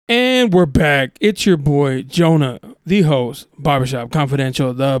And we're back. It's your boy, Jonah, the host, Barbershop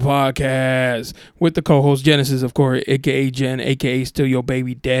Confidential, the podcast, with the co-host, Genesis, of course, a.k.a. Jen, a.k.a. Still Your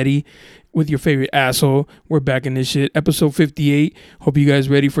Baby Daddy, with your favorite asshole. We're back in this shit. Episode 58. Hope you guys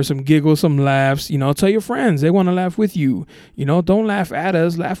ready for some giggles, some laughs. You know, tell your friends. They want to laugh with you. You know, don't laugh at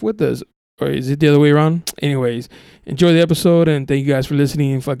us. Laugh with us. Or is it the other way around? Anyways, enjoy the episode, and thank you guys for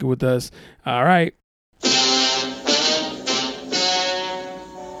listening and fucking with us. All right.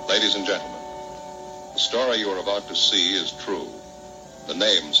 Ladies and gentlemen, the story you are about to see is true. The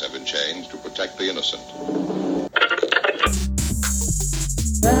names have been changed to protect the innocent.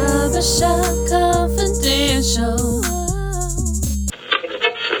 Barbershop Confidential.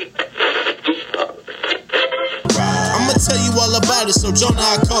 I'ma tell you all about it, so Jonah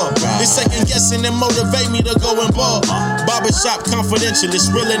I call. This second guessing and motivate me to go and ball. Barbershop Confidential, it's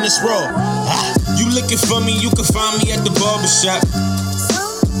real and it's raw. You looking for me, you can find me at the barbershop.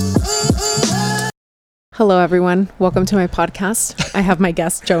 Hello, everyone. Welcome to my podcast. I have my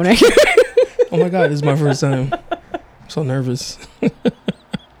guest, Jonah, here. Oh my God, this is my first time. I'm so nervous.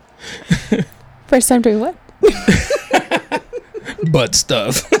 First time doing what? Butt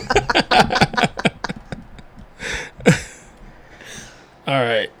stuff. All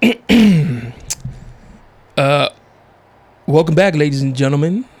right. Welcome back, ladies and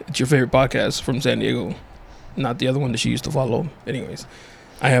gentlemen. It's your favorite podcast from San Diego. Not the other one that she used to follow. Anyways,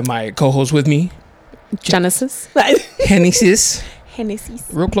 I have my co-host with me, Genesis. Hennessy. Hennessy.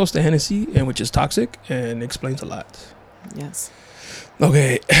 Real close to Hennessy, and which is toxic and explains a lot. Yes.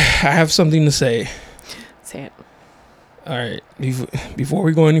 Okay, I have something to say. Say it. All right, before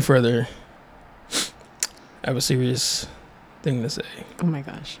we go any further, I have a serious thing to say. Oh my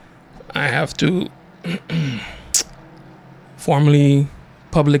gosh. I have to formally,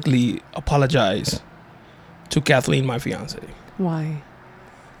 publicly apologize to Kathleen, my fiance. Why?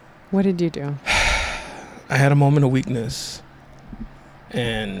 What did you do? I had a moment of weakness,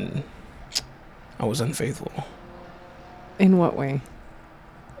 and I was unfaithful. In what way?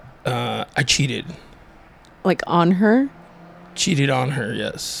 I cheated. Like on her? Cheated on her,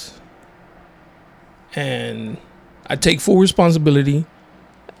 yes. And I take full responsibility.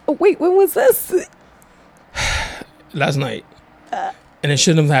 Oh, wait, when was this? Last night. And it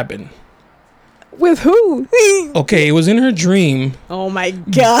shouldn't have happened. With who? Okay, it was in her dream. Oh my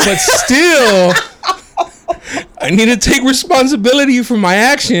God. But still, I need to take responsibility for my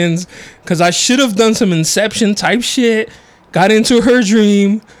actions, because I should have done some Inception type shit, got into her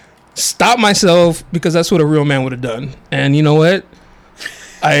dream, stopped myself, because that's what a real man would have done. And you know what?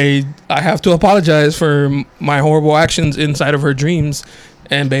 I have to apologize for my horrible actions inside of her dreams.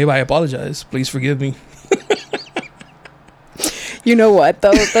 And babe, I apologize. Please forgive me. You know what,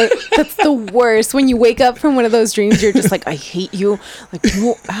 though? That's the worst. When you wake up from one of those dreams, you're just like, I hate you. Like,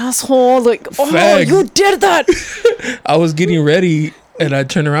 you asshole. Like, oh, Facts. you did that. I was getting ready, and I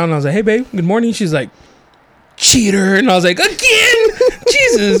turned around, and I was like, hey, babe, good morning. She's like, cheater. And I was like, again?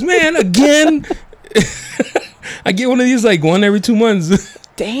 Jesus, man, again? I get one of these, like, one every 2 months.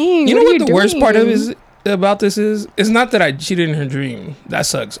 Dang. You know what the worst part of is about this is? It's not that I cheated in her dream. That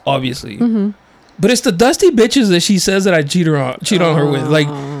sucks, obviously. Mm-hmm. But it's the dusty bitches that she says that I cheat on her with. Like,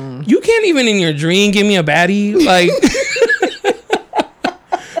 you can't even in your dream give me a baddie. Like,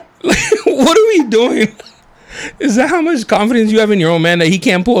 what are we doing? Is that how much confidence you have in your own man that he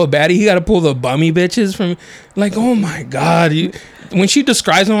can't pull a baddie? He got to pull the bummy bitches from, like, oh my God. When she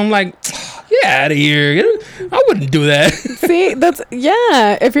describes them, I'm like, get out of here. I wouldn't do that. See,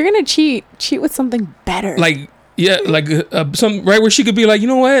 if you're going to cheat with something better. Like, yeah, like some, right, where she could be like, you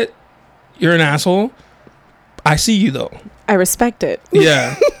know what? You're an asshole. I see you, though. I respect it.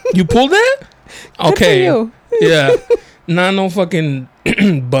 Yeah. You pulled that? Okay. Good for you. Yeah. Not no fucking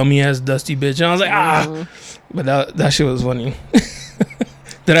bummy ass dusty bitch. And I was like, But that shit was funny.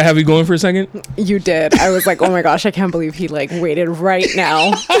 Did I have you going for a second? You did. I was like, oh my gosh, I can't believe he like waited right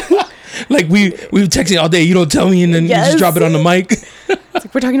now. Like we've texting all day. You don't tell me, and then you just drop it on the mic. It's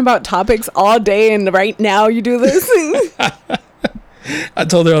like we're talking about topics all day, and right now you do this. I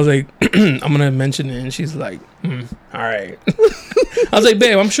told her, I was like, I'm gonna mention it, and she's like, all right. I was like,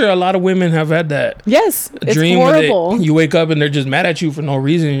 babe, I'm sure a lot of women have had that. Yes, it's dream horrible. You wake up and they're just mad at you for no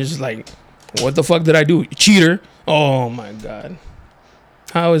reason. You're just like, what the fuck did I do? Cheater. Oh my God.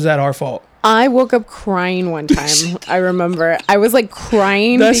 How is that our fault? I woke up crying one time. I remember I was like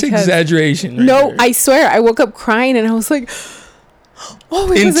crying. That's exaggeration. Right no, there. I swear I woke up crying and I was like,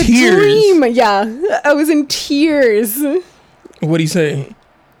 oh, it in was tears. a dream. Yeah, I was in tears. What did he say?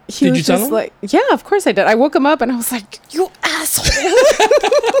 Did you tell him? Like, yeah, of course I did. I woke him up and I was like, you asshole.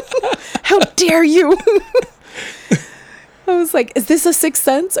 How dare you? I was like, is this a sixth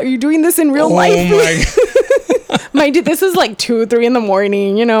sense? Are you doing this in real Oh life? my! Mind you, this is like 2, 3 in the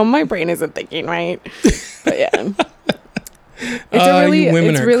morning. You know, my brain isn't thinking right. But yeah. You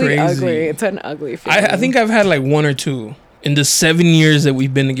women it's are really crazy. ugly. It's an ugly feeling. I think I've had like 1 or 2 in the 7 years that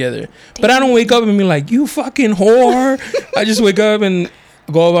we've been together. But I don't wake up and be like, you fucking whore. I just wake up and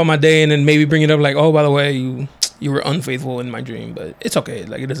go about my day and then maybe bring it up like, oh, by the way, you were unfaithful in my dream. But it's okay.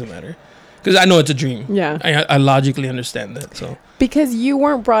 Like, it doesn't matter. Because I know it's a dream. Yeah. I logically understand that. So Because you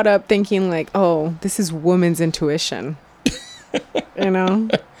weren't brought up thinking like, oh, this is woman's intuition. You know?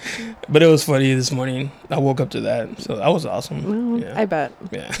 But it was funny this morning. I woke up to that. So that was awesome. Well, Yeah. I bet.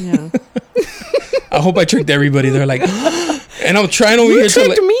 Yeah. Yeah. I hope I tricked everybody. They're like, and I'm trying over You here to tricked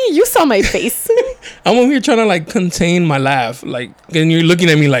like, me. You saw my face. I'm over here trying to like contain my laugh. Like, and you're looking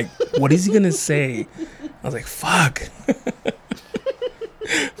at me like, what is he going to say? I was like, fuck.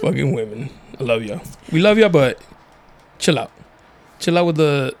 Fucking women. I love y'all. We love y'all, but chill out. Chill out with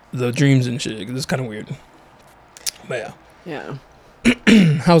the dreams and shit. 'Cause it's kind of weird. But Yeah.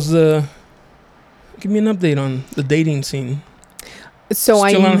 yeah. How's the... Give me an update on the dating scene. So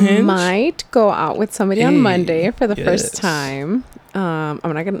Still on I Hinge? might go out with somebody on Hey, Monday for the yes. first time. I'm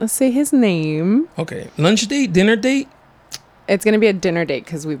not going to say his name. Okay. Lunch date? Dinner date? It's going to be a dinner date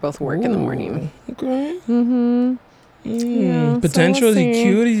because we both work in the morning. Ooh, okay. Mm-hmm. Yeah, so Potential? we'll Is he see.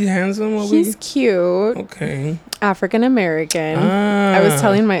 cute? Is he handsome? What He's cute. Okay. African American. Ah. I was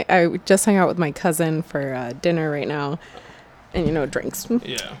telling I just hung out with my cousin for dinner right now. And, you know, drinks.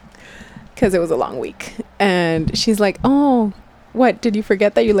 Yeah. Because it was a long week. And she's like, oh, what? Did you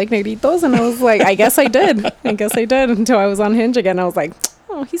forget that you like negritos? And I was like, I guess I did. I guess I did. Until I was on Hinge again. I was like,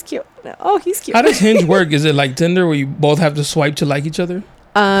 oh, he's cute. Oh, he's cute. How does Hinge work? Is it like Tinder where you both have to swipe to like each other?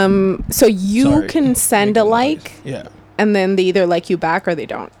 So you Sorry. can send a Making like, noise. Yeah. and then they either like you back or they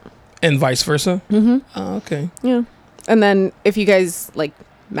don't. And vice versa? Mm-hmm. Oh, okay. Yeah. And then if you guys like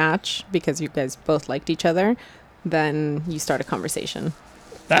match because you guys both liked each other, then you start a conversation.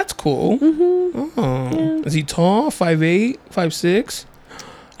 That's cool. Mm-hmm. Oh. Yeah. Is he tall? 5'8"? 5'6"?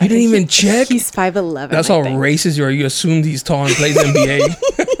 I didn't even check. He's 5'11". That's I how think. racist you are. You assumed he's tall and plays NBA.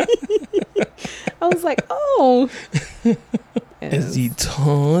 I was like, oh. Is he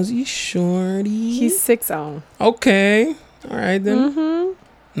tall? Is he shorty? He's 6'0". Okay. All right then.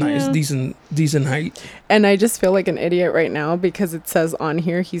 Mm-hmm. Nice. Yeah. Decent height. And I just feel like an idiot right now because it says on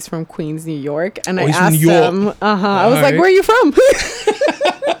here he's from Queens, New York. And I he's from asked New York. him, I was like, Alright. where are you from?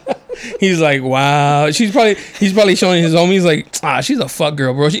 He's like, wow. He's probably showing his homies like, she's a fuck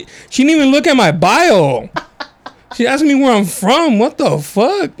girl, bro. She didn't even look at my bio. She asked me where I'm from. What the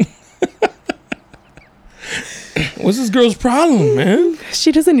fuck? What's this girl's problem, man?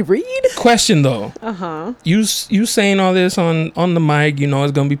 She doesn't read. Question though. Uh-huh. You saying all this on the mic, you know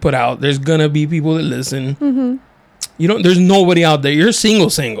it's gonna be put out. There's gonna be people that listen. Mm-hmm. There's nobody out there. You're single.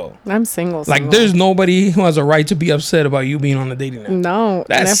 I'm single. Like there's nobody who has a right to be upset about you being on the dating app. No.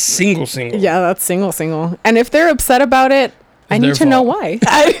 That's and if- single. Yeah, that's single. And if they're upset about it, I their need to know fault. why.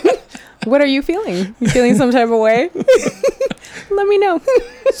 What are you feeling? You feeling some type of way? Let me know.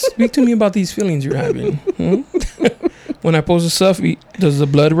 Speak to me about these feelings you're having. Hmm? When I post a selfie, does the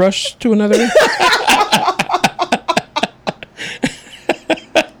blood rush to another?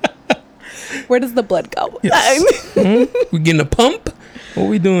 Where does the blood go? Yes. We getting a pump? What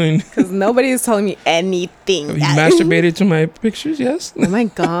we doing? Because nobody is telling me anything. Have you masturbated to to my pictures? Yes. Oh my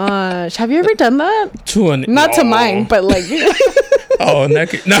gosh. Have you ever done that? Not to No. mine, but like. Oh,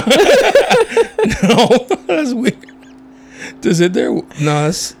 naked. No. No. That's weird. Does it there?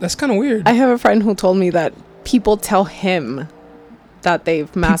 No, that's kind of weird. I have a friend who told me that people tell him that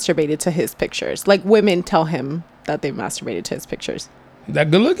they've masturbated to his pictures. Like women tell him that they've masturbated to his pictures.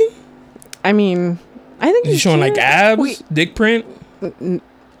 That good looking? I mean, I think Is he showing like cute. abs, Wait, dick print? Do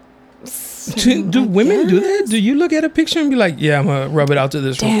women do that? Do you look at a picture and be like, yeah, I'm gonna rub it out to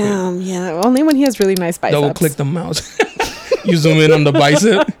this real quick? damn, yeah. Only when he has really nice biceps. Double click the mouse. You zoom in on the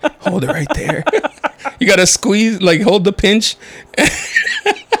bicep. Hold it right there. You gotta squeeze, like hold the pinch,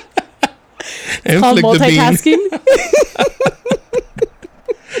 and Called flick the beam. multitasking.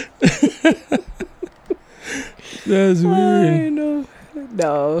 That's I weird. know.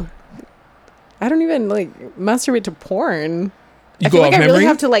 No. I don't even like masturbate to porn. You I go feel off like I memory. really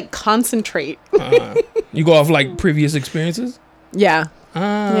have to like concentrate. You go off like previous experiences. Yeah.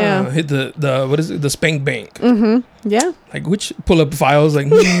 Yeah. Hit the what is it? The spank bank. Yeah. Like which pull up files like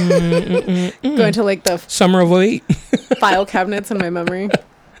Go into like the summer of 08. file cabinets in my memory.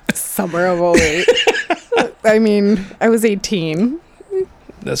 Summer of 08. I mean, I was 18.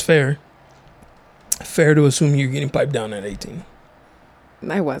 That's fair. Fair to assume you're getting piped down at 18.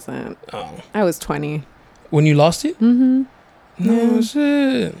 I wasn't. Oh. I was 20. When you lost it? Mm-hmm. No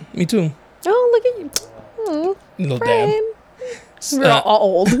shit. Me too. Oh, look at you. Oh, Little Brian. dab. We're all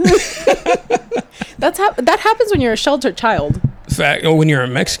old. That happens when you're a sheltered child. Fact. Oh, when you're a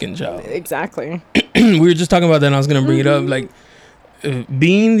Mexican child. Exactly. We were just talking about that, and I was gonna bring it up. Like,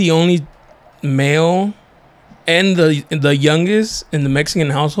 being the only male and the youngest in the Mexican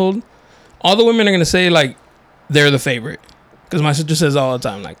household, all the women are gonna say like they're the favorite. Because my sister says all the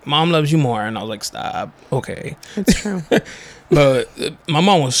time, like, mom loves you more. And I was like, stop. Okay. It's true. But my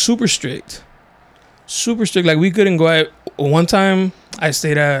mom was super strict. Super strict. Like, we couldn't go out. One time, I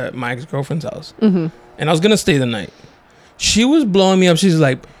stayed at my ex-girlfriend's house. Mm-hmm. And I was going to stay the night. She was blowing me up. She's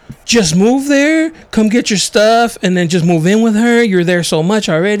like, just move there. Come get your stuff. And then just move in with her. You're there so much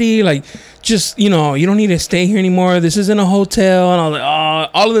already. Like, just, you know, you don't need to stay here anymore. This isn't a hotel. And I was like,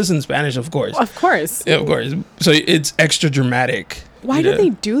 oh, all of this in Spanish, of course. Of course. Yeah, of course. So it's extra dramatic. Why do they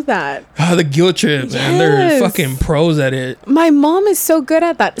do that? Oh, the guilt trip, man. They're Yes. fucking pros at it. My mom is so good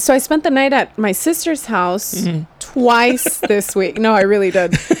at that. So I spent the night at my sister's house twice this week. No, I really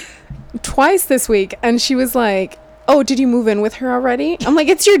did. Twice this week. And she was like, oh, did you move in with her already? I'm like,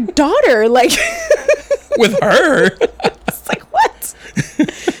 it's your daughter. Like, With her? it's like, what?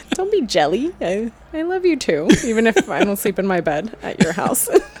 Don't be jelly. I love you too. Even if I don't sleep in my bed at your house.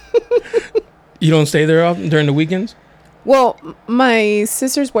 You don't stay there often during the weekends? Well, my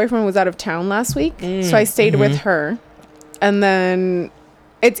sister's boyfriend was out of town last week, so I stayed with her. And then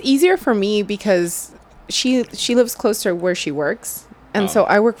it's easier for me because she lives close to where she works. And so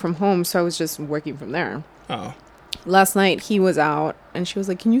I work from home, so I was just working from there. Oh. Last night he was out and she was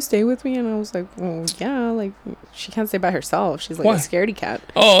like, can you stay with me? And I was like, well, yeah, like she can't stay by herself. She's like Why? a scaredy cat.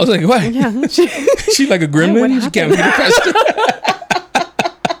 Oh, I was like, what? Yeah. She's like a gremlin? She can't feed her custard.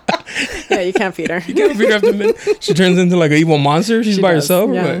 Yeah, you can't feed her. You can't feed her after midnight. She turns into like an evil monster. She's She by does, herself.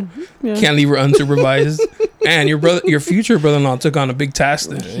 or yeah. what? Yeah. Can't leave her unsupervised. And your future brother-in-law took on a big task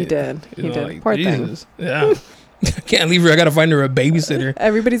then. He did. You He know, did. like, Poor thing. Jesus. Yeah. Can't leave her. I gotta find her a babysitter.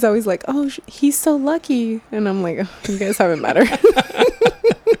 Everybody's always like, oh, he's so lucky. And I'm like, oh, you guys haven't met her.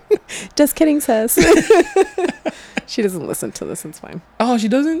 Just kidding, sis. She doesn't listen to this. It's fine. Oh, she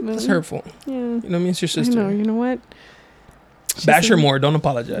doesn't? That's hurtful. Yeah. You know what I mean? It's your I sister. know. You know what? Bash her more. Don't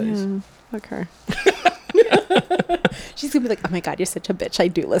apologize. Yeah. Fuck her. She's going to be like, oh my God, you're such a bitch. I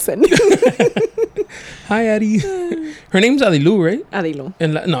do listen. Hi, Addie. Her name's Adilu, right? Adilu.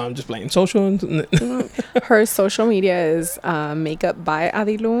 And no, I'm just playing. Social. Her social media is Makeup by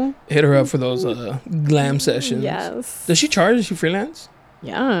Adilu. Hit her up for those glam sessions. Yes. Does she charge? Is she freelance?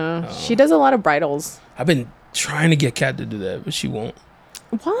 Yeah. She does a lot of bridals. I've been trying to get Kat to do that, but she won't.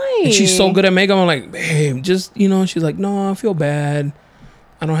 Why? And she's so good at makeup. I'm like, babe, just, you know, she's like, no, I feel bad.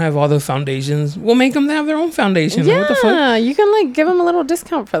 I don't have all the foundations. We'll make them have their own foundation. Yeah, What the fuck? you can like give them a little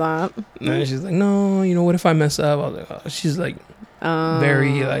discount for that. And then she's like, no, you know, what if I mess up? I was like, oh. She's like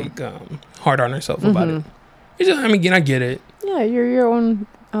very like hard on herself about it. It's just, I mean, I get it. Yeah, you're your own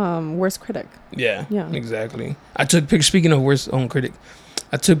worst critic. Yeah, Yeah. exactly. I took pictures. Speaking of worst own critic,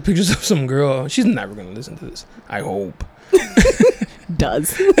 I took pictures of some girl. She's never gonna listen to this. I hope.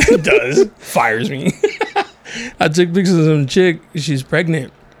 Does. Does. Fires me. I took pictures of some chick. She's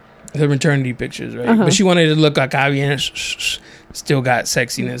pregnant. The maternity pictures, right? But she wanted to look like I still got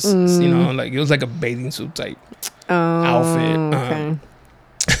sexiness. You know, like it was like a bathing suit type outfit. Okay.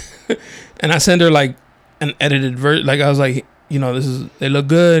 And I sent her like an edited version. Like I was like, you know, they look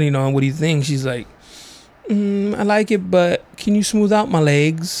good. You know, what do you think? She's like, I like it, but can you smooth out my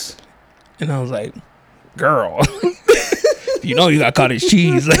legs? And I was like, girl, you know you got cottage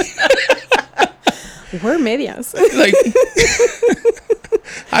cheese. Like, We're medias. like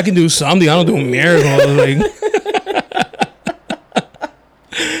I can do something. I don't do miracles. Like,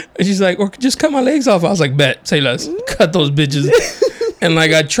 and she's like, or just cut my legs off. I was like, bet, say less. Cut those bitches. And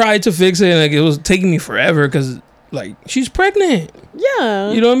like I tried to fix it, and like it was taking me forever because like she's pregnant.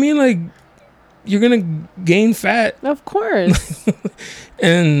 Yeah. You know what I mean? Like you're gonna gain fat. Of course.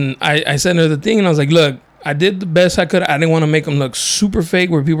 And I sent her the thing, and I was like, look, I did the best I could. I didn't want to make them look super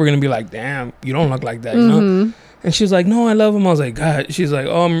fake where people are going to be like, damn, you don't look like that, you know? And she's like, no, I love him. I was like, God. She's like,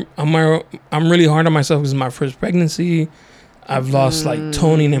 oh, I'm really hard on myself because it's my first pregnancy. I've lost like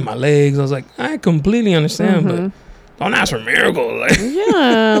toning in my legs. I was like, I completely understand, but don't ask for miracles. Like,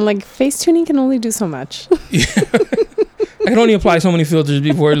 Yeah. Like face tuning can only do so much. I can only apply so many filters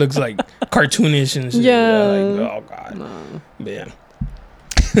before it looks like cartoonish and shit. Yeah. Like, oh, God. But yeah.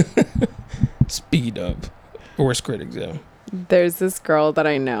 Speed up. Worst critics, yeah. There's this girl that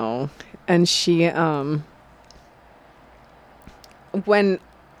I know, and she when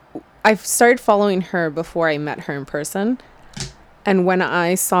I started following her before I met her in person, and when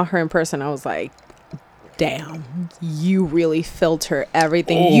I saw her in person, I was like, damn, you really filter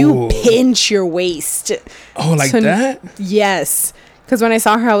everything. Oh. You pinch your waist. Oh, like to- that? Yes. Because when I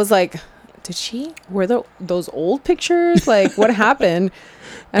saw her, I was like, were those old pictures? Like, what happened?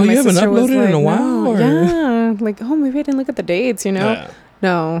 And You haven't sister was uploaded in a like, while? "No." Or? Yeah. Like, oh, maybe I didn't look at the dates, you know? Yeah.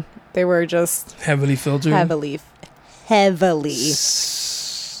 No, they were just Heavily filtered. heavily.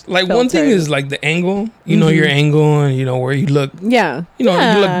 Like one thing filtered. is like the angle. You know your angle and you know where you look. Yeah. You know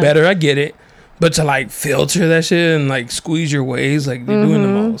yeah. you look better. I get it. But to like filter that shit and like squeeze your ways, like you're doing the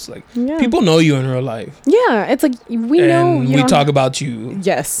most. Like Yeah. people know you in real life, Yeah, it's like we know. and You we don't- talk about you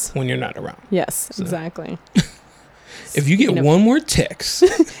Yes. when you're not around. Yes. So. Exactly. If you get You know. one more text,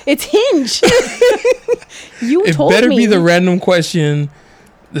 It's Hinge. You it told better me. be the random question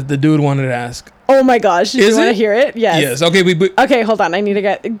that the dude wanted to ask. Oh my gosh! Did Is you want it? to hear it? Yes. Yes. Okay. We Okay, hold on. I need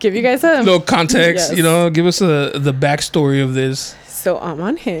to give you guys a. little context. Yes. You know, give us the backstory of this. So I'm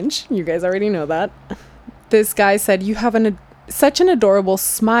on Hinge. You guys already know that. This guy said, "You have such an adorable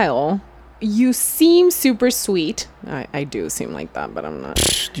smile. You seem super sweet." I do seem like that, but I'm not.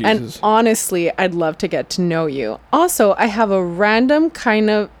 Jesus. And honestly, I'd love to get to know you. Also, I have a random kind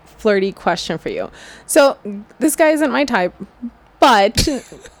of flirty question for you. So this guy isn't my type, but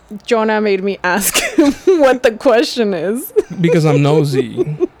Jonah made me ask him what the question is. Because I'm nosy.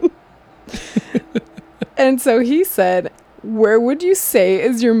 And so he said, where would you say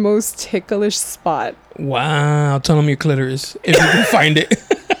is your most ticklish spot? Wow. Tell him your clitoris if you can find it.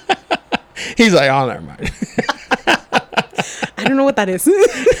 He's like, oh, never mind. I don't know what that is.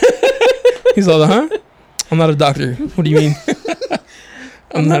 He's like, huh? I'm not a doctor. What do you mean?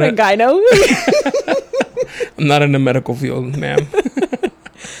 I'm not a gyno. I'm not in the medical field, ma'am.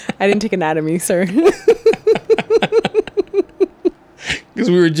 I didn't take anatomy, sir. Because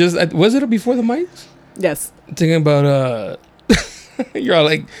we were just, was it before the mics? Yes. Thinking about, you're all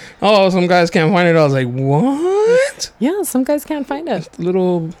like, oh, some guys can't find it. I was like, what? Yeah, some guys can't find it.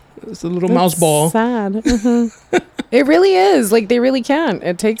 It's a little mouse ball. Sad. Mhm. It really is. Like, they really can't.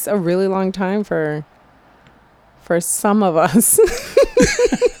 It takes a really long time for some of us.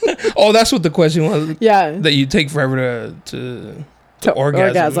 Oh, that's what the question was. Yeah. That you take forever to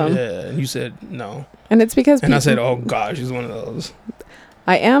orgasm. Yeah, and you said no. And it's because And I said, oh gosh, she's one of those.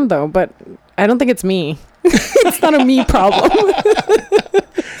 I am, though, but I don't think it's me. It's not a me problem.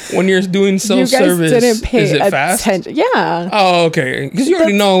 When you're doing self-service, you guys didn't pay is it fast? attention. Yeah. Oh, okay. Because you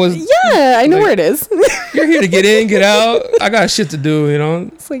already know it was. Yeah, I know Like- where it is. You're here to get in, get out. I got shit to do, you know.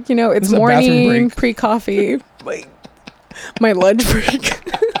 It's like, you know, it's It's a bathroom morning, break. pre-coffee, my lunch break.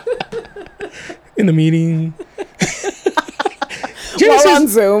 In the meeting. While on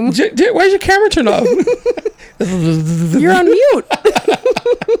Zoom. Where's your camera turned off? You're on mute.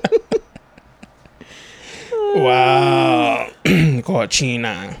 Wow.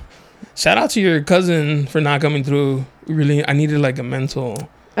 Cochina. Shout out to your cousin for not coming through. Really, I needed like a mental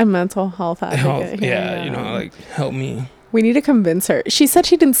A mental health advocate. health. here, Yeah, you know, like help me. We need to convince her. She said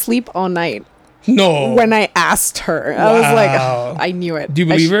she didn't sleep all night No. when I asked her. I was like, Wow. I knew it. Do you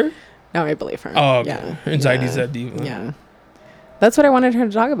believe her? No, I believe her. Oh, okay. Yeah. Her anxiety's yeah. that deep. huh? Yeah. That's what I wanted her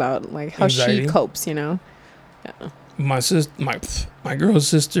to talk about, like how Anxiety? she copes, you know? Yeah. My sister, my girl's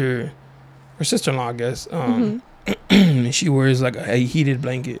sister, her sister-in-law, I guess. Mm-hmm. She wears like a heated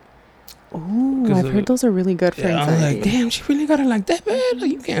blanket. Ooh, 'Cause I've of- heard those are really good for Yeah, I was anxiety. like, damn, she really got it like that bad?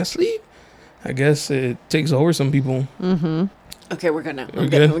 Like, you can't sleep? I guess it takes over some people. Mm-hmm. Okay, we're good now. You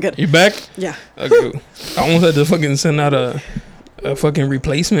good? You back? Yeah. Okay. I almost had to fucking send out a fucking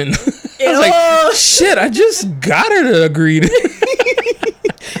replacement. I was like, shit, I just got her to agree.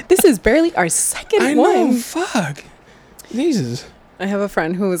 This is barely our second I one. know, fuck. Jesus. I have a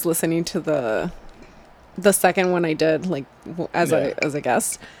friend who was listening to the second one I did, like as a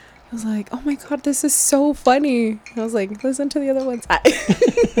guest. I was like, "Oh my god, this is so funny!" I was like, "Listen to the other ones."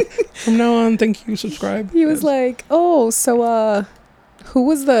 From now on, thank you, subscribe. He was like, "Oh, so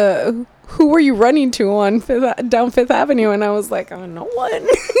who were you running to on down Fifth Avenue?" And I was like, "Oh, no one,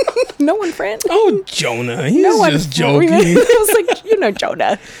 no one, friend." Oh, Jonah, he's No one. just joking. I was like, you know,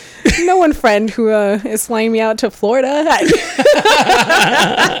 Jonah. No one friend who is flying me out to Florida.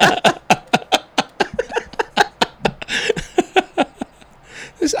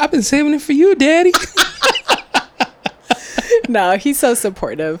 I've been saving it for you, Daddy. No, he's so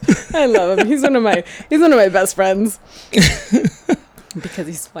supportive. I love him. He's one of my best friends. Because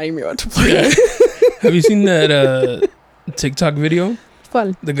he's flying me out to Florida. Have you seen that TikTok video?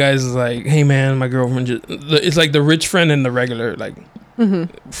 Fun. The guy's like, "Hey man, my girlfriend just." It's like the rich friend and the regular like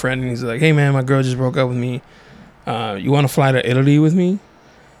friend, and he's like, "Hey man, my girl just broke up with me. You want to fly to Italy with me?"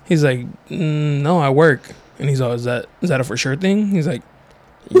 He's like, "No, I work." And he's all, "Is that a for sure thing?" He's like,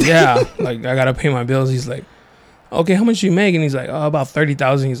 yeah, like I gotta pay my bills. He's like, okay, how much you make? And he's like, oh, about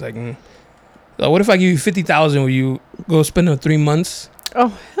 30,000. He's like, so what if I give you 50,000? Will you go spend it 3 months? Oh,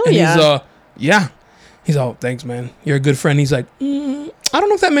 hell And yeah. he's yeah. He's all, thanks, man. You're a good friend. He's like, I don't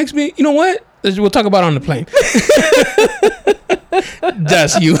know if that makes me. You know what? We'll talk about it on the plane.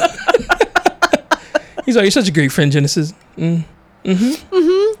 That's you. He's like, you're such a great friend, Genesis.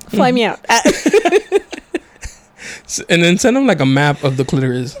 Fly me out. And then send him like a map of the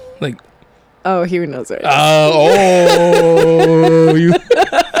clitoris. Like, Oh, he knows it. oh, you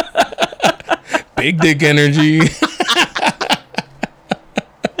big dick energy.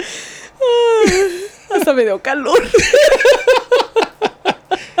 Hasta me dio calor.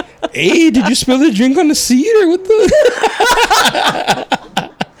 Hey, did you spill the drink on the seat or what the?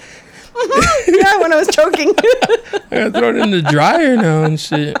 Yeah, when I was choking. I gotta throw it in the dryer now and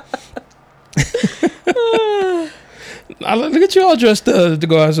shit. Look at you all dressed to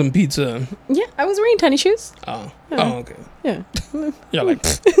go have some pizza. Yeah, I was wearing tennis shoes. Oh, Yeah. oh, okay. Yeah. You're like,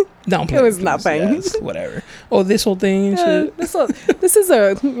 down. It was not paying. Yes, whatever. Oh, this whole thing and shit. This is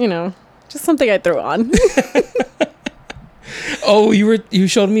a, just something I threw on. Oh, you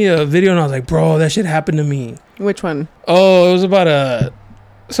showed me a video and I was like, bro, that shit happened to me. Which one? Oh, it was about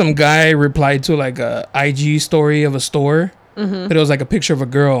some guy replied to like a IG story of a store, but it was like a picture of a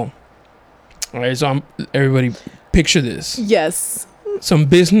girl. All right, so everybody picture this. Yes. Some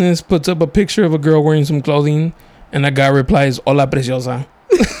business puts up a picture of a girl wearing some clothing, and that guy replies, "Hola, preciosa."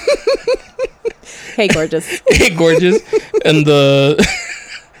 Hey, gorgeous. Hey, gorgeous. And the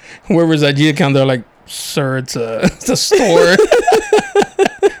whoever's IG account, they're like, "Sir, it's a store."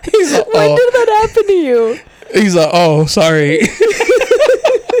 He's like, When did that happen to you? He's like, "Oh, sorry."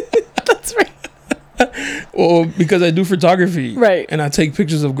 That's right. Well, because I do photography, Right. and I take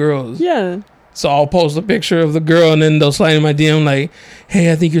pictures of girls. Yeah. So I'll post a picture of the girl, and then they'll slide in my DM like,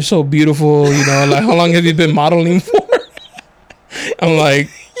 "Hey, I think you're so beautiful. You know, like, how long have you been modeling for?" I'm like,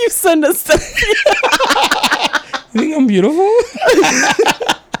 You send us stuff. "You think I'm beautiful?"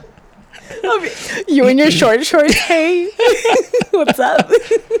 You and your shorts. Hey. What's up?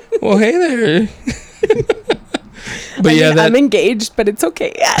 Well, hey there. But I yeah, mean, I'm engaged, but it's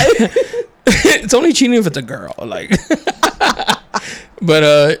okay. it's only cheating if it's a girl. Like,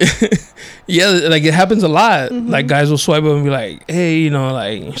 but yeah, like it happens a lot. Like guys will swipe up and be like, "Hey, you know,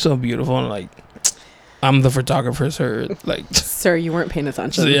 like you're so beautiful," and like, I'm the photographer, sir. Like, Sir, you weren't paying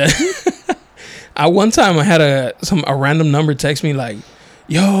attention. so yeah. One time I had a random number text me like,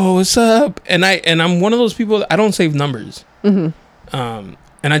 "Yo, what's up?" And I'm one of those people, I don't save numbers. And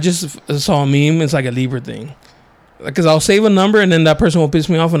I just saw a meme. It's like a Libra thing, because I'll save a number and then that person will piss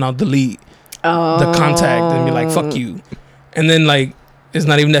me off and I'll delete the contact and be like, "Fuck you," and then like it's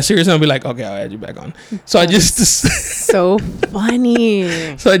not even that serious and I'll be like, "Okay, I'll add you back on." So I just So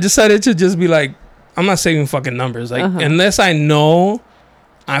funny. so I decided to just be like, I'm not saving fucking numbers, like unless I know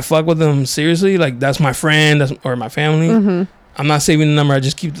I fuck with them seriously, like that's my friend, or my family. I'm not saving the number. I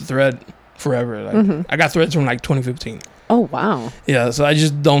just keep the thread forever. Like I got threads from like 2015. Oh, wow. Yeah, so I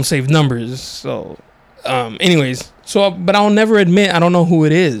just don't save numbers. So anyways, but I'll never admit I don't know who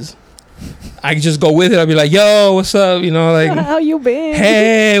it is. I just go with it. I'll be like, "Yo, what's up?" You know, like, How you been?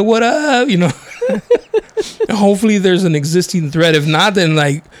 "Hey, what up?" You know. And hopefully there's an existing thread. If not, then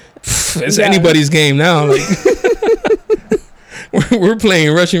like it's anybody's game now. Like we're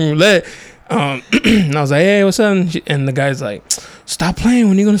playing Russian roulette. And I was like, "Hey, what's up?" And the guy's like, "Stop playing.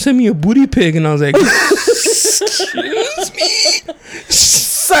 When are you gonna send me a booty pic?" And I was like, "Excuse me,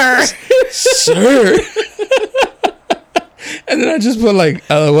 Sir. sir." And then I just put like,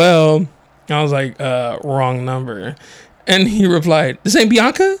 "LOL." I was like, "Wrong number." And he replied, "This ain't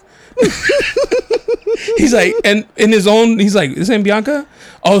Bianca?" He's like, and in his own, he's like, "This ain't Bianca?"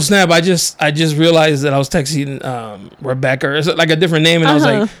 Oh snap! I just realized that I was texting Rebecca, or like a different name, and I was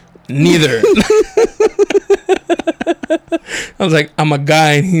like, "Neither." I was like, "I'm a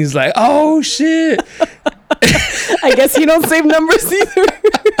guy," and he's like, "Oh shit." I guess you don't save numbers either.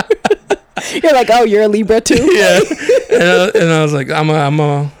 You're like, "Oh, you're a Libra too." Yeah. And I was like, I'm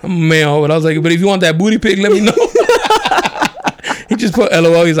a male, but I was like, "But if you want that booty pic, let me know." He just put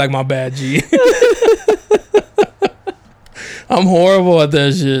LOL. He's like, "My bad, G." I'm horrible at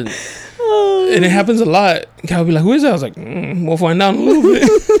that shit. And it happens a lot. I'll be like, "Who is that?" I was like, "We'll find out in a little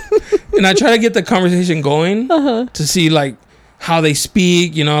bit." And I try to get the conversation going to see like how they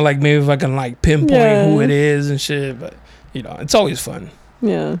speak, you know, like maybe if I can like pinpoint who it is and shit. But you know, it's always fun.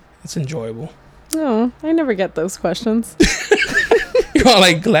 Yeah. It's enjoyable. No, I never get those questions. You're all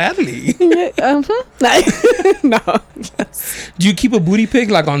like, "Gladly." Yeah, no. Yes. Do you keep a booty pic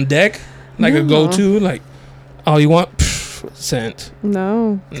like on deck, like a go-to? Like, oh, you want? Pff, sent.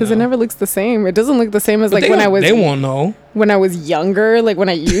 No, because No. it never looks the same. It doesn't look the same as But like when I was they won't know. when I was younger, like when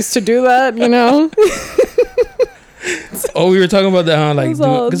I used to do that, you know. Oh, we were talking about that, huh? Like, That's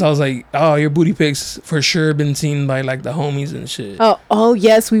all. because I was like, oh, your booty pics for sure been seen by like the homies and shit. Oh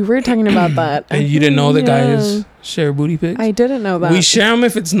yes, we were talking about that. And you didn't know the Yeah. guys share booty pics? I didn't know that. We share them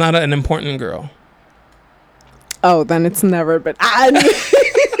if it's not an important girl. Oh, then it's never been.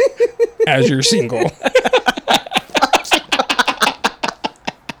 As you're single.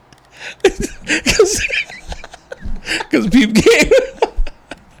 Because Peep Game,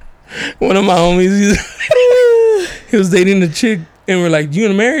 one of my homies, he was dating a chick, and we're like, you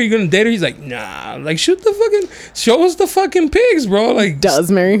gonna marry her? You gonna date her? He's like, nah. Like, show us the fucking pics, bro. Like,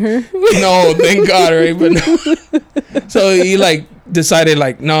 Does marry her? no, thank God, right? But no. So he like decided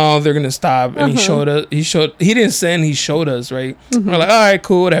like, no, they're gonna stop, and he showed us. He didn't send. He showed us, right? We're like, all right,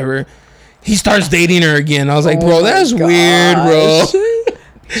 cool, whatever. He starts dating her again. I was like, bro, that's weird, bro.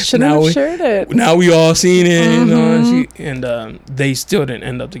 Shouldn't Now have we- shared it. Now we all seen it, you know, and they still didn't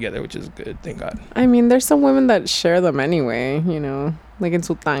end up together, which is good, thank God. I mean, there's some women that share them anyway, you know, like in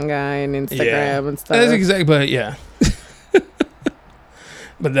su tanga and Instagram and stuff. That's exactly, but yeah.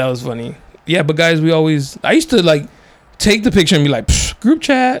 But that was funny. Yeah, but guys, I used to like take the picture and be like, "Psh, group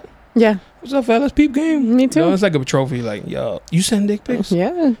chat. Yeah, What's up, fellas? Peep game. me too. You know, it's like a trophy. Like, yo, you send dick pics?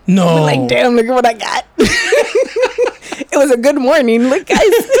 Yeah. No. But like, damn, look at what I got. It was a good morning. Look, guys.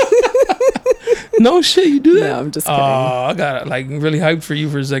 No shit, you do that? No, I'm just kidding. Oh, I got like really hyped for you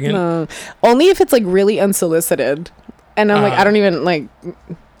for a second. No. Only if it's like really unsolicited. And I'm like, I don't even like,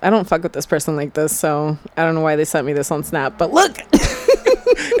 I don't fuck with this person like this. So I don't know why they sent me this on Snap. But look.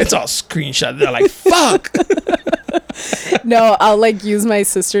 It's all screenshot. They're like, fuck. No, I'll like use my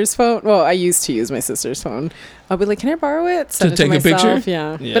sister's phone. Well, I used to use my sister's phone. I'll be like, can I borrow it? Send it take a myself. picture?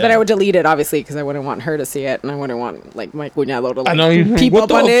 Yeah. Yeah. But then I would delete it, obviously, because I wouldn't want her to see it. And I wouldn't want like my cuñado to I like know you peep what up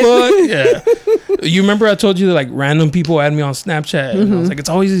the on it. fuck? Yeah. You remember I told you that like random people add me on Snapchat. And I was like, it's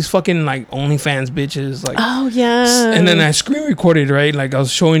always these fucking like OnlyFans bitches. Like, Oh, yeah. and then I screen recorded, right? Like I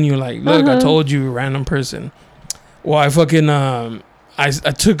was showing you, like, look, I told you, random person. Well, I fucking I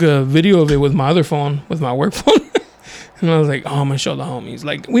took a video of it with my other phone, with my work phone, and I was like, oh, I'm gonna show the homies.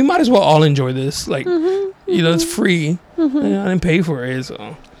 Like, we might as well all enjoy this. Like, you know, it's free. And I didn't pay for it, so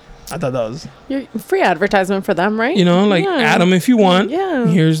I thought that was, You're free advertisement for them, right? you know, like, Yeah. add them if you want. Yeah.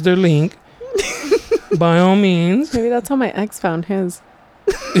 Here's their link. By all means. Maybe that's how my ex found his.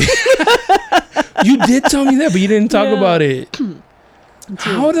 You did tell me that, but you didn't talk Yeah. about it.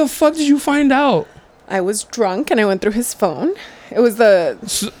 How the fuck did you find out? I was drunk and I went through his phone. It was the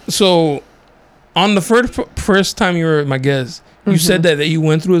So on the first time you were my guest, you said that you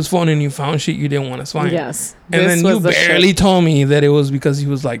went through his phone and you found shit you didn't want to find. yes. And This then you was the shit. barely told me that it was because he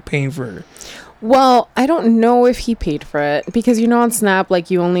was like paying for her. Well, I don't know if he paid for it because you know on Snap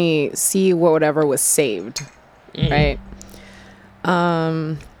like you only see whatever was saved, right?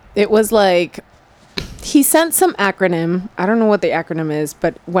 It was like he sent some acronym. I don't know what the acronym is,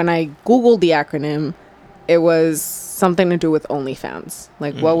 but when I googled the acronym, it was something to do with OnlyFans.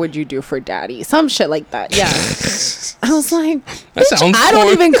 Like, what would you do for daddy? Some shit like that. Yeah. I was like, That bitch, sounds I don't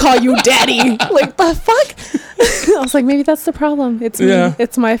porn. even call you daddy. Like, the fuck? I was like, maybe that's the problem. It's me. Yeah.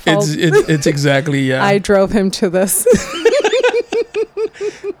 It's my fault. It's exactly, yeah. I drove him to this.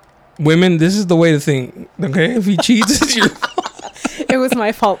 Women, this is the way to think. Okay, if he cheats, it's your It was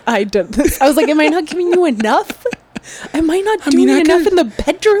my fault. I did this. I was like, am I not giving you enough? Am I not doing I enough could- in the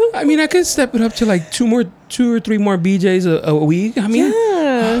bedroom? I mean, I could step it up to like two or three more BJs a week. I mean,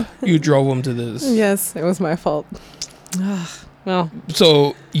 Yeah. you drove him to this. Yes, it was my fault. Well,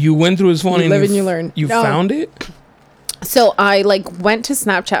 So you went through his phone You and live and you learn. You No. found it? so I like went to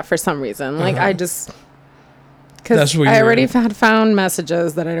Snapchat for some reason. Like I just because That's where I you already were. had found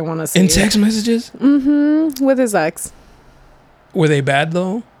messages that I didn't want to see. In text messages? with his ex. Were they bad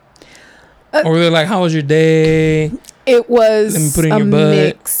though? Or were they like, how was your day? It was Let me put it in a your butt.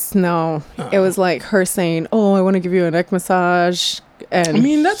 mix. No, it was like her saying, "Oh, I want to give you a neck massage," and I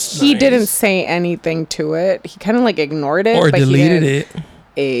mean, that's he nice. didn't say anything to it. He kind of like ignored it Or but he deleted didn't-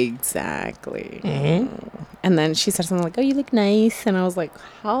 it. Exactly. Mm-hmm. And then she said something like, "Oh, you look nice," and I was like,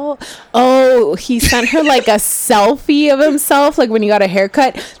 "How?" Oh, he sent her like a selfie of himself, like when he got a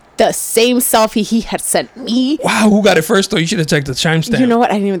haircut. The same selfie he had sent me. Wow, who got it first though? You should have checked the timestamp. You know what?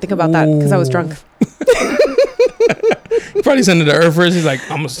 I didn't even think about that because I was Ooh. drunk. You probably sent it to her first. He's like,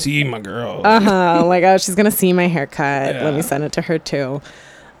 I'm gonna see my girl. Like, oh, she's gonna see my haircut. Let me Yeah. send it to her too.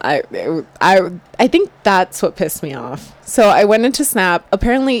 I think that's what pissed me off. So I went into Snap.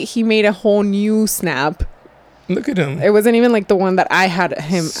 Apparently, he made a whole new Snap. Look at him. It wasn't even like the one that I had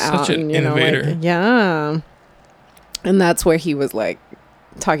him Such out. an you know, innovator. like, yeah. And that's where he was like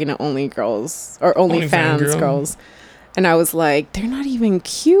talking to only girls or only fans girls. And I was like, they're not even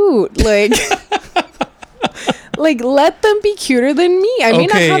cute. Like, like let them be cuter than me. I may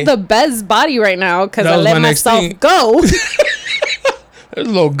not have the best body right now because I let myself go. There's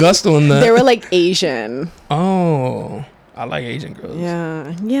a little gusto in that. They were like Asian. Oh, I like Asian girls.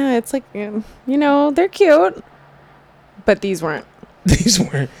 Yeah. Yeah. It's like, you know, they're cute. But these weren't. These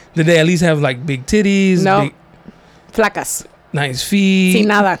weren't. Did they at least have like big titties? No. Big, flacas. nice feet? Sin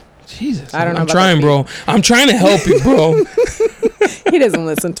nada. Jesus. I don't know. I'm trying, bro. I'm trying to help you, bro. He doesn't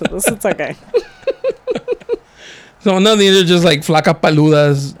listen to this. It's okay. So none of these are just like flaca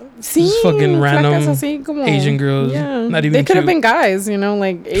paludas. Sí, just fucking random así como, Asian girls. Yeah. Not even they could have cute. been guys, you know,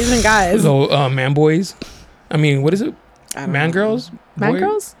 like Asian guys. So man boys. I mean, what is it? I don't Man know. girls? Man Boy-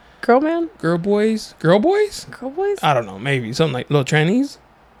 girls? Girl man? Girl boys? Girl boys? Girl boys? I don't know. Maybe something like little trannies.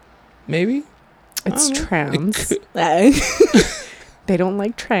 Maybe. It's I don't know. trans. They don't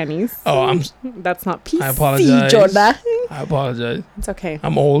like trannies. Oh, That's not PC, I apologize. Jordan. I apologize. It's okay.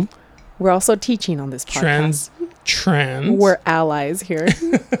 I'm old. We're also teaching on this podcast. Trans. We're allies here.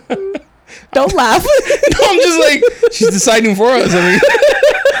 Don't laugh. No, I'm just like, she's deciding for us. I mean,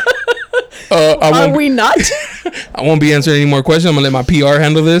 Are we not? I won't be answering any more questions. I'm gonna let my PR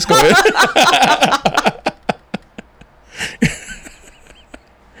handle this. Go ahead.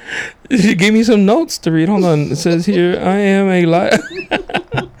 She gave me some notes to read. Hold on. It says here, I am a liar.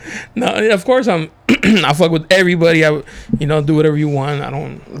 No, of course I fuck with everybody. I do whatever you want. I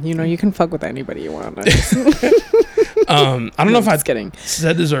don't. You know, you can fuck with anybody you want. I don't know if I just kidding.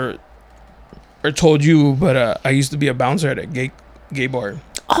 said this or told you, but I used to be a bouncer at a gay bar.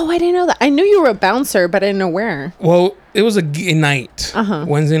 Oh, I didn't know that. I knew you were a bouncer, but I didn't know where. Well, it was a gay night. Uh-huh.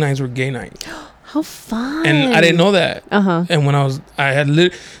 Wednesday nights were gay night. How fun. And I didn't know that. Uh-huh. And when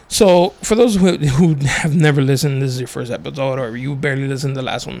so for those who have never listened, this is your first episode or you barely listened to the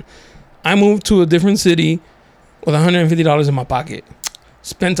last one. I moved to a different city with $150 in my pocket.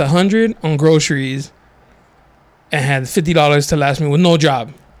 Spent $100 on groceries and had $50 to last me with no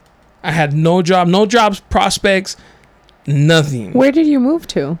job. I had no job, no jobs, prospects, nothing. Where did you move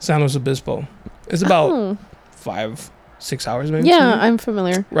to? San Luis Obispo. It's about 5-6 hours maybe. Yeah, I'm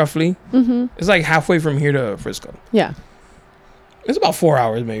familiar. Roughly. Mm-hmm. It's like halfway from here to Frisco. Yeah. It's about 4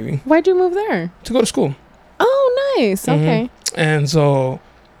 hours maybe Why'd you move there? to go to school. Oh, nice. Mhm. Okay. And so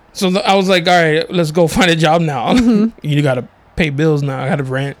I was like, all right, let's go find a job now. You got to pay bills now. I got to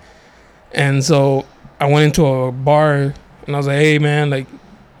rent. And so I went into a bar and I was like, hey man, like,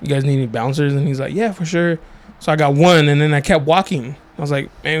 you guys need any bouncers? And he's like, yeah, for sure. So I got one and then I kept walking. I was like,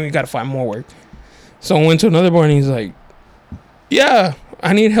 man, we got to find more work. So I went to another bar and he's like, yeah,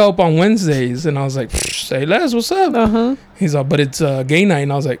 I need help on Wednesdays. And I was like, say less, what's up? Uh-huh. He's like, but it's gay night.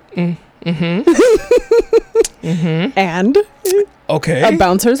 And I was like, mm-hmm. And Okay. a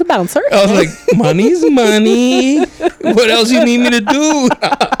bouncer's a bouncer. I was like, money's money. What else you need me to do?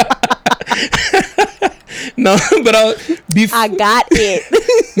 No, but I got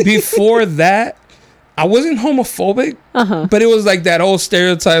it. before that, I wasn't homophobic, but it was like that old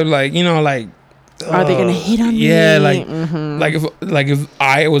stereotype, like, like, Are they gonna hit on me? yeah, like, Mhm. like if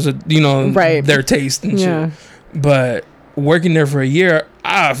I was a, Right. their taste and Yeah. shit. But working there for a year,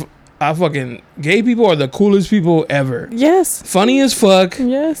 I fucking gay people are the coolest people ever. Yes. Funny as fuck.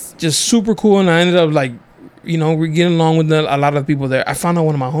 Yes. Just super cool, and I ended up like, we're getting along with a lot of people there. I found out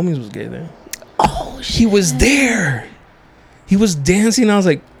one of my homies was gay there. Oh, He was there. He was dancing. I was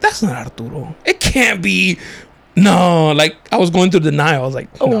like, that's not Arturo. It can't be. No, like I was going through denial. I was like,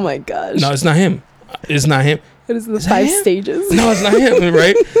 oh no, my gosh. no, it's not him. It's not him. It is the Is that 5 him? stages. No, it's not him,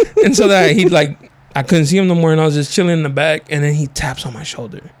 right? And so that I couldn't see him no more, and I was just chilling in the back, and then he taps on my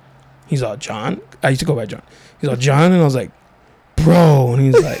shoulder. He's all, John. I used to go by John. He's all, John, and I was like, bro, and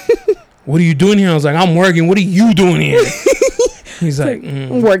he's like, what are you doing here? I was like, I'm working. What are you doing here? He's like,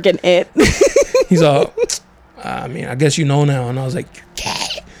 Working it. He's all, I mean, I guess you know now. And I was like, you're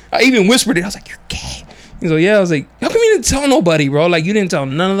gay. I even whispered it. I was like, you're gay. He's like, yeah. I was like, how come you didn't tell nobody, bro? Like, you didn't tell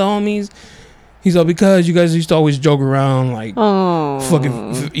none of the homies. He's like, because you guys used to always joke around, like, Oh.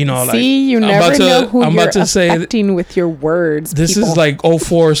 fucking, like. See, you I'm never about to- know who I'm you're about to say that- affecting with your words. This people. is like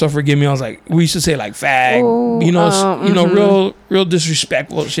 04, so forgive me. I was like, we used to say like fag, Oh, real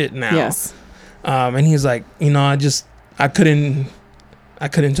disrespectful shit now. Yes. And he's like, I couldn't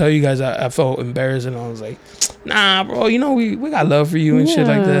tell you guys. I felt embarrassed, and I was like, nah, bro, we got love for you and shit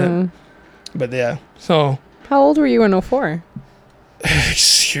like that. But yeah, so How old were you in 04?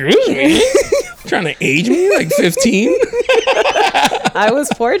 excuse me, trying to age me like 15. I was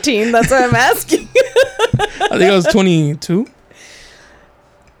 14. That's what I'm asking. I think I was 22.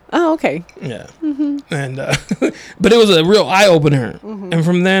 Oh, okay. Yeah. And but it was a real eye opener. And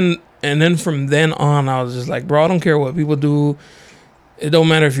from then on, I was just like, bro, I don't care what people do. It don't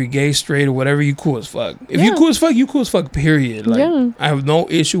matter if you're gay, straight, or whatever. You cool as fuck. If you cool as fuck, you cool as fuck. Period. Like, I have no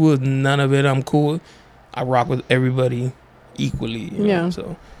issue with none of it. I'm cool. I rock with everybody equally. You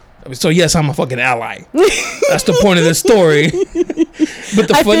know? So yes, I'm a fucking ally. That's the point of this story.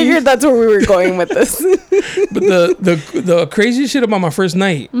 But I figured that's where we were going with this. But the craziest shit about my first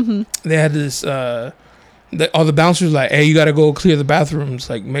night, they had this. All the bouncers were like, hey, you gotta go clear the bathrooms.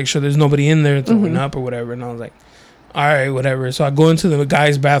 Like, make sure there's nobody in there throwing up or whatever. And I was like, all right, whatever. So I go into the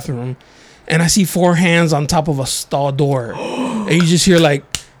guy's bathroom, and I see 4 hands on top of a stall door, and you just hear like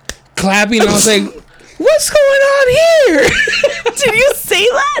clapping. And I was like, what's going on here? Did you say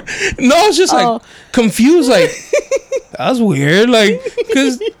that? No, I was just like confused. Like, that was weird. Like,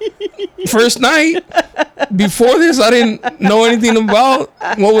 because first night before this, I didn't know anything about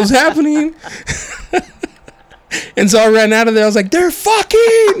what was happening. And so I ran out of there. I was like, they're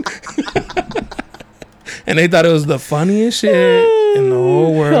fucking. And they thought it was the funniest shit in the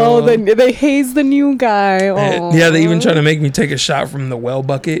whole world. Oh, they hazed the new guy. Oh. Yeah, they even trying to make me take a shot from the well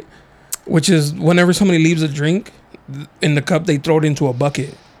bucket, which is whenever somebody leaves a drink in the cup, they throw it into a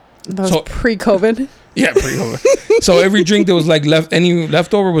bucket. That was pre-COVID? Yeah, pre-COVID. So every drink that was like any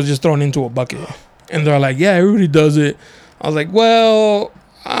leftover was just thrown into a bucket. And they're like, yeah, everybody does it. I was like, well,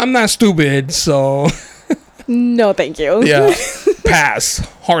 I'm not stupid, so... No, thank you. Yeah, pass.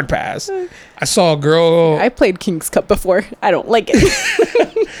 Hard pass. I saw a girl... I played King's Cup before. I don't like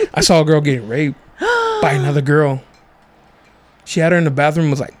it. I saw a girl getting raped by another girl. She had her in the bathroom,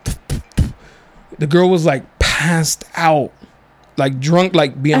 was like... The girl was like passed out. Like drunk,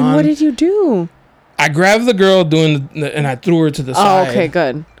 like beyond... And what did you do? I grabbed the girl and I threw her to the side. Oh, okay,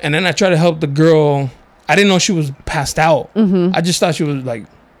 good. And then I tried to help the girl. I didn't know she was passed out. I just thought she was like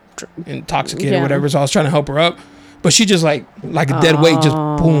intoxicated or whatever. So I was trying to help her up. But she just like a dead weight, just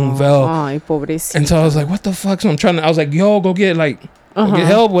boom, fell. Ay, pobrecita. And so I was like, what the fuck? So I was like, yo, go get go get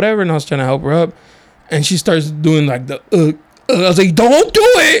help, whatever. And I was trying to help her up. And she starts doing like the I was like, don't do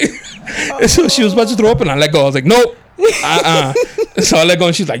it. And so she was about to throw up and I let go. I was like, nope. So I let go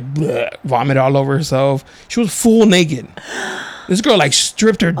and she's like vomit all over herself. She was full naked. This girl like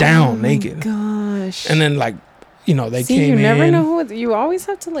stripped her down naked. Gosh. And then like, they came in. You never know you always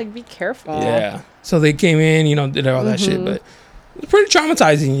have to like be careful. Yeah. So they came in, did all that shit, but it was pretty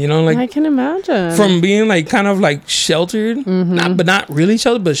traumatizing, like I can imagine. From being like kind of like sheltered, not really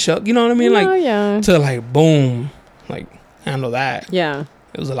sheltered, but you know what I mean? Like to like boom, like handle that. Yeah.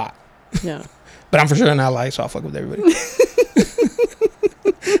 It was a lot. Yeah. But I'm for sure an ally, so I'll fuck with everybody.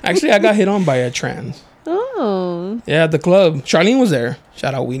 Actually, I got hit on by a trans. Oh. Yeah, at the club. Charlene was there.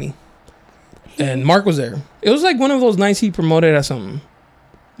 Shout out Weenie. And Mark was there. It was like one of those nights he promoted at some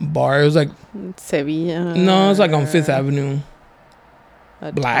bar. It was like... Sevilla. No, it was like on 5th Avenue.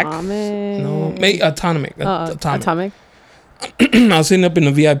 Atomic. Black. No, Atomic. Atomic. I was sitting up in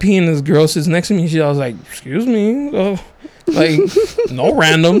the VIP and this girl sits next to me. I was like, excuse me. Like, no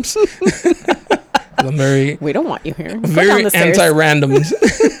randoms. We don't want you here. Very anti-randoms.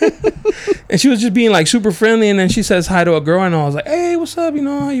 And she was just being like super friendly. And then she says hi to a girl. And I was like, hey, what's up?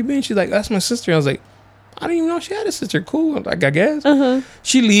 How you been? She's like, that's my sister. I was like, I didn't even know she had a sister. Cool. Like, I guess.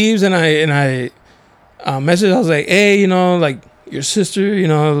 She leaves and I messaged. I was like, hey, like your sister,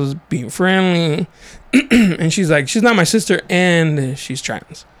 I was being friendly. And she's like, she's not my sister and she's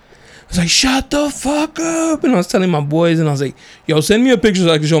trans. I was like, shut the fuck up. And I was telling my boys and I was like, yo, send me a picture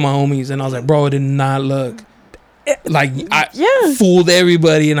so I can show my homies. And I was like, bro, it did not look like I fooled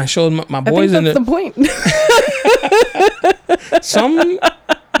everybody. And I showed my boys. I think that's the point. Some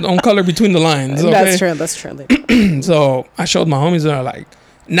don't color between the lines. Okay? That's true. So I showed my homies and they're like,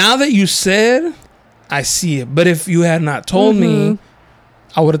 now that you said, I see it. But if you had not told me,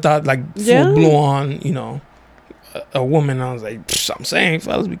 I would have thought like full blew on, a woman. I was like, I'm saying,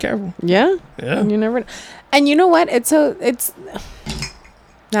 fellas, be careful. Yeah. You never. And you know what? It's. No,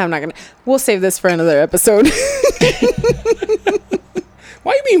 I'm not gonna. We'll save this for another episode.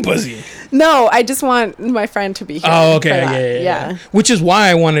 Why you being pussy? No, I just want my friend to be here. Oh, okay, yeah. Which is why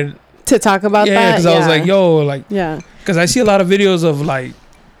I wanted to talk about that. Yeah, because I was like, yo, like, yeah. Because I see a lot of videos of like,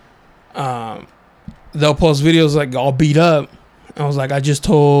 they'll post videos like all beat up. I was like, I just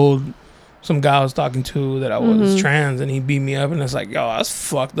told some guy I was talking to that I was trans and he beat me up and it's like, yo, that's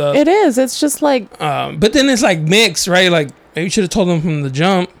fucked up. It is. It's just like... but then it's like mixed, right? Like, maybe you should have told him from the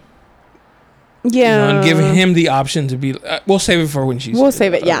jump. Yeah. And give him the option to be... we'll save it for when she's... We'll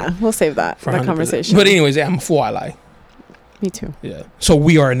save it, yeah. We'll save that for the conversation. But anyways, I'm a full ally. Me too. Yeah. So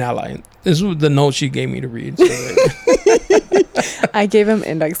we are an ally. This was the note she gave me to read. So I gave him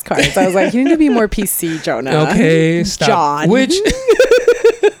index cards. I was like, you need to be more PC, Jonah. Okay, stop. John. Which,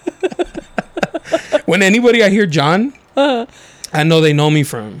 when anybody I hear John, I know they know me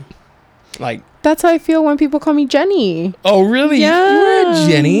from. Like, that's how I feel when people call me Jenny. oh, really? Yeah. You were a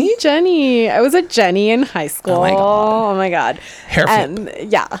Jenny? Jenny. I was a Jenny in high school. Oh, my God. Oh, my God. Hair flip.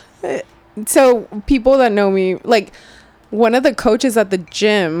 And yeah. So people that know me, like one of the coaches at the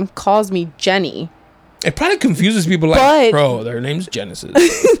gym calls me Jenny. It probably confuses people like, But- bro, their name's Genesis.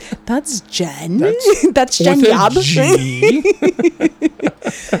 That's Jen. That's- That's Jen With a Yab. G.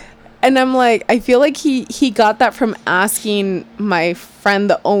 And I'm like, I feel like he got that from asking my friend,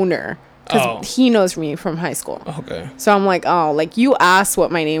 the owner, because Oh. he knows me from high school. Okay. So I'm like, oh, like you asked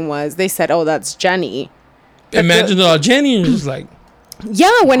what my name was. They said, oh, that's Jenny. Imagine Jenny and you're just like, Yeah,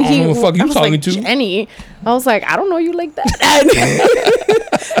 when I don't he, know what the fuck you I was talking like, to. Jenny. I was like, I don't know you like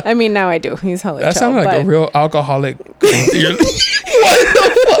that. I mean, now I do. He's hella that chill, sounded like a but- real alcoholic. You're- what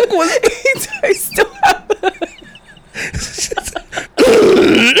the fuck was I still have.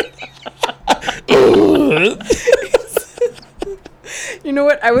 You know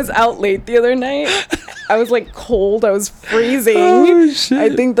what? I was out late the other night. I was like cold. I was freezing. Oh, shit.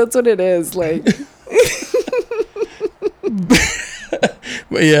 I think that's what it is. Like,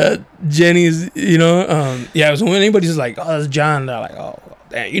 But yeah, Jenny's, yeah, it was when anybody's like, oh, that's John, they're like, oh,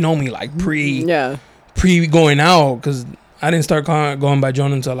 damn, you know me, like pre going out, because I didn't start going by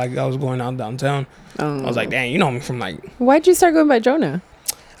Jonah until like I was going out downtown. I was like, damn, you know me from like, why'd you start going by Jonah?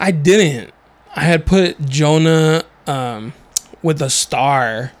 I didn't. I had put Jonah with a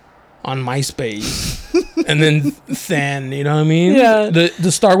star on MySpace. And then Than, you know what I mean? Yeah.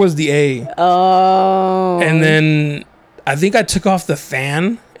 The star was the A. Oh. And then I think I took off the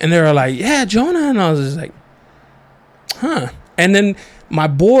Than, and they were like, yeah, Jonah. And I was just like, huh. And then my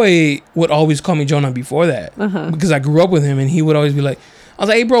boy would always call me Jonah before that, because I grew up with him, and he would always be like, I was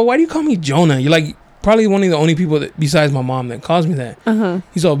like, hey, bro, why do you call me Jonah? You're like probably one of the only people that, besides my mom, that calls me that.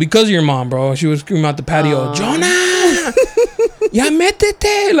 He's all, because of your mom, bro. She would scream out the patio, Jonah! Yeah,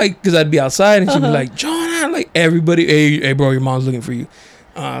 metete! Like, because I'd be outside, and she'd be like, Jonah! Like, everybody, hey, bro, your mom's looking for you.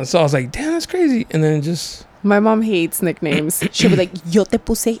 So I was like, damn, that's crazy. And then just... My mom hates nicknames. She'll be like, yo te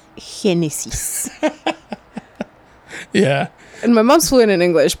puse Genesis. Yeah. And my mom's fluent in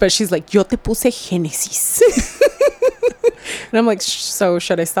English, but she's like, yo te puse Genesis. And I'm like, so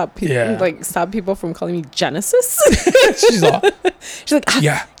should I stop people? Yeah. Like, stop people from calling me Genesis? She's all, She's like,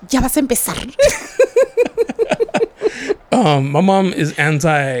 yeah. ya vas a empezar. My mom is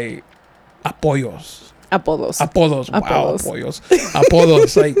anti apoyos. Apodos. Apodos. Wow, Apodos. apoyos.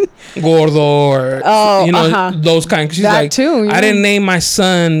 Apodos, like gordo or, those kind. She's That like, too, yeah. I didn't name my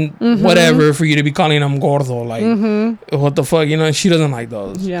son whatever for you to be calling him gordo. Like, what the fuck? She doesn't like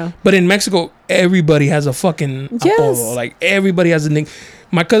those. Yeah. But in Mexico, everybody has a fucking Yes. apodo. Like, everybody has a nick.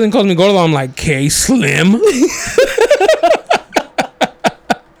 My cousin calls me gordo. I'm like, K Slim.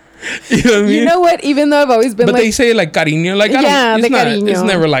 You know what I mean? You know what? Even though I've always been But like, they say like cariño, like I Yeah, don't, it's the not, cariño. it's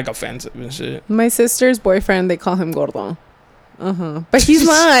never like offensive and shit. my sister's boyfriend, they call him gordo. But he's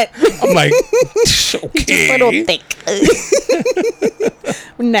not. I'm like, He's just a little okay. thick.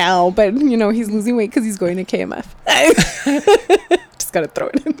 Now, but he's losing weight because he's going to KMF. Just gotta throw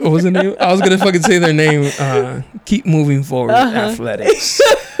it in. What was the name? I was gonna fucking say their name. Keep moving forward. Athletics.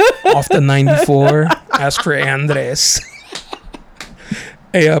 Off the 94. Ask for Andres.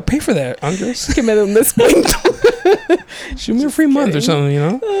 Hey, pay for that, Andres. Que me dé un descuento. Shoot me a free month or something,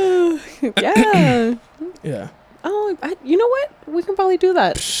 Yeah. Yeah. Oh, you know what? We can probably do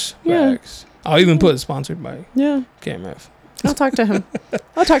that. Yeah. Facts. I'll even put it sponsored by Yeah. KMF. I'll talk to him.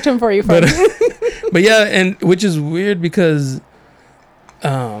 I'll talk to him for you, friend. But yeah, and which is weird because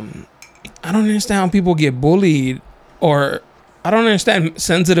I don't understand how people get bullied, or I don't understand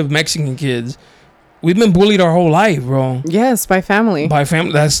sensitive Mexican kids. We've been bullied our whole life, bro. Yes, by family. By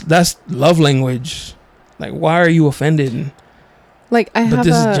family. That's love language. Like, why are you offended? Like, I But have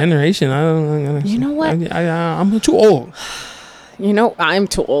this generation, I don't. You know what? I'm too old. I'm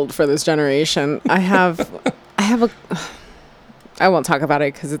too old for this generation. I have a, I won't talk about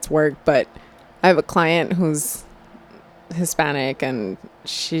it because it's work, but I have a client who's Hispanic, and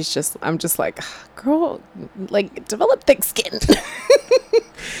I'm just like, girl, like, develop thick skin.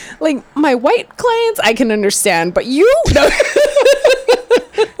 Like, my white clients, I can understand, but you? No.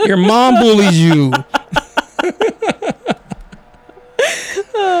 Your mom bullies you.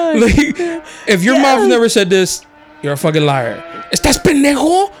 Like, if your mom's never said this, you're a fucking liar. ¿Estás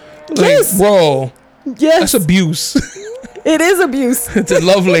pendejo? Like, Yes. bro, Yes. that's abuse. It is abuse. It's a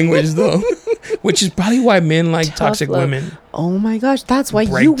love language, though. Which is probably why men like Tough toxic love. women. Oh my gosh, that's why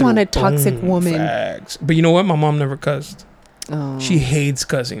Break you through. want a toxic Boom. woman. Facts. But you know what? My mom never cussed. She hates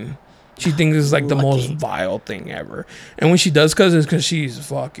cussing. She thinks it's like the most vile thing ever. And when she does cuss, it's because she's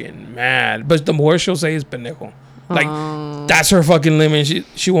fucking mad. But the more she'll say is pendejo. Like, that's her fucking limit.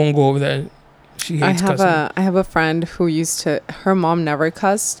 She won't go over that. She hates cussing. I have a friend who used to, her mom never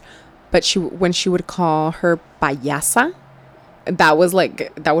cussed, but when she would call her payasa, that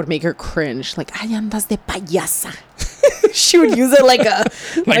would make her cringe. Like, ay, andas de payasa. She would use it like a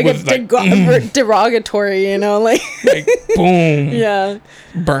derogatory, you know, like boom. Yeah.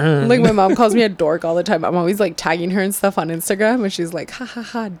 Burn. Like my mom calls me a dork all the time. I'm always like tagging her and stuff on Instagram, and she's like, ha ha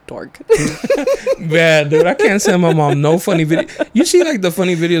ha, dork. Man, dude, I can't send my mom no funny video. You see like the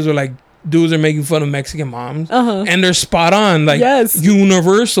funny videos where like dudes are making fun of Mexican moms, and they're spot on, like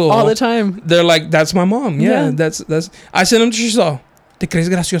universal all the time. They're like, that's my mom. Yeah. That's. I sent them to Chisel. ¿Te crees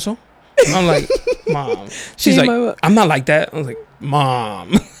gracioso? I'm like, Mom. She's like, I'm not like that. I was like,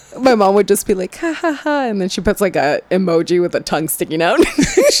 Mom. My mom would just be like, ha ha ha, and then she puts like a emoji with a tongue sticking out.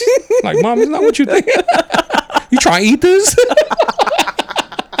 Like, Mom, it's not what you think. You try to eat this?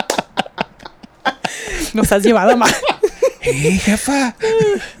 Nos has llevado mal. Hey, jefa.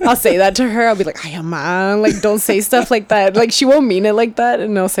 I'll say that to her. I'll be like, ay, ma, like, don't say stuff like that. Like, she won't mean it like that.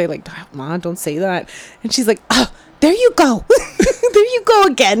 And I'll say, like, ma, don't say that. And she's like, oh, there you go. There you go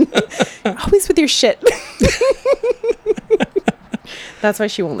again. Always with your shit. That's why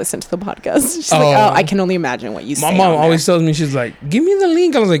she won't listen to the podcast. She's like, oh, I can only imagine what you say. My mom always tells me, she's like, give me the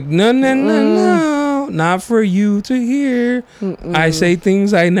link. I was like, no, not for you to hear. I say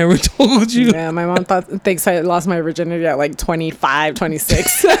things I never told you. Yeah, my mom thinks I lost my virginity at like 25,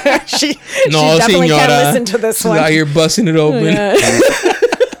 26. she definitely can't listen to this one. She's out here busting it open. Yeah.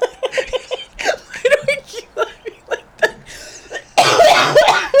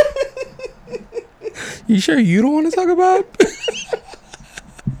 You sure you don't want to talk about?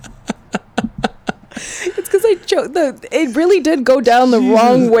 It's because I choked. It really did go down the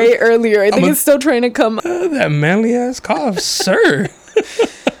wrong way earlier. I think it's still trying to come. That manly ass cough, sir.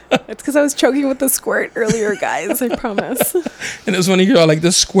 It's because I was choking with the squirt earlier, guys. I promise. And it's funny, you're all like,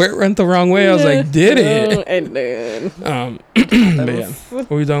 the squirt went the wrong way. I was like, did it? It did. But yeah, what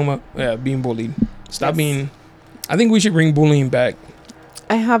were we talking about? Yeah, being bullied. Stop being. I think we should bring bullying back.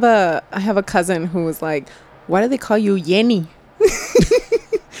 I have a cousin who was like, why do they call you Yenny?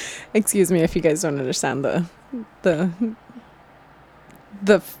 Excuse me if you guys don't understand the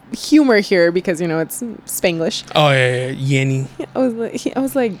humor here, because you know it's Spanglish. Oh yeah, Yenny. I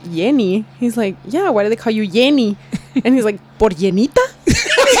was like Yenny. He's like, yeah, why do they call you Yenny? And he's like, por Yenita.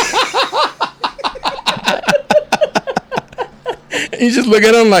 You just look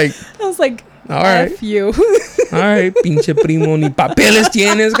at him like, I was like, all right, F you. All right, pinche primo, ni papeles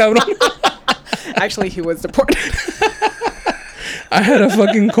tienes, cabrón. Actually, he was deported. I had a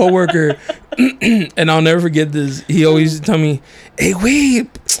fucking coworker, and I'll never forget this. He always tell me, hey, güey,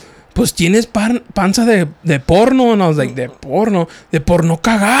 pues tienes panza de porno. And I was like, de porno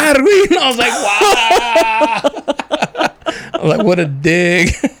cagar, güey. And I was like, wow. I'm like, what a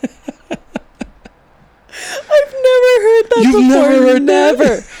dig. I've never heard that before. You've never heard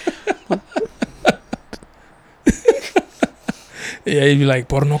Never. Yeah, he'd be like,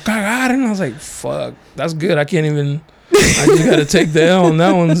 por no cagar. And I was like, fuck, that's good. I just gotta take the L on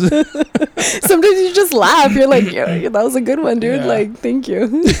that one. Sometimes you just laugh. You're like, yo, that was a good one, dude. Yeah. Like, thank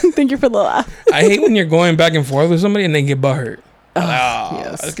you. Thank you for the laugh. I hate when you're going back and forth with somebody and they get butthurt.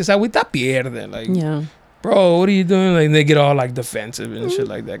 Yes. Es que esa agüita pierde. Like, yeah. Bro, what are you doing? Like, they get all like defensive and shit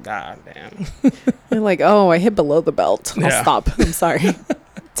like that. God damn. You're like, oh, I hit below the belt. I'll stop. I'm sorry.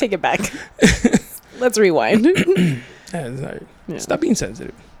 Take it back. Let's rewind. Stop being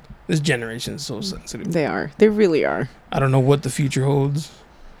sensitive. This generation is so sensitive. They are. They really are. I don't know what the future holds.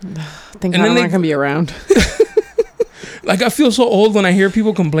 Thank God I'm not gonna be around. Like, I feel so old when I hear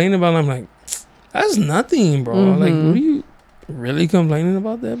people complaining about it. I'm like, that's nothing, bro. Like, what are you really complaining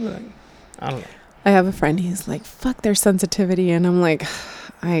about that? But like, I don't know. I have a friend. He's like, fuck their sensitivity, and I'm like,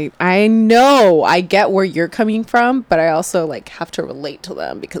 I know, I get where you're coming from, but I also like have to relate to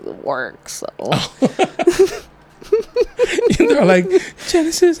them because of work. So. They're like,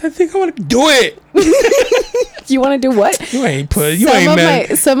 Genesis, I think I want to do it. You want to do what? You ain't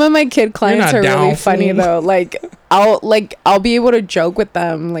mad. Some of my kid clients are really funny though. Like I'll be able to joke with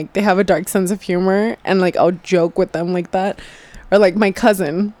them. Like they have a dark sense of humor, and like I'll joke with them like that. Or like my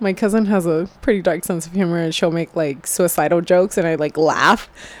cousin has a pretty dark sense of humor, and she'll make like suicidal jokes, and I like laugh,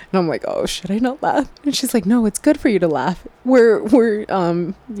 and I'm like, oh, should I not laugh? And she's like, no, it's good for you to laugh. We're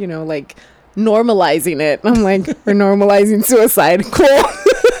you know, like normalizing it. I'm like, we're normalizing suicide. Cool.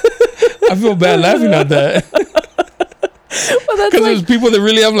 I feel bad laughing at that. Well, that's because there's people that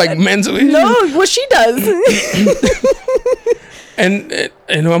really have like mental issues. No, well, she does. And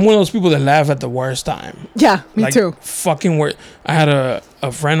I'm one of those people that laugh at the worst time. Yeah, me Like, too. fucking worst. I had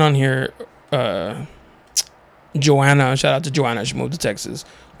a friend on here, Joanna. Shout out to Joanna. She moved to Texas.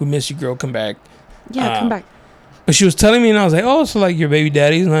 We miss you, girl. Come back. Yeah, come back. But she was telling me, and I was like, oh, so like your baby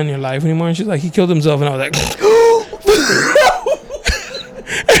daddy's not in your life anymore? And she's like, he killed himself. And I was like,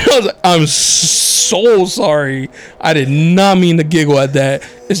 and I was like, I'm so sorry. I did not mean to giggle at that.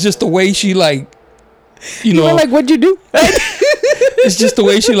 It's just the way she like, you know, were like, what'd you do? it's just the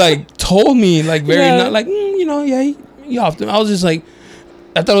way she like told me, like very Yeah. not like, you know, yeah, he offed him. I was just like,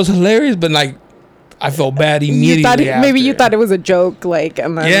 I thought it was hilarious, but like, I felt bad immediately. You thought maybe you after. thought it was a joke, like,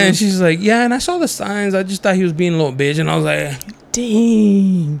 and then Yeah, and she's like, yeah, and I saw the signs. I just thought he was being a little bitch, and I was like,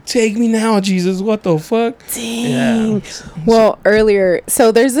 dang. take me now, Jesus. What the fuck? Dang. Yeah. Well, earlier,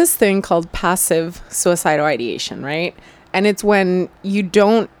 so there's this thing called passive suicidal ideation, right? And it's when you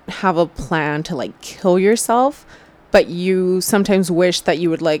don't have a plan to like kill yourself, but you sometimes wish that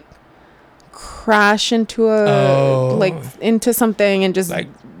you would like crash into into something and just Like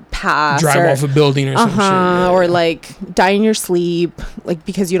pass, drive off a building or some shit. Yeah. or like die in your sleep, like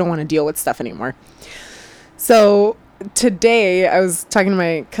because you don't want to deal with stuff anymore. So today I was talking to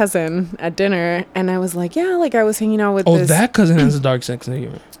my cousin at dinner, and I was like, yeah, like I was hanging out with this. That cousin has a dark sense of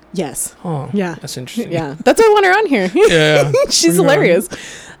humor. Yes. Oh, Yeah. that's interesting. Yeah, that's why I want her on here. Yeah. She's Bring her on.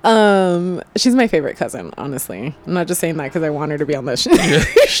 hilarious. She's my favorite cousin, honestly. I'm not just saying that because I want her to be on this.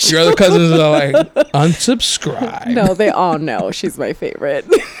 Your other cousins are like, unsubscribe. No, they all know she's my favorite.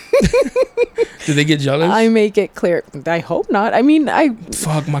 Do they get jealous? I make it clear. I hope not. I mean,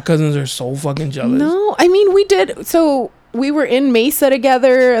 Fuck, my cousins are so fucking jealous. no. I mean, we did. So we were in Mesa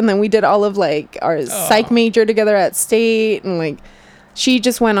together, and then we did all of like our psych major together at State, and like she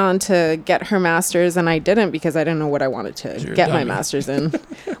just went on to get her master's, and I didn't because I didn't know what I wanted to You're a get my dummy. master's in.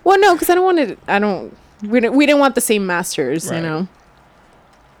 Well, no, because we didn't want the same master's, Right. you know.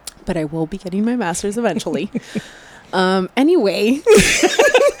 But I will be getting my master's eventually. Anyway,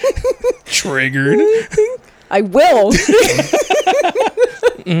 Triggered. I will.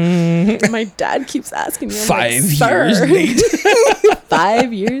 My dad keeps asking me. I'm like, 5 "Sir." years later.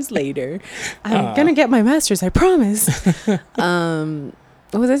 5 years later, I'm gonna get my master's. I promise.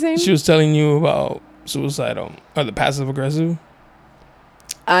 What was I saying? She was telling you about suicidal or the passive aggressive.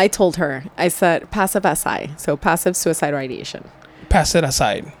 I told her. I said passive SI, so passive suicidal ideation. Pass it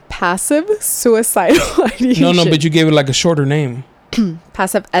aside. Passive suicidal ideation. No, but you gave it like a shorter name.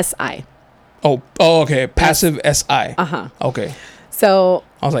 passive SI. Oh, okay. Passive SI. Okay. So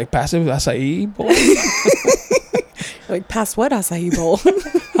I was like, passive acai bowl? like, past what acai bowl?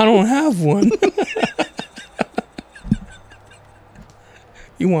 I don't have one.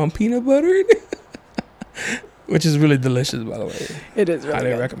 You want peanut butter? Which is really delicious, by the way. It is really Highly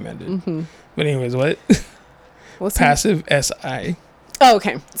good. recommended. But anyways, what? What's Passive SI. Oh,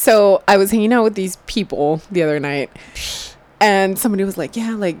 okay. So I was hanging out with these people the other night, and somebody was like,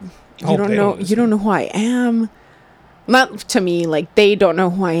 "Yeah, like you hope don't they know, don't you don't know who I am." Not to me, like they don't know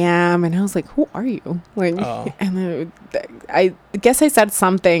who I am, and I was like, "Who are you?" Like, Oh. and then I guess I said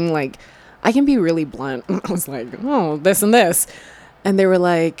something like, "I can be really blunt." I was like, "Oh, this and this," and they were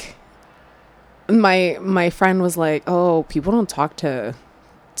like, my friend was like, "Oh, people don't talk to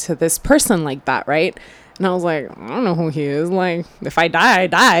this person like that, right?" And I was like, "I don't know who he is. Like, if I die, I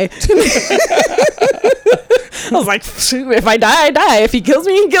die." I was like, "If I die, I die. If he kills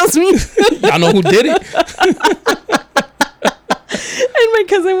me, he kills me." Y'all know who did it? And my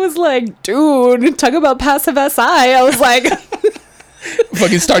cousin was like, "Dude, talk about passive SI." I was like,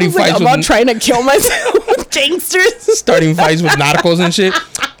 Fucking starting fights about with trying to kill myself with gangsters. starting fights with narcos and shit.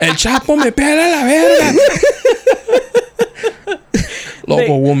 El Chapo me pela la verga.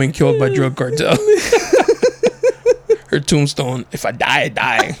 Local woman killed by drug cartel. Her tombstone, if I die, I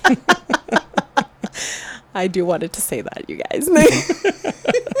die. I do wanted to say that, you guys.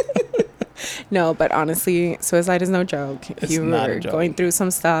 No, but honestly, suicide is no joke. If It's you not a were joke. going through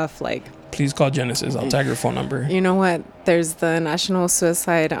some stuff, like, Please call Genesis. I'll tag her phone number. you know what? There's the National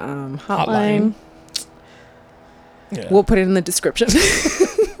Suicide hotline. Yeah. We'll put it in the description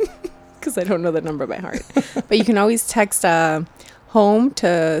because I don't know the number by heart. But you can always text home to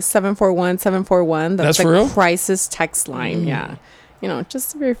 741-741. That's the for real? crisis text line. Yeah. You know,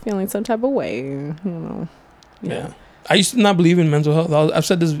 just if you're feeling some type of way, you know. Yeah. I used to not believe in mental health. I've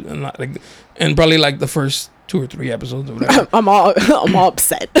said this in probably like the first 2 or 3 episodes or whatever. I'm all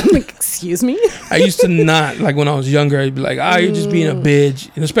upset. I'm like, excuse me? I used to not, like when I was younger, I'd be like, you're just being a bitch.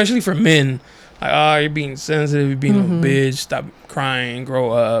 And especially for men, like, you're being sensitive, you're being a bitch, stop crying,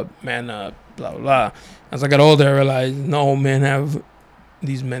 grow up, man up, blah, blah, blah. As I got older, I realized, no, men have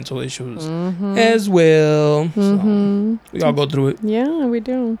these mental issues as well. So we all go through it. Yeah, we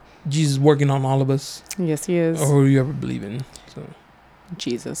do. Jesus working on all of us. Yes, he is. Or who you ever believe in. So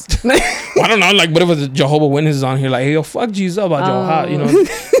Jesus. well, I don't know. Like, what if the Jehovah Witnesses on here? Like, hey, yo, fuck Jesus up about Joe Hot. You know,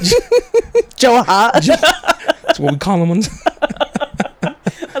 Joe Hot. that's what we call him.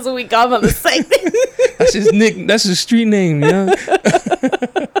 That's what we call him on the site. That's his nick. That's his street name. Yeah.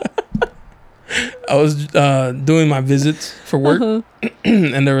 I was doing my visits for work,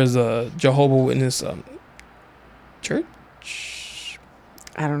 and there was a Jehovah Witness church.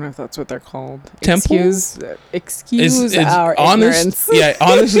 I don't know if that's what they're called. Temple? Excuse our honest, ignorance. Yeah,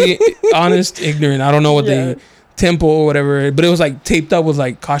 honestly, honest, ignorant. I don't know what the temple or whatever, but it was like taped up with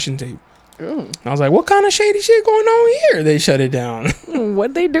like caution tape. And I was like, what kind of shady shit going on here? They shut it down.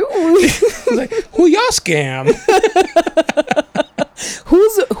 What'd they do? I was like, who y'all scam?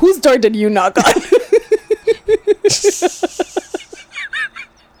 Whose door did you knock on?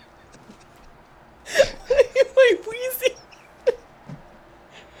 Like Weezy.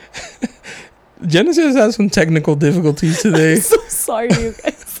 Genesis has some technical difficulties today. I'm so sorry, you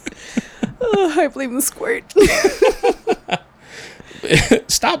guys. I blame the squirt.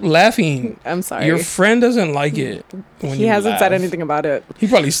 Stop laughing. I'm sorry. Your friend doesn't like it when He you hasn't said laugh. anything about it. He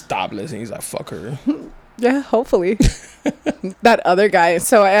probably stopped listening. He's like, fuck her. Yeah, hopefully. That other guy.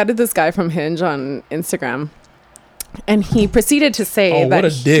 So I added this guy from Hinge on Instagram. And he proceeded to say Oh, that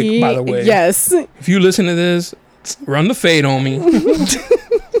what a dick, by the way. Yes. If you listen to this, run the fade on me.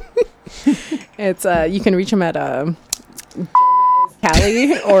 It's you can reach him at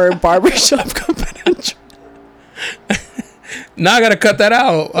Cali or Barbershop Confidential. Now I gotta cut that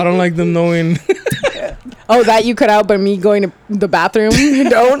out. I don't like them knowing. Oh, that you cut out by me going to the bathroom. You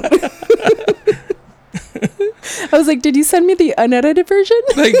don't. I was like, did you send me the unedited version?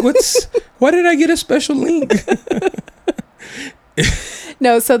 Like, why did I get a special link?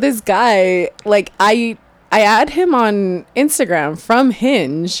 No, so this guy, like, I add him on Instagram from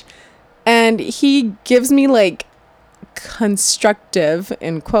Hinge, and he gives me like constructive,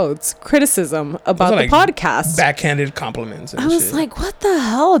 in quotes, criticism about the podcast. Backhanded compliments and I was shit. like, what the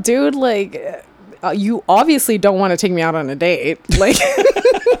hell, dude? Like, you obviously don't want to take me out on a date. Like,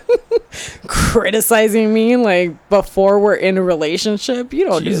 criticizing me, like, before we're in a relationship. You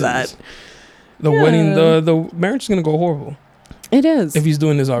don't do that. The wedding, the marriage is going to go horrible. It is. If he's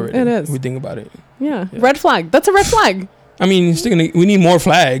doing this already. It is. If we think about it. Yeah. Red flag. That's a red flag. I mean, we need more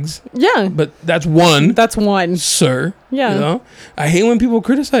flags. Yeah. But that's one. That's one. Sir. Yeah. You know? I hate when people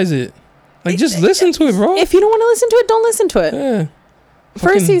criticize it. Like, just listen to it, bro. If you don't want to listen to it, don't listen to it. Yeah.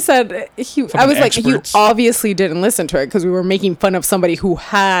 First, he said I was like, you experts. obviously didn't listen to it because we were making fun of somebody who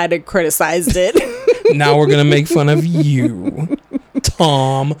had criticized it. Now we're gonna make fun of you,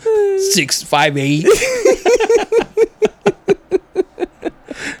 Tom, 6'8".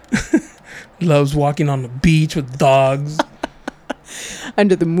 Loves walking on the beach with dogs.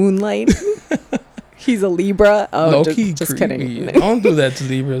 Under the moonlight. He's a Libra. Oh, Low-key just creepy. kidding. Don't do that to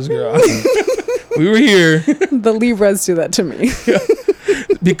Libras, girl. We were here The Libras do that to me.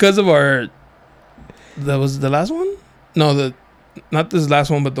 because of that was the last one? No, not this last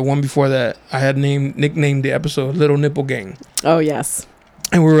one, but the one before that. I had nicknamed the episode Little Nipple Gang. Oh, yes.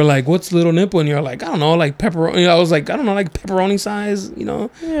 And we were like, what's Little Nipple? And you're like, I don't know, like pepperoni. I was like, I don't know, like pepperoni size, you know,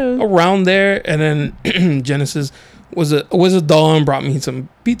 around there. And then Genesis was a doll and brought me some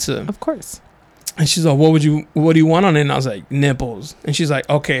pizza. Of course. And she's like, what do you want on it? And I was like, nipples. And she's like,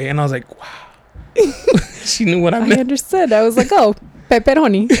 okay. And I was like, wow. She knew what I meant. I understood. I was like, oh,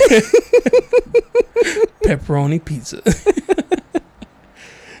 pepperoni. Pepperoni pizza.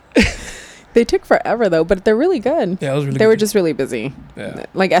 They took forever, though, but they're really good. Yeah, it was really They were good. just really busy. Yeah.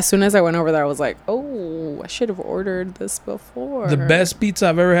 Like, as soon as I went over there, I was like, oh, I should have ordered this before. The best pizza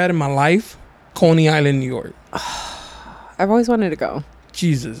I've ever had in my life, Coney Island, New York. I've always wanted to go.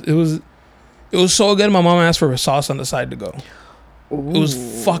 Jesus. It was so good. My mom asked for a sauce on the side to go. Ooh, It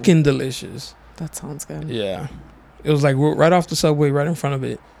was fucking delicious. that sounds good. Yeah. It was like we're right off the subway, right in front of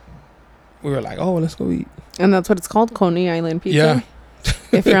it. We were like, oh, let's go eat. And that's what it's called, Coney Island pizza? Yeah.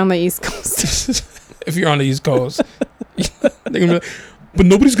 If you're on the East Coast. If you're on the East Coast. They're gonna be like, but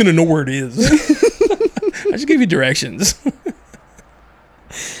nobody's going to know where it is. I just gave you directions.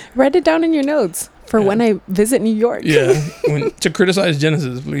 Write it down in your notes for when I visit New York. Yeah. To criticize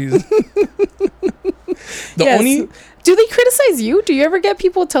Genesis, please. Yes. Do they criticize you? Do you ever get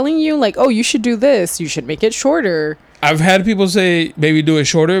people telling you, like, oh, you should do this, you should make it shorter? I've had people say, maybe do it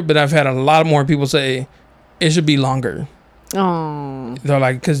shorter, but I've had a lot more people say, it should be longer. Oh. They're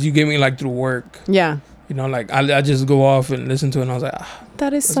like, because you gave me like through work. Yeah. You know, like I just go off and listen to it, and I was like,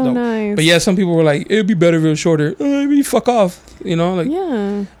 That is that's so dope. nice. But yeah, some people were like, it'd be better if it was shorter. Maybe fuck off. You know, like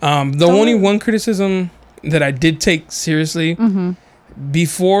Yeah. the only one criticism that I did take seriously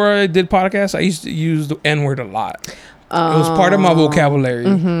before I did podcasts, I used to use the N-word a lot. It was part of my vocabulary.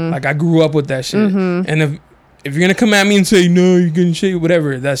 Like I grew up with that shit. And if you're gonna come at me and say no, you're getting shit,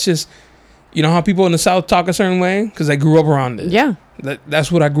 whatever, that's just, you know how people in the South talk a certain way because I grew up around it. Yeah.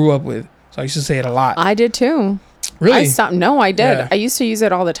 That's what I grew up with. So I used to say it a lot. I did too. Really? I stopped. No, I did. Yeah. I used to use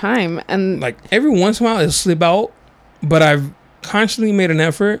it all the time. And Like every once in a while it'll slip out, but I've constantly made an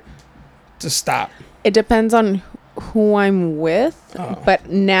effort to stop. it depends on who I'm with. Oh. But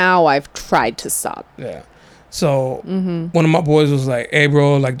now I've tried to stop. Yeah. So one of my boys was like, hey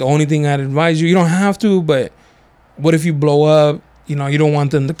bro, like the only thing I'd advise you don't have to, but what if you blow up? You know, you don't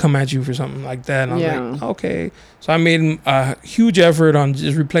want them to come at you for something like that. And I was like, okay. So I made a huge effort on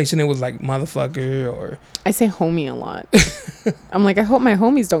just replacing it with like motherfucker or... I say homie a lot. I'm like, I hope my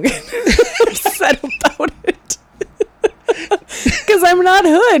homies don't get upset about it. Because I'm not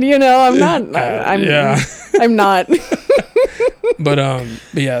hood, you know. I'm not. I'm not. But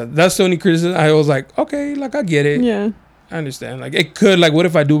yeah, that's the only criticism. I was like, okay, like I get it. Yeah. I understand. Like it could, like, what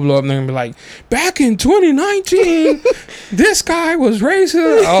if I do blow up and they're gonna be like, back in 2019, this guy was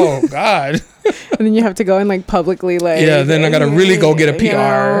racist. Oh God. And then you have to go and like publicly like. Yeah. Then I gotta really go get a PR you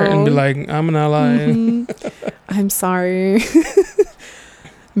know, and be like, I'm an ally. I'm sorry.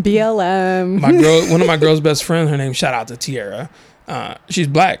 BLM. My girl, one of my girl's best friends, her name, shout out to Tierra. She's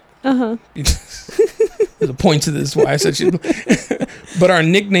black. There's a point to this why I said she's black. But our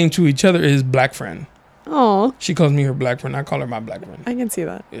nickname to each other is Black Friend. Oh, She calls me her black friend. I call her my black friend. I can see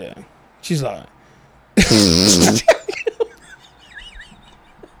that. Yeah. She's like,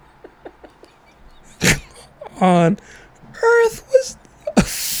 on Earth was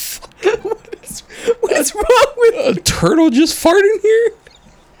What's wrong with a turtle just farting here?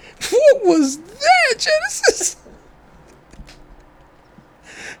 What was that, Genesis?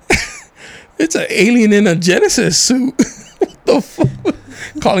 It's an alien in a Genesis suit. What the fuck?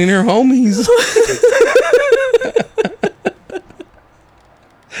 Calling her homies.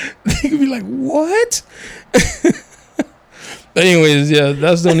 They could be like, what? But anyways, yeah,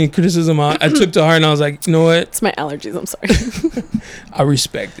 that's the only criticism I took to heart, and I was like, you know what? It's my allergies. I'm sorry. I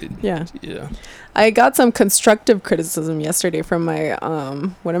respect it. Yeah. Yeah. I got some constructive criticism yesterday from my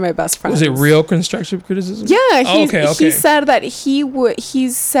one of my best friends. Was it real constructive criticism? Yeah, Okay. he said that he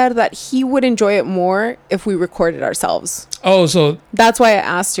would enjoy it more if we recorded ourselves. Oh, so That's why I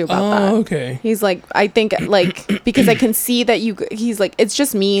asked you about that. okay. He's like, I think like because I can see that he's like, it's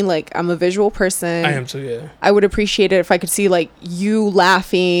just me, like I'm a visual person. I am too, yeah. I would appreciate it if I could see like you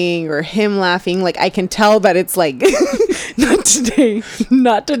laughing or him laughing. Like I can tell that it's like not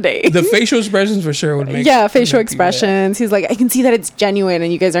today. The facial expressions for sure would make facial make expressions. He's like, I can see that it's genuine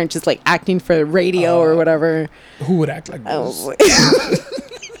and you guys aren't just like acting for radio or whatever. Who would act like I was this?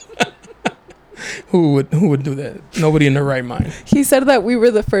 like, Who would do that? Nobody in their right mind. he said that we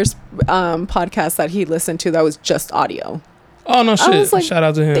were the first podcast that he listened to that was just audio. Oh no, I shit! was like, Shout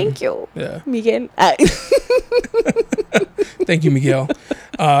out to him. Thank you, Yeah, Miguel. thank you, Miguel.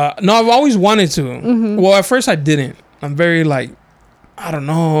 No, I've always wanted to. Well, at first I didn't. I'm very like, I don't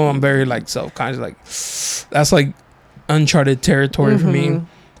know. I'm very like self-conscious. Like that's like uncharted territory for me.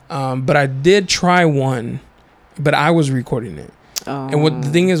 But I did try one, but I was recording it. And what the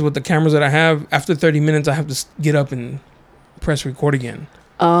thing is with the cameras that I have, after 30 minutes, I have to get up and press record again.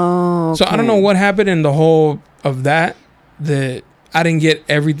 Oh, So I don't know what happened in the whole of that I didn't get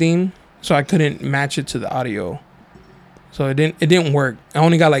everything, so I couldn't match it to the audio. So it didn't work. I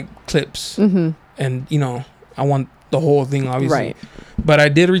only got like clips, and you know I want the whole thing obviously. Right. But I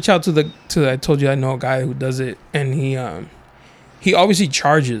did reach out to I told you I know a guy who does it, and he obviously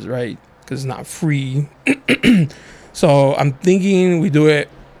charges, right? Because it's not free. So I'm thinking we do it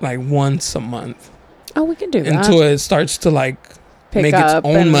like once a month Oh, we can do that until it starts to like Pick make its up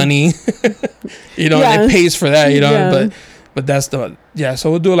own and- money. You know, Yeah. and it pays for that, you know. Yeah. But that's so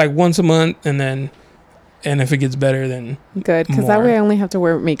we'll do it like once a month, and if it gets better, then Good, because that more. way I only have to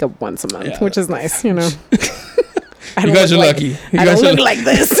wear makeup once a month, Yeah. which is nice, you know. I you don't guys are look like- lucky. You I guys don't are look like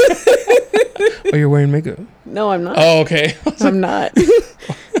this. Oh, you're wearing makeup. No, I'm not. Oh, okay. I'm not.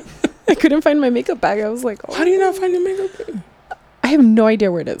 I couldn't find my makeup bag. I was like, oh. How do you not find your makeup? I have no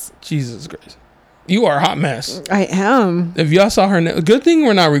idea where it is. Jesus Christ. You are a hot mess. I am. If y'all saw her, good thing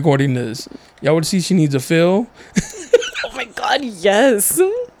we're not recording this. Y'all would see she needs a fill. Oh my God, yes.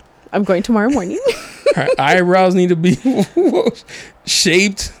 I'm going tomorrow morning. Her eyebrows need to be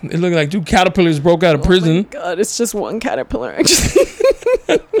shaped. They look like two caterpillars broke out of Oh my prison. God, it's just one caterpillar,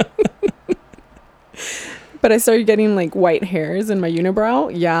 actually. But I started getting like white hairs in my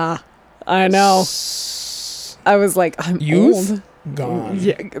unibrow. Yeah, I know. I was like, I'm Youth? old. Gone.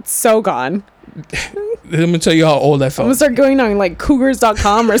 Yeah, it's so gone. Let me tell you how old I I'm felt. gonna start going on like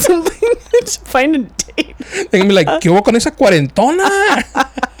cougars.com or something to find a date. They're gonna be like, ¿qué hubo con esa cuarentona?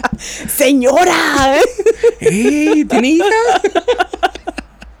 Señora. Hey, ¿tiene hija?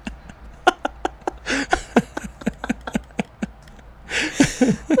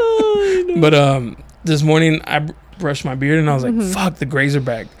 But this morning I brushed my beard and I was like, fuck, the grays are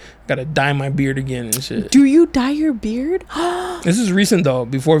back. Gotta dye my beard again and shit. Do you dye your beard? This is recent though,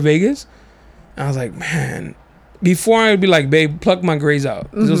 before Vegas. I was like, man, before I'd be like, babe, pluck my grays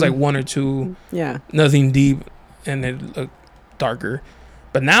out. 'Cause it was like one or two, Yeah. nothing deep, and it looked darker.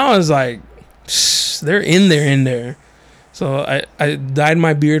 But now it's like, they're in there. So I dyed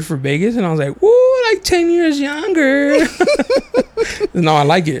my beard for Vegas and I was like, woo, like 10 years younger. No, I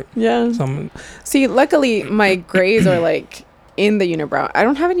like it. Yeah. So I'm, See, luckily my grays are like in the unibrow. I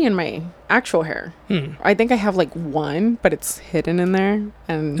don't have any in my actual hair. I think I have like one, but it's hidden in there.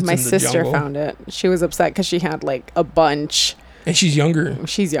 And It's my in the sister jungle. found it. She was upset because she had like a bunch. and she's younger.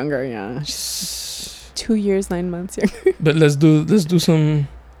 She's younger, yeah. She's 2 years, 9 months younger. But let's do some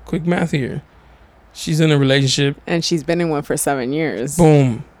quick math here. She's in a relationship. And she's been in one for 7 years.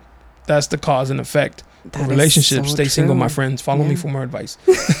 Boom. That's the cause and effect. That is Relationship. so Stay single, my true. friends. Follow me Yeah. for more advice.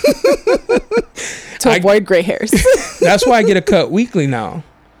 To I- avoid gray hairs. That's why I get a cut weekly now.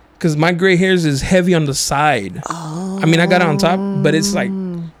 Because my gray hairs is heavy on the side. I mean, I got it on top, but it's like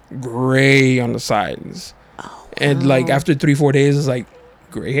gray on the sides. And like after 3-4 days, it's like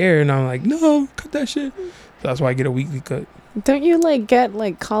gray hair. And I'm like, no, cut that shit. So that's why I get a weekly cut. Don't you like get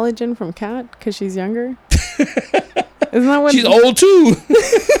like collagen from Kat because she's younger? Isn't that what She's old too.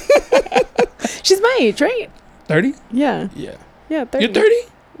 She's my age, right? 30? Yeah. Yeah. Yeah, 30. You're 30?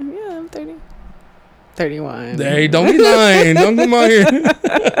 Yeah, I'm 30. 31. Hey, don't be lying. Don't come out here.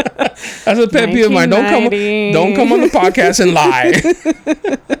 That's a pet peeve of mine. Don't come on the podcast and lie.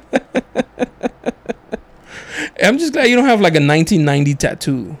 I'm just glad you don't have like a 1990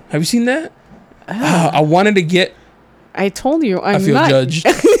 tattoo. Have you seen that? I wanted to get. I told you, I feel judged.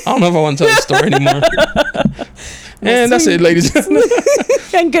 I don't know if I want to tell the story anymore. And that's it, ladies.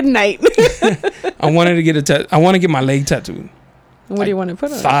 And good night. I wanted to get I want to get my leg tattooed. What do you want to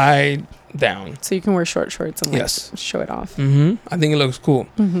put on it? Thigh down. So you can wear short shorts and like Yes. show it off. I think it looks cool.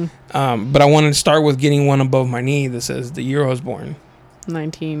 But I wanted to start with getting one above my knee that says the year I was born,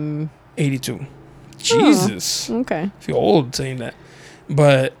 1982. 82. Jesus. Okay. I feel old saying that.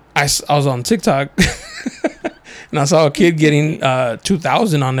 But I was on TikTok and I saw a kid getting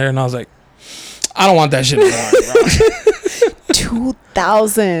 2000 on there and I was like, I don't want that shit anymore, bro.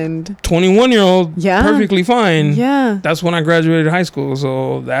 2000. 21-year-old, Yeah. perfectly fine. Yeah. That's when I graduated high school,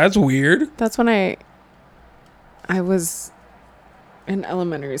 so that's weird. That's when I was in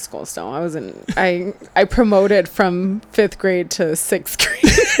elementary school still. I promoted from 5th grade to 6th grade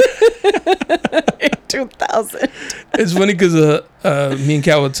in 2000. It's funny because me and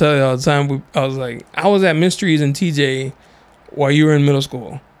Kat would tell you all the time. I was like, I was at Mysteries and TJ while you were in middle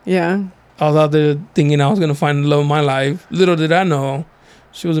school. Yeah. I was out there thinking I was going to find the love of my life. Little did I know,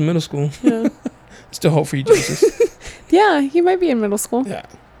 she was in middle school. Yeah. Still hope for you, Jesus. Yeah, he might be in middle school. Yeah.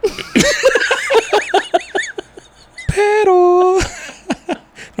 Pedal.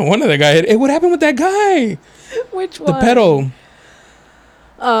 No wonder that guy hey, what happened with that guy? Which The one? pedal.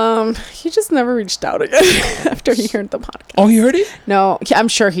 He just never reached out again after he heard the podcast. Oh, you heard it? No, I'm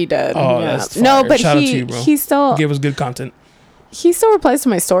sure he did. Oh, yeah. that's fire. No, but Shout out to you, bro. he still Give us good content. he still replies to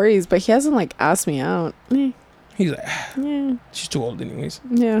my stories, but he hasn't like asked me out. He's like, Yeah, she's too old anyways.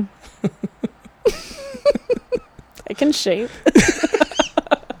 yeah. I can shave.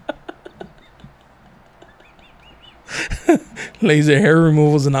 Laser hair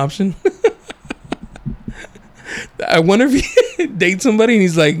removal is an option. I wonder if he dates somebody and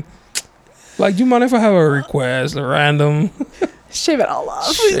he's like, do you mind if I have a request, a random? Shave it all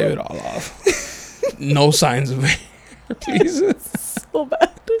off. Shave it all off. No signs of hair, please. So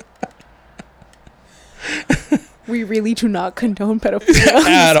bad. We really do not condone pedophilia on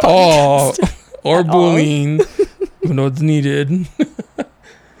At this all. podcast. Or At all. bullying. Even though it's needed.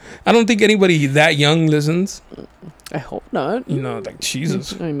 I don't think anybody that young listens. I hope not. You know, like,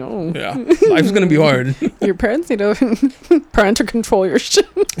 Jesus. I know. Yeah. Life's going to be hard. Your parents need to parental control your shit.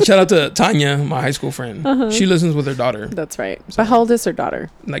 Shout out to Tanya, my high school friend. She listens with her daughter. That's right. But how old is her daughter?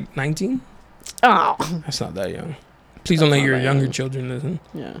 Like 19? Oh. That's not that young. Please don't let not your that younger young. children listen.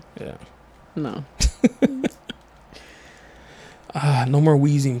 Yeah. Yeah. No. No more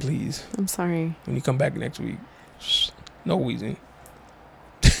wheezing, please. I'm sorry. When you come back next week, no wheezing.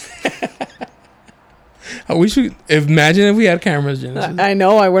 I wish we imagine if we had cameras, Genesis. I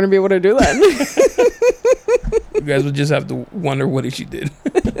know I wouldn't be able to do that. You guys would just have to wonder what she did.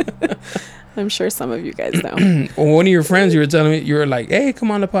 I'm sure some of you guys know. Well, one of your friends, you were telling me, you were like, "Hey,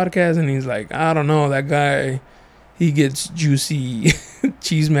 come on the podcast," and he's like, "I don't know, that guy, he gets juicy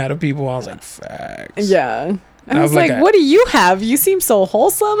cheese mad at people." I was like, "Facts." Yeah. And I was like, what do you have? You seem so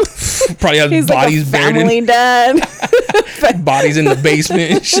wholesome. Probably has He's bodies like a buried family dad. bodies in the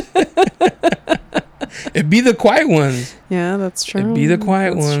basement. It'd be the quiet ones. Yeah, that's true. It'd be the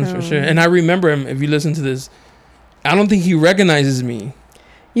quiet That's ones true. for sure. And I remember him. If you listen to this, I don't think he recognizes me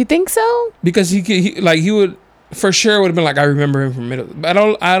You think so? because he would for sure would have been like, I remember him from middle. But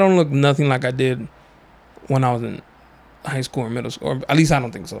I don't look nothing like I did when I was in high school or middle school. Or at least I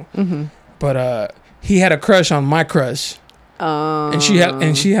don't think so. Mm-hmm. But he had a crush on my crush. And she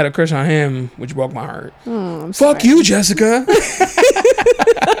had a crush on him, which broke my heart. I'm Fuck sorry. you, Jessica.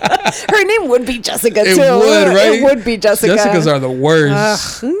 Her name would be Jessica It too. would, right? It would be Jessica. Jessicas are the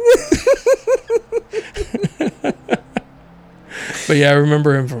worst. But yeah, I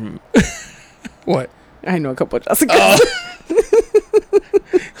remember him from what? I know a couple of Jessicas.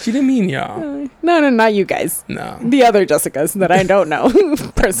 She didn't mean y'all. No, not you guys. No. The other Jessicas that I don't know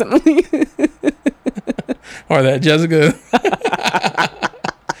personally. Or that Jessica.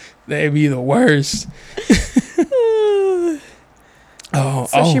 They'd be the worst.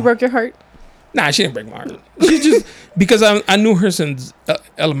 So she broke your heart? Nah, she didn't break my heart. She just because I knew her since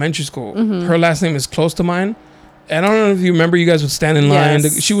elementary school. Mm-hmm. Her last name is close to mine. And I don't know if you remember, you guys would stand in line.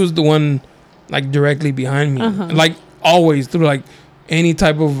 Yes. She was the one like directly behind me, Uh-huh. like always through like any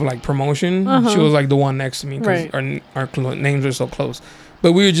type of like promotion. Uh-huh. She was like the one next to me because Right. our names were so close.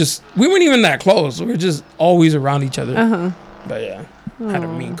 But we weren't even that close. We were just always around each other. Uh-huh. But yeah, had a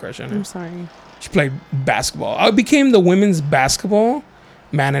mean crush on her. I'm sorry. She played basketball. I became the women's basketball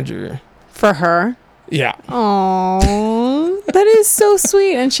manager. For her? Yeah. Oh, that is so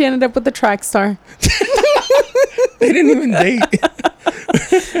sweet. And she ended up with the track star. They didn't even date.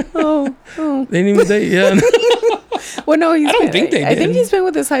 Oh. They didn't even date. Yeah. Well, no, I don't think they I think did. he's been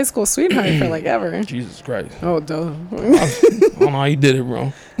with his high school sweetheart for like ever. Jesus Christ. Oh, duh. I don't know how you did it,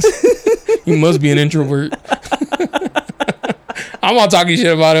 bro. You must be an introvert. I'm all talking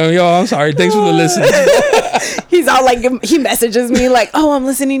shit about him. Yo, I'm sorry. Thanks for the listen. He's all like, he messages me like, "Oh, I'm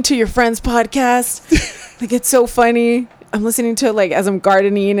listening to your friend's podcast. Like, it's so funny. I'm listening to it like as I'm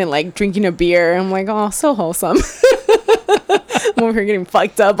gardening and like drinking a beer." I'm like, "Oh, so wholesome." I'm over here getting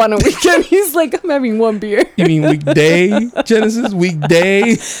fucked up on a weekend. He's like, "I'm having one beer." You mean weekday, Genesis?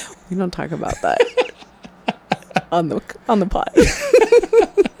 Weekday? We don't talk about that on the pod.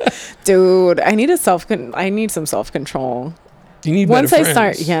 Dude, I need some self-control. You need Once better I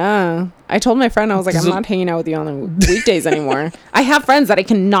friends. start, yeah. I told my friend, I was like, I'm So- not hanging out with you on the weekdays anymore. I have friends that I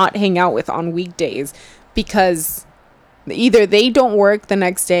cannot hang out with on weekdays because either they don't work the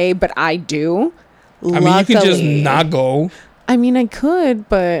next day, but I do. I mean, you can just not go. I mean, I could,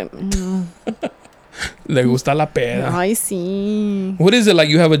 but Le gusta la peda. I see. What is it like?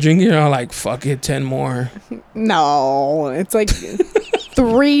 You have a drink here, and I'm like, fuck it, 10 more. No, it's like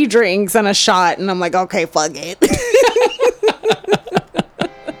 3 drinks and a shot, and I'm like, okay, fuck it.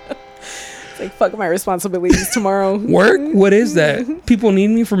 It's like, fuck my responsibilities tomorrow. Work? What is that? People need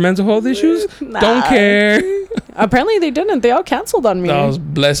me for mental health issues? Nah. Don't care. Apparently they didn't. They all canceled on me. That was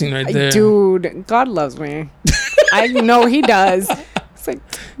blessing right there. Dude, God loves me. I know he does. It's like,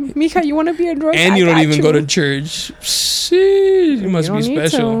 Mika, you want to be a drug? And I you don't got even go to church. Sheesh, you must don't be need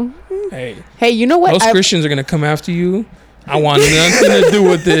special. to. Hey, Hey, you know what? those Christians are going to come after you. I want nothing to do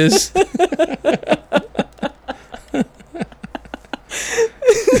with this.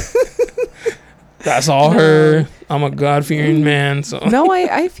 That's all her. I'm a God-fearing man, so No,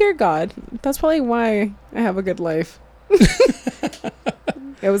 I fear God. That's probably why I have a good life.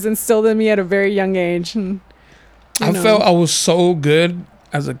 It was instilled in me at a very young age. And, I felt I was so good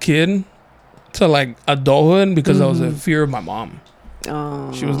as a kid to like adulthood because I was in fear of my mom.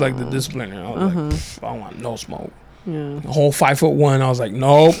 Oh, She was like the discipliner. I was like, "Pff, I don't want no smoke. yeah. The whole 5'1", I was like,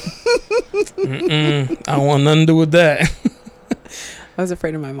 nope. Mm-mm. I don't want nothing to do with that. I was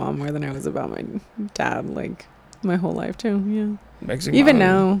afraid of my mom more than I was about my dad, like my whole life too. Yeah. Mexican Even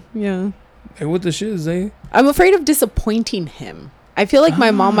mom. now, yeah. Hey, what the shit is they? I'm afraid of disappointing him. I feel like my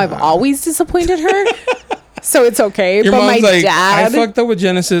mom, I've always disappointed her. So it's okay. Your but my mom's like, dad, I fucked up with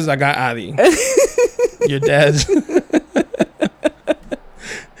Genesis. I got Adi. Your dad's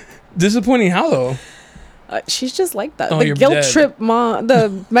disappointing. How though? She's just like that. Oh, The your guilt dad. trip mom,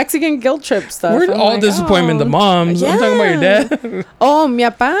 the Mexican guilt trip stuff. We're I'm all like, disappointment. The moms. I'm talking about your dad. Oh, mi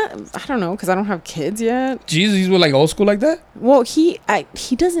papá, I don't know, because I don't have kids yet. Jesus, he's with like old school like that. Well, he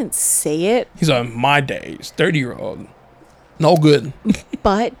doesn't say it, He's on my days, 30-year-old. No good.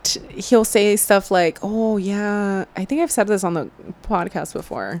 but he'll say stuff like, "Oh yeah, I think I've said this on the podcast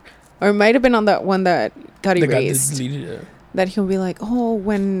before, or it might have been on that one that got They got erased." deleted. Yeah. That he'll be like, "Oh,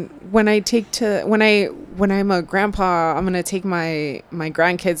 when I'm a grandpa, I'm gonna take my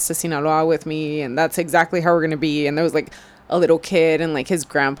grandkids to Sinaloa with me, and that's exactly how we're gonna be." And there was like a little kid and like his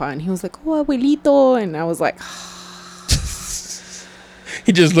grandpa, and he was like, "Oh, abuelito," and I was like,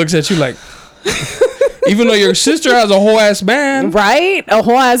 He just looks at you like, even though your sister has a whole ass man, right, a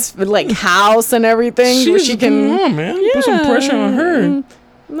whole ass like house and everything, where she can. come on, man, put some pressure on her.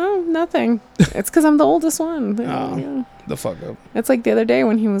 No, nothing. It's because I'm the oldest one. Oh. Yeah. The fuck up. It's like the other day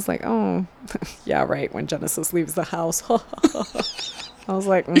when he was like, "Oh, yeah, right." When Genesis leaves the house, I was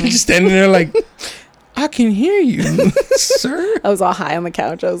like, You're just standing there like, I can hear you, sir. I was all high on the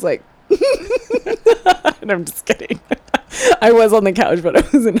couch. I was like, and I'm just kidding. I was on the couch, but I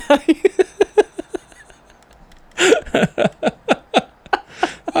wasn't high.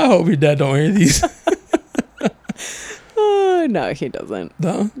 I hope your dad don't hear these. No, he doesn't.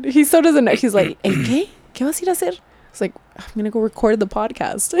 No? He still doesn't know. He's like, "El qué? ¿Qué vas a ir a hacer?" It's like, "I'm gonna go record the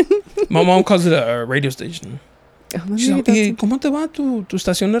podcast." My mom calls it a radio station. Oh, She's like, "Hey, ¿cómo te va tu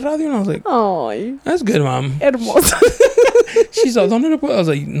estación de radio?" And I was like, ay, that's good, mom. hermoso. She's like, ¿dónde lo puedo? I was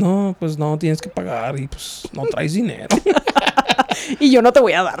like, no, pues no, tienes que pagar y pues no traes dinero. Y yo no te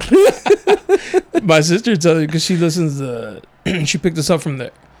voy a dar. My sister tells me, because she listens to, she picked us up from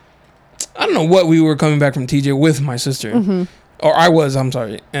the, I don't know what, we were coming back from TJ with my sister. Mm-hmm. Or I was, I'm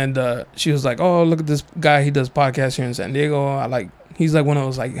sorry. And she was like, "Oh, look at this guy. He does podcasts here in San Diego. He's like one of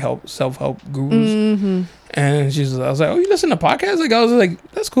those like self-help gurus." Mm-hmm. And I was like, "Oh, you listen to podcasts?" Like, I was like,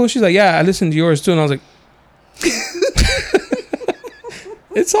 "That's cool." She's like, "Yeah, I listen to yours too." And I was like,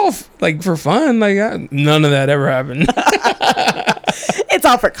 "It's all like for fun. Like, none of that ever happened." It's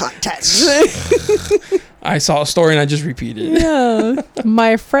all for content. I saw a story and I just repeated it. Yeah,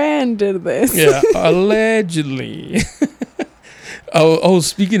 my friend did this. Yeah, allegedly. Oh,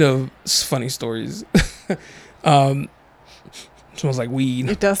 speaking of funny stories, smells like weed.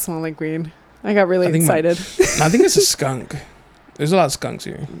 It does smell like weed. I got really excited. I think it's a skunk. There's a lot of skunks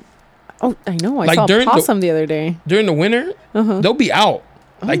here. Oh, I know. I Like saw a during possum the other day. During the winter, they'll be out.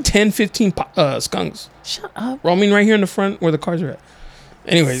 Like 10, 15 skunks Shut up. roaming right here in the front where the cars are at.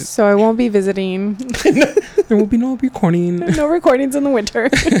 Anyways, So I won't be visiting. there will be no recording. No recordings in the winter.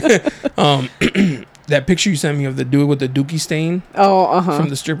 That picture you sent me of the dude with the dookie stain Oh, from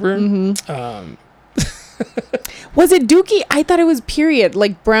the stripper. Was it dookie? I thought it was period,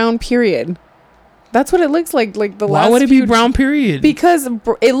 like brown period. That's what it looks like. Like the last. Why would it be few- brown period? Because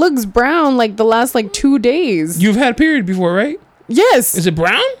it looks brown like the last like 2 days. You've had period before, right? Yes. Is it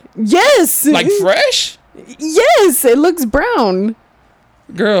brown? Yes. Like fresh? Yes, it looks brown.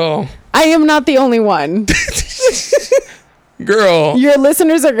 Girl. I am not the only one. Girl. Your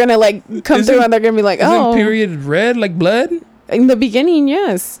listeners are gonna like come through and they're gonna be like, Isn't "Oh, period red like blood? in the beginning,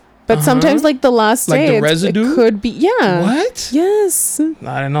 yes, but sometimes like the last Like day, the it residue? could be, yeah." What? Yes. I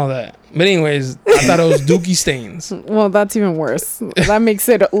didn't know that. But anyways, I thought it was dookie stains. Well, that's even worse. That makes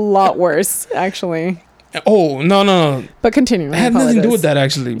it a lot worse, actually. Oh, no. But continue. It had nothing to do with that,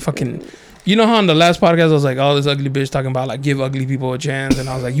 actually. Fucking, you know how on the last podcast I was like, "Oh, this ugly bitch talking about like give ugly people a chance," and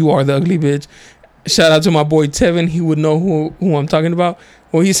I was like, "You are the ugly bitch." Shout out to my boy Tevin. He would know who I'm talking about.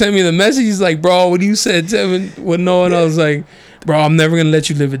 When he sent me the message, he's like, "Bro, what you said, Tevin would know." And I was like, "Bro, I'm never gonna let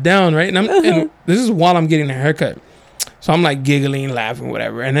you live it down, right?" And this is while I'm getting a haircut. So I'm like giggling, laughing,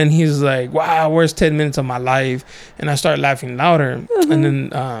 whatever. And then he's like, "Wow, where's 10 minutes of my life?" And I start laughing louder. And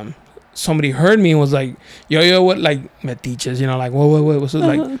then somebody heard me and was like, yo, what, like, metiches, you know, like, what, what's so,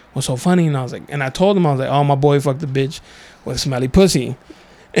 like, what's so funny? And I was like, and I told him, I was like, "Oh, my boy fucked a bitch with smelly pussy."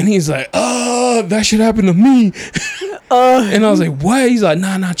 And he's like, "Oh, that shit happened to me." And I was like, "What?" He's like,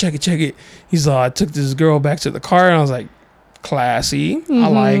 nah, check it. He's like, "I took this girl back to the car," and I was like, "Classy, I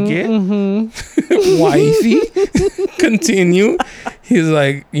like it." Wifey. Continue. He's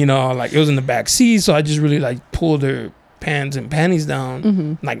like, you know, like it was in the back seat, so I just really like pulled her pants and panties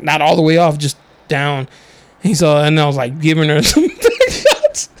down, like not all the way off, just down. And I was like giving her some back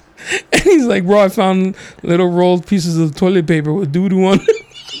shots. And he's like, "Bro, I found little rolled pieces of toilet paper with doo-doo on it."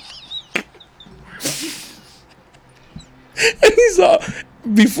 And he's all,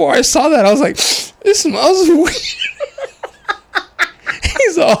 before I saw that, I was like, "This smells weird."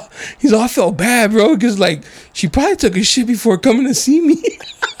 He's all, "I felt bad, bro, because like she probably took a shit before coming to see me."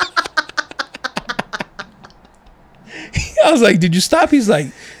 I was like, did you stop? He's like,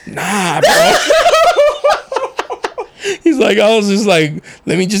 nah, bro. He's like, I was just like,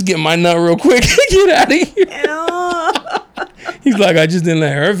 let me just get my nut real quick and get out of here. He's like, I just didn't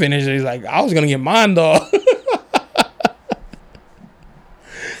let her finish. He's like, I was gonna get mine, dog. You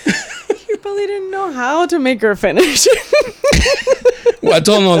probably didn't know how to make her finish. Well, I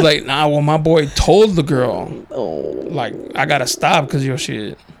told him, I was like, nah, well, my boy told the girl, Oh. like, I gotta stop because your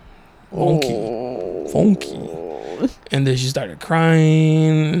shit funky. And then she started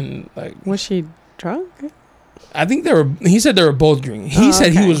crying. And, like, Was she drunk? I think he said they were both drinking. He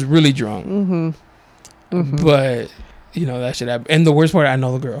said he was really drunk. But, you know, that shit happened. And the worst part, I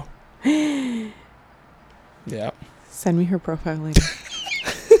know the girl. Yeah. Send me her profile later.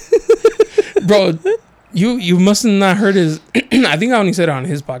 Bro, you must have not heard his... I think I only said it on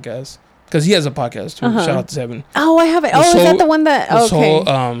his podcast. Because he has a podcast, too. Shout out to Seven. Oh, I have it. Oh, is that the one that...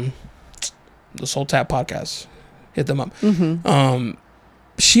 Okay. The Soul Tap podcast. Hit them up.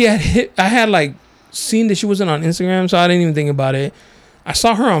 She had I had, like, seen that she wasn't on Instagram, so I didn't even think about it. I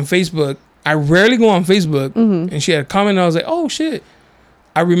saw her on Facebook. I rarely go on Facebook. And she had a comment, and I was like, oh, shit.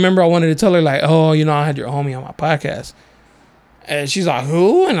 I remember I wanted to tell her, like, oh, you know, I had your homie on my podcast. And she's like,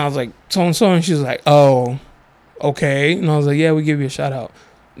 who? And I was like, so-and-so. And she's like, oh, okay. And I was like, yeah, we give you a shout out.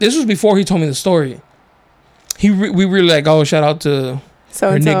 This was before he told me the story. We were like, oh, shout out to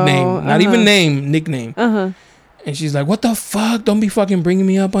her nickname. Not even name, nickname. And she's like, what the fuck? Don't be fucking bringing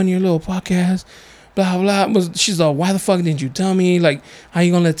me up on your little podcast. Blah, blah. She's like, why the fuck didn't you tell me? Like, how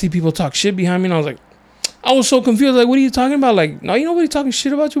you gonna let people talk shit behind me? And I was like, I was so confused. Like, what are you talking about? Like, no, you nobody talking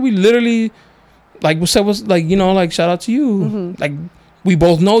shit about you. We literally... Like, was like, you know, like, shout out to you. Like, we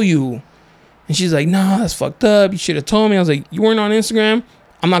both know you. And she's like, nah, that's fucked up. You should have told me. I was like, you weren't on Instagram.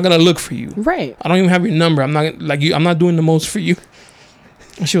 I'm not going to look for you. Right. I don't even have your number. I'm not, like, I'm not doing the most for you.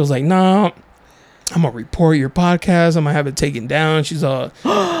 And she was like, nah, I'm going to report your podcast. I'm going to have it taken down. She's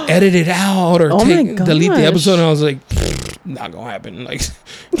edit it out or delete the episode. And I was like, not going to happen. Like,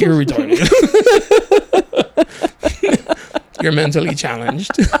 you're retarded. You're mentally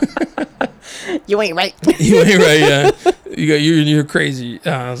challenged. You ain't right. You ain't right, yeah. You're crazy.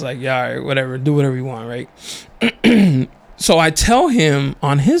 I was like, yeah, all right, whatever. Do whatever you want, right? So I tell him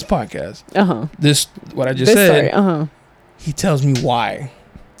on his podcast, this, what I just said. Story, He tells me why.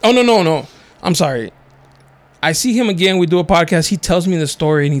 Oh, no. I'm sorry. I see him again. We do a podcast. He tells me the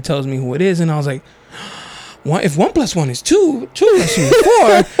story and he tells me who it is. And I was like, if 1 + 1 is 2, 2 + 2 is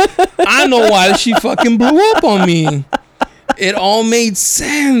 4. I know why she fucking blew up on me. It all made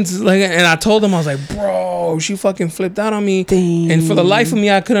sense. Like, and I told him, I was like, bro, she fucking flipped out on me. Dang. And for the life of me,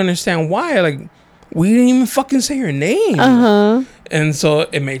 I couldn't understand why. Like, we didn't even fucking say her name. And so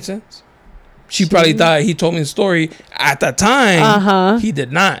it made sense. She probably thought he told me the story at that time. He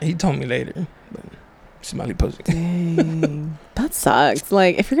did not. He told me later. But smelly pussy. Dang. That sucks.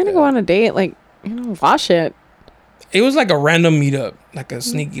 Like, if you're going to go on a date, like, you know, wash it. It was like a random meetup, like a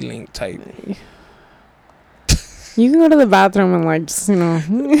sneaky link type. You can go to the bathroom and, like, just, you know.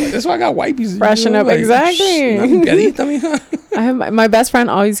 That's why I got wipes. Freshen up. Like, exactly. I have my best friend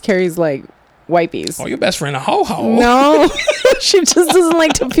always carries, like, wipes. Oh, your best friend a ho-ho. No. She just doesn't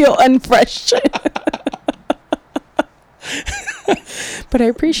like to feel unfresh. But I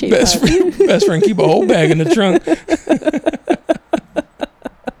appreciate that. Best friend keep a whole bag in the trunk.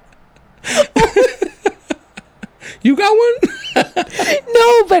 You got one?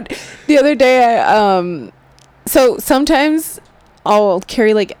 No, but the other day so sometimes I'll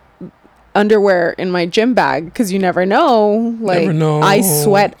carry like underwear in my gym bag because you never know. Like, never know. I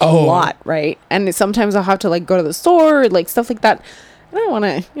sweat a lot, right? And sometimes I'll have to like go to the store, like stuff like that. I don't want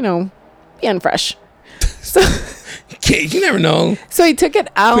to, you know, be unfresh. So Kid, you never know. So I took it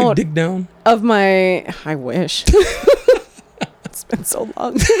out dick down of my. I wish. It's been so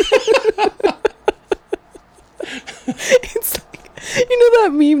long. It's like, you know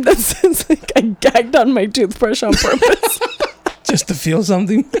that meme that says like I gagged on my toothbrush on purpose just to feel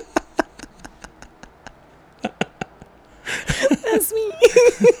something. That's me.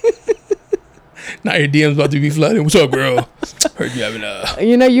 Now your DM's about to be flooded. What's up, girl? Heard you having a...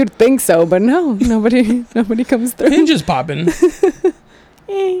 You know, you'd think so, but no, nobody comes through. Hinge is popping.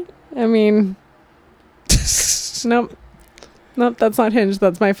 I mean, nope, that's not Hinge.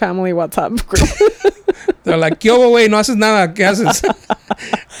 That's my family WhatsApp group. They're like, yo, wait, no haces nada. ¿Qué haces?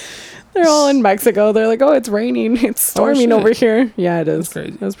 They're all in Mexico. They're like, oh, it's raining. It's storming over here. Yeah, it is. That's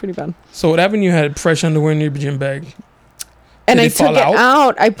crazy. It was pretty bad. So what happened? You had fresh underwear in your gym bag. And I took it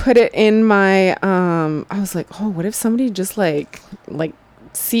out. I put it in my, I was like, oh, what if somebody just like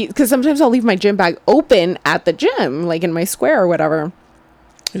see, because sometimes I'll leave my gym bag open at the gym, like in my square or whatever.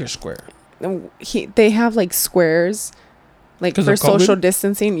 You're square. They have like squares like 'Cause for of COVID? social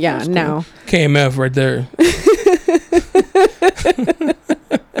distancing. Yeah, That's cool. now. KMF right there.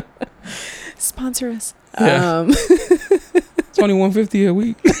 Sponsor us. Yeah. It's only $150 a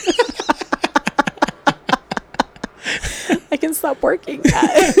week. I can stop working for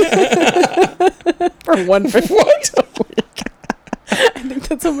 $150 a week. I think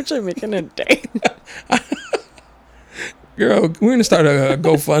that's how much I make in a day. Girl, we're gonna start a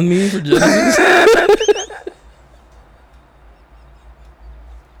GoFundMe for Genesis.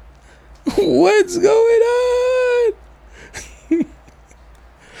 What's going on?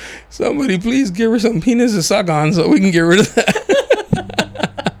 Somebody please give her some penis to suck on so we can get rid of that.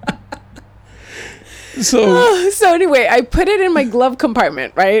 So anyway, I put it in my glove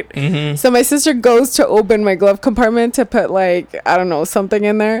compartment, right? Mm-hmm. So my sister goes to open my glove compartment to put like, I don't know, something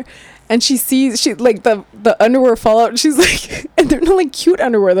in there. And she sees like the underwear fall out. She's like, and they're not like cute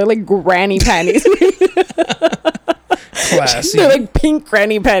underwear. They're like granny panties. Classy. They're like pink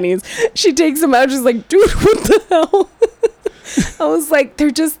granny panties. She takes them out. She's like, dude, what the hell? I was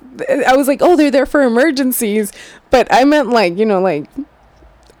like, oh, they're there for emergencies. But I meant like, you know, like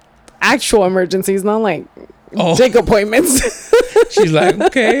actual emergencies, not like dick appointments. She's like,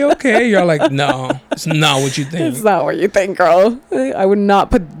 okay. You're like, no, it's not what you think. It's not what you think, girl. I would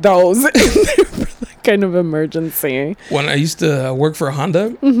not put those in there for that kind of emergency. When I used to work for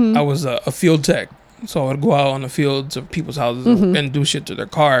Honda, Mm-hmm. I was a field tech. So I would go out on the fields of people's houses and do shit to their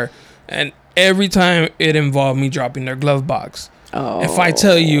car. And every time it involved me dropping their glove box. Oh, If I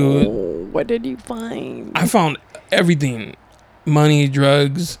tell you, what did you find? I found everything. Money,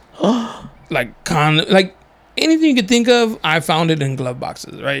 drugs, like anything you could think of, I found it in glove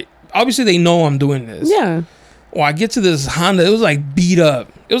boxes, right? Obviously, they know I'm doing this. Yeah. Well, I get to this Honda. It was like beat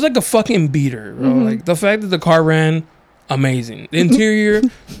up. It was like a fucking beater, bro. Mm-hmm. Like the fact that the car ran, amazing. The interior,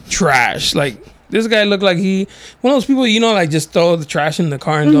 trash. Like this guy looked like one of those people, you know, like just throw the trash in the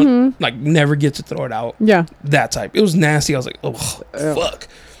car and don't like never get to throw it out. Yeah. That type. It was nasty. I was like, oh fuck.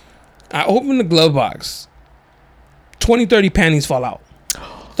 I opened the glove box. 20, 30 panties fall out.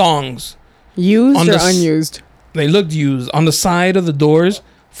 Thongs. Used On or the unused? They looked used. On the side of the doors,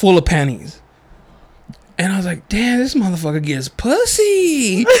 full of panties. And I was like, damn, this motherfucker gets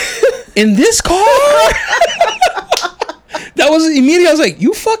pussy in this car. That was immediately. I was like,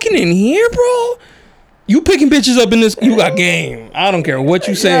 you fucking in here, bro? You picking bitches up in this? You got game. I don't care what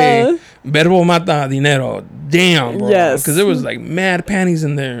you say. Yeah. Verbo mata dinero. Damn, bro. Yes. Because there was like mad panties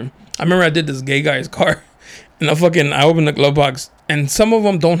in there. I remember I did this gay guy's car. And I opened the glove box. And some of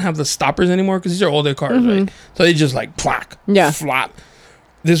them don't have the stoppers anymore because these are older cars, right? So they just like plack, flop.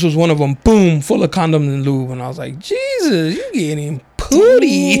 This was one of them, boom, full of condoms and lube. And I was like, Jesus, you getting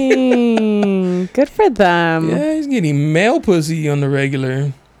pooty. Dang. Good for them. Yeah, he's getting male pussy on the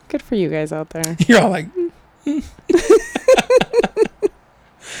regular. Good for you guys out there. You're all like,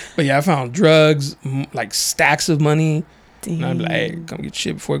 But yeah, I found drugs, like stacks of money. Dang. And I'd be like, hey, come get your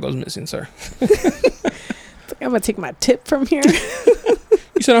shit before it goes missing, sir. I'm going to take my tip from here.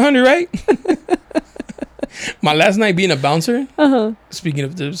 You said 100, right? My last night being a bouncer. Speaking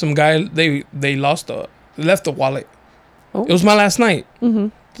of some guy, they left the wallet. Oh. It was my last night.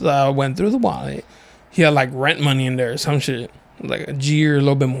 So I went through the wallet. He had like rent money in there or some shit, like a G or a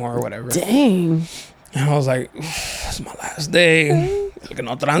little bit more or whatever. Dang. And I was like, it's my last day. Que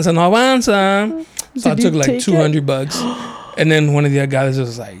no tranza, no avanza. So I took like $200. And then one of the other guys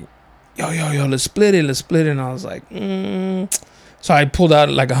was like, yo, let's split it. And I was like, So I pulled out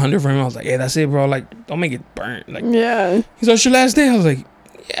like 100 from him. I was like, yeah, that's it, bro. Like, don't make it burnt. Like, Yeah. he's like, it's your last day. I was like,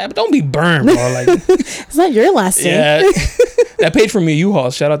 yeah, but don't be burned, bro. Like, It's not your last day. yeah. That paid for me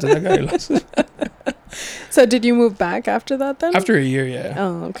U-Haul. Shout out to that guy. So did you move back after that then? After a year, yeah.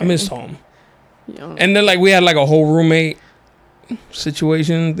 Oh, okay. I missed home. Yeah. And then like we had like a whole roommate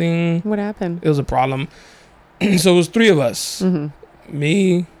situation thing. What happened? It was a problem. So it was three of us.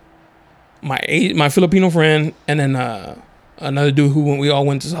 Me, my Filipino friend, and then another dude who we all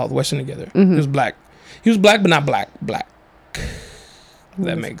went to Southwestern together. He was black. He was black, but not black.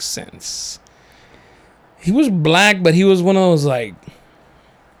 That makes sense. He was black, but he was one of those like,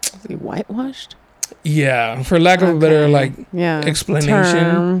 Is he whitewashed? yeah, for lack of a better like explanation.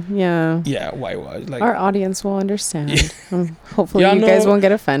 Term. Yeah. Yeah, whitewash. Like Our audience will understand. Hopefully Y'all you guys know, won't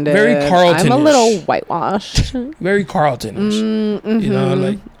get offended. very I'm a Carlton-ish. little whitewashed. very Carlton-ish. You know,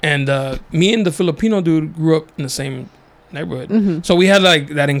 like, and me and the Filipino dude grew up in the same neighborhood. So we had like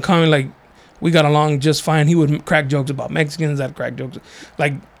that in common. Like we got along just fine. He would crack jokes about Mexicans. I'd crack jokes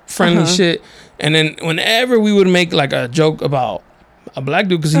like friendly shit. And then whenever we would make like a joke about a black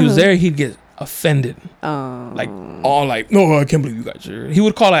dude, because he was there, he'd get offended. Like all like, no, I can't believe you guys are. He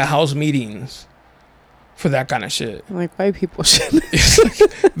would call it house meetings for that kind of shit. Like, white people shit. It's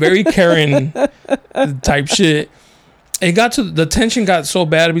like very Karen type shit. It got to the tension got so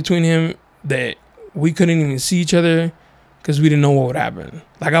bad between him that we couldn't even see each other because we didn't know what would happen.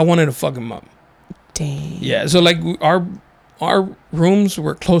 Like, I wanted to fuck him up. Dang. Yeah, so like our rooms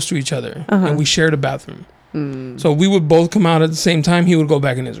were close to each other, and we shared a bathroom. So we would both come out at the same time. He would go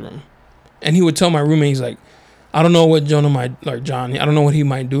back in his room, and he would tell my roommate, he's like, I don't know what John, I don't know what he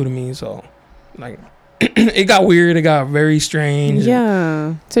might do to me. So, like, it got weird. It got very strange.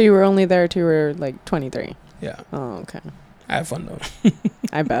 Yeah. So you were only there till you were like 23. Yeah. Oh, okay. I had fun though.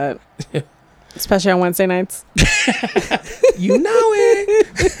 I bet. Yeah. Especially on Wednesday nights. You know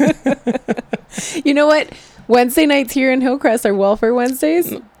it. You know what? Wednesday nights here in Hillcrest are Welfare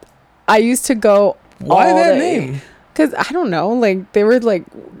Wednesdays. I used to go. Why that name? Because I don't know. Like, they were like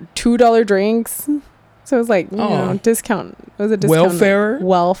 $2 drinks. So it was like, you know, discount. It was a discount.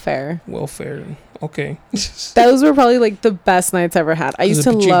 Welfare. Okay. Those were probably like the best nights I ever had. I used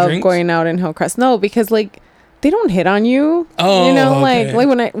to love drinks? going out in Hillcrest. No, because like they don't hit on you. Oh, you know, okay.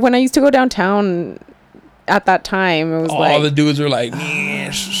 like when I used to go downtown at that time, it was like all the dudes were like, yeah,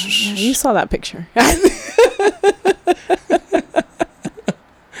 you saw that picture.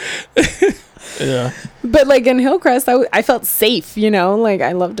 Yeah. But like in Hillcrest, I felt safe. You know, like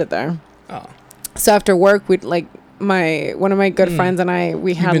I loved it there. Oh. So after work, we'd like one of my good friends and I,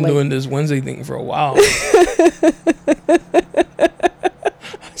 we had been like doing this Wednesday thing for a while. I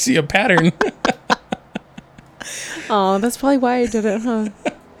see a pattern. Oh, that's probably why I did it, huh?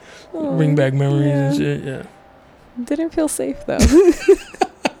 Bring back memories and shit. Yeah. Didn't feel safe though.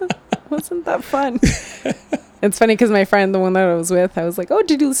 Wasn't that fun? It's funny because my friend, the one that I was with, I was like, "Oh,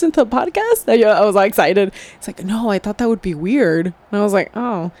 did you listen to the podcast?" I was all excited. It's like, "No, I thought that would be weird." And I was like,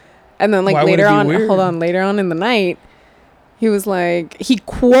 "Oh." And then like Why later on in the night, he was like, he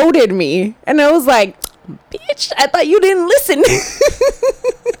quoted me, and I was like, "Bitch, I thought you didn't listen."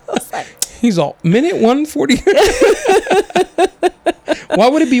 I was like, he's all minute 140. Why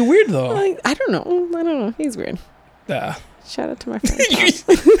would it be weird though? like, I don't know. He's weird. Yeah. Shout out to my friend.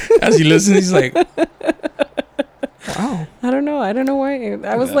 As he listens, he's like, wow. I don't know why.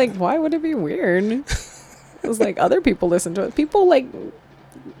 I was like, why would it be weird? It was like other people listen to it. People like,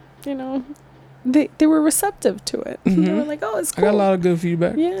 you know, they were receptive to it. Mm-hmm. They were like, oh, it's cool. I got a lot of good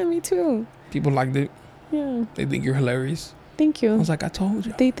feedback. Yeah, me too. People liked it. Yeah. They think you're hilarious. Thank you. I was like, I told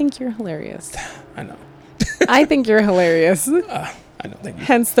you. They think you're hilarious. I know. I think you're hilarious. I know. Thank you.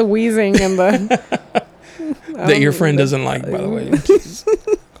 Hence the wheezing and the... that your friend doesn't like, by the way.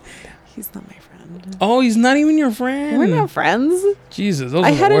 He's not my friend. Oh, he's not even your friend. We're not friends. Jesus, those I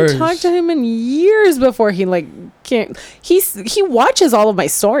are the hadn't worst. talked to him in years before he like can't. He watches all of my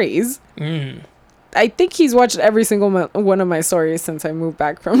stories. I think he's watched every single one of my stories since I moved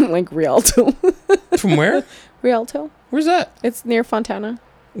back from like Rialto. From where? Rialto. Where's that? It's near Fontana.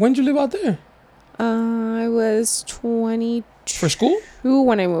 When'd you live out there? I was 22 For school?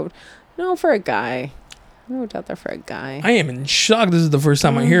 when I moved. No, for a guy. I moved out there for a guy. I am in shock. This is the first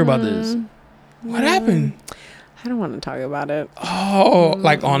time I hear about this. What happened? I don't want to talk about it. Oh,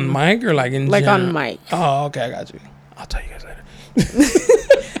 like on mic or like in Like general? on mic. Oh, okay, I got you. I'll tell you guys later.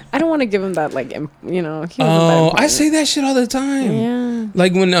 I don't want to give him that like you know. He wasn't that Oh, important. I say that shit all the time. Yeah.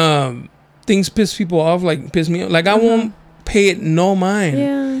 Like when things piss people off, like piss me off. Like I won't pay it no mind.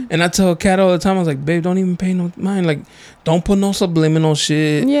 Yeah. And I tell Kat all the time, I was like, babe, don't even pay no mind. Like, don't put no subliminal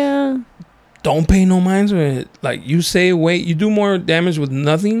shit. Yeah. Don't pay no minds with it. Like, you say, wait, you do more damage with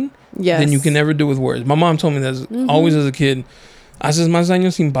nothing than you can ever do with words. My mom told me that always as a kid. Haces más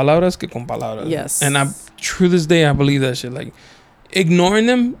daño sin palabras que con palabras. Yes. And to this day, I believe that shit. Like, ignoring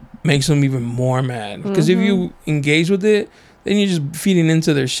them makes them even more mad. Because if you engage with it, then you're just feeding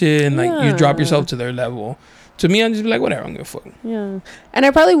into their shit and like you drop yourself to their level. To me, I'd just be like, whatever, I don't give a fuck. Yeah. And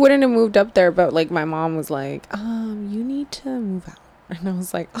I probably wouldn't have moved up there, but like my mom was like, you need to move out. And I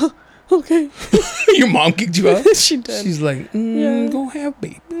was like, oh, okay. Your mom kicked you out? She did. She's like, go have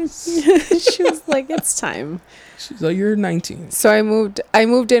babies. She was like, it's time. She's like, you're 19. So I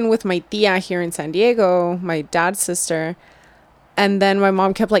moved in with my tia here in San Diego, my dad's sister. And then my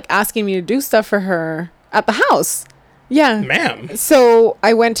mom kept like asking me to do stuff for her at the house. Yeah. Ma'am. So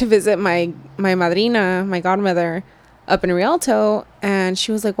I went to visit my madrina, my godmother, up in Rialto, and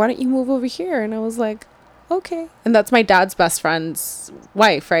she was like, why don't you move over here? And I was like, okay. And that's my dad's best friend's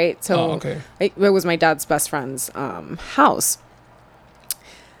wife, right? So it was my dad's best friend's house.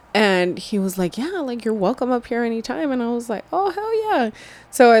 And he was like, yeah, like you're welcome up here anytime. And I was like, oh, hell yeah.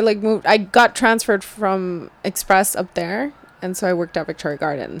 So I like moved. I got transferred from Express up there. And so I worked at Victoria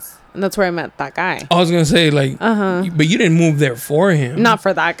Gardens. And that's where I met that guy. I was gonna say like, but you didn't move there for him. Not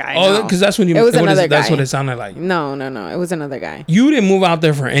for that guy. Oh, because that's when you. It was another guy. That's what it sounded like. No. It was another guy. You didn't move out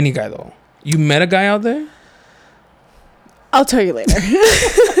there for any guy though. You met a guy out there. I'll tell you later.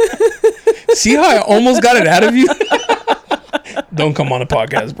 See how I almost got it out of you? Don't come on the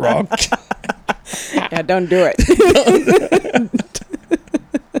podcast, bro. Yeah, don't do it.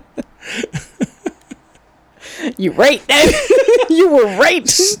 You right. You were right.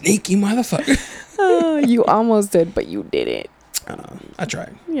 Sneaky motherfucker. You almost did, but you didn't. I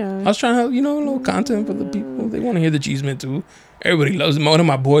tried. Yeah. I was trying to help, a little content for the people. They want to hear the cheese man too. Everybody loves him. One of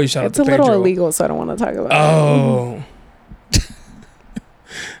my boys, shout It's out to a little Pedro. illegal, so I don't want to talk about it.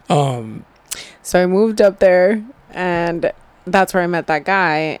 Oh. So I moved up there, and that's where I met that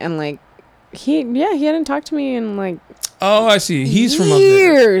guy. And like, he hadn't talked to me in like Oh, I see. He's from up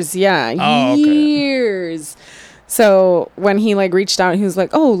there. years. Yeah, Oh, okay. years. So when he like reached out, he was like,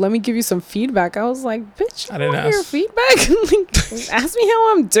 "Oh, let me give you some feedback." I was like, "Bitch, I I didn't didn't your ask. feedback. Like, ask me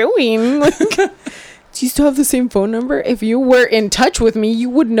how I'm doing." Like, do you still have the same phone number? If you were in touch with me, you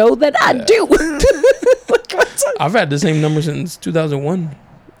would know that I do. Like, what's up? I've had the same number since 2001.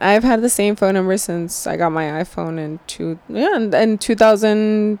 I've had the same phone number since I got my iPhone in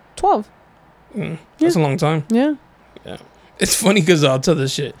 2012. That's a long time. Yeah. Yeah. It's funny because I'll tell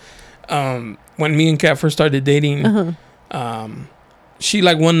this shit. When me and Kat first started dating, she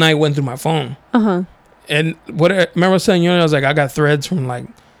like one night went through my phone. And what I remember saying, I was like, I got threads from like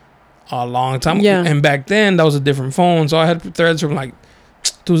a long time. Yeah. And back then that was a different phone. So I had threads from like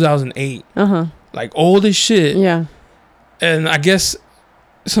 2008. Like old as shit. Yeah. And I guess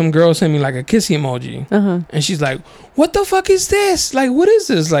some girl sent me like a kissy emoji. And she's like, what the fuck is this? Like, what is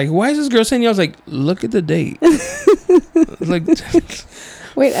this? Like, why is this girl sending you? I was like, look at the date. Like,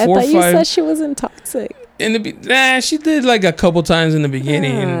 wait, I 4 or thought you 5 said she wasn't toxic. she did like a couple times in the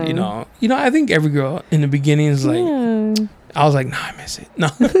beginning. And, I think every girl in the beginning is like, I was like, nah, I miss it. No.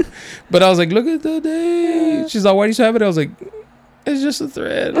 But I was like, look at the date. She's like, why do you still have it? I was like, it's just a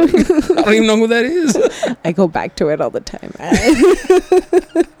thread. Like, I don't even know who that is. I go back to it all the time.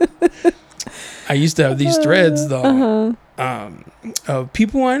 I used to have these threads though, of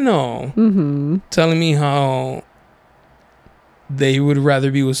people I know telling me how they would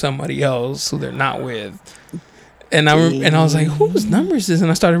rather be with somebody else who they're not with, and I was like, whose number is this?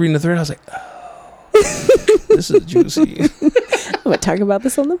 And I started reading the thread. I was like, oh, this is juicy. I'm gonna talk about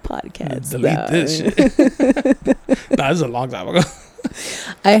this on the podcast. Delete this shit. Nah, this is a long time ago.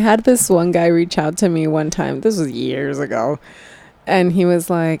 I had this one guy reach out to me one time. This was years ago. And he was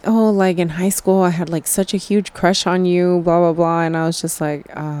like, oh, like in high school, I had like such a huge crush on you, blah, blah, blah. And I was just like,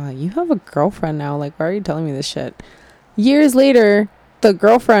 you have a girlfriend now. Like, why are you telling me this shit? Years later, the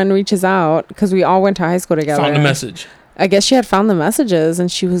girlfriend reaches out because we all went to high school together. Found the message. I guess she had found the messages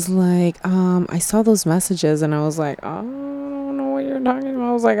and she was like, I saw those messages. And I was like, I don't know what you're talking about.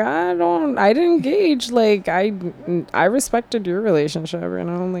 I was like, I didn't engage. Like, I respected your relationship,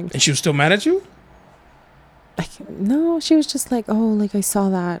 Like, And she was still mad at you? No, she was just like, oh, like I saw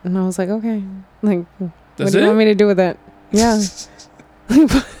that. And I was like, okay. Like, what do you it? want me to do with it? Yeah.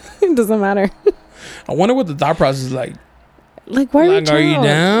 It doesn't matter. I wonder what the thought process is like. Like, why Like, are you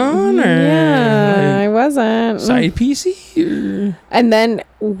down? Or Yeah, I wasn't. side PC? Or And then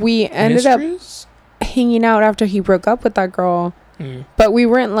we ended mistress? up hanging out after he broke up with that girl. But we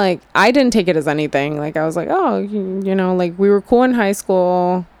weren't like, I didn't take it as anything. Like, I was like, oh, like we were cool in high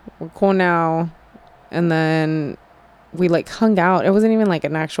school. We're cool now. And then we like hung out. It wasn't even like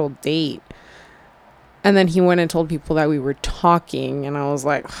an actual date. And then he went and told people that we were talking. And I was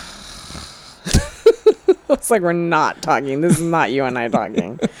like, we're not talking. This is not you and I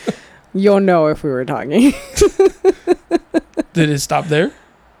talking. You'll know if we were talking. Did it stop there?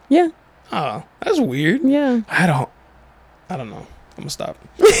 Yeah. Oh, that's weird. Yeah. I don't know. I'm gonna stop.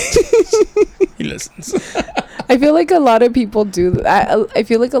 He listens. I feel like a lot of people do that. I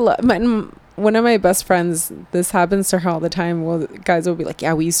feel like one of my best friends, this happens to her all the time. Well, guys will be like,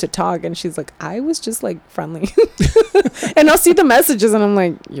 yeah, we used to talk. And she's like, I was just like friendly. And I'll see the messages and I'm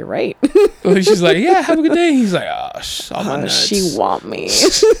like, you're right. She's like, yeah, have a good day. He's like, all my nuts. She want me.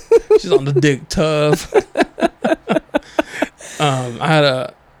 She's on the dick tough.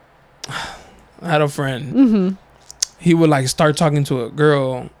 I had a friend. He would like start talking to a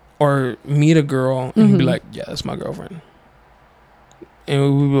girl or meet a girl and he'd be like, yeah, that's my girlfriend.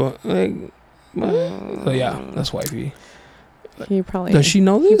 And we were like, so yeah, that's wifey. He probably Does she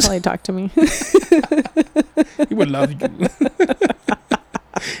know this? He probably talked to me. He would love you.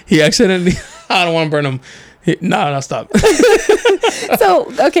 He accidentally, I don't want to burn him. No, stop.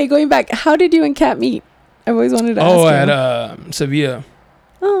 So, okay, going back, how did you and Kat meet? I've always wanted to Oh, ask at Sevilla.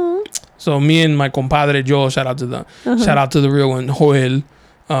 Oh. So me and my compadre Joel, shout out to the real one, Joel.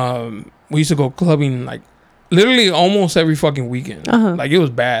 We used to go clubbing like literally almost every fucking weekend. Like it was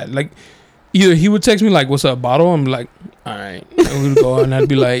bad. Like either he would text me like, "What's up, bottle?" I'm like, "All right." And we would go and I'd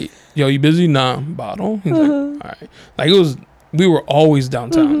be like, "Yo, you busy?" "Nah, bottle." He's like, "All right." Like it was. We were always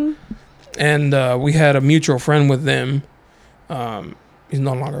downtown, and we had a mutual friend with them. He's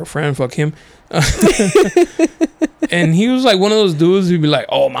no longer a friend. Fuck him. And he was like one of those dudes who'd be like,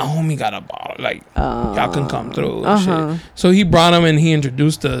 "Oh, my homie got a bottle. Like, y'all can come through and shit." So he brought him and he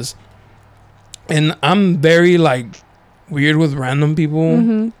introduced us. And I'm very like weird with random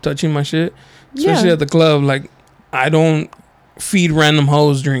people touching my shit, especially at the club. Like, I don't feed random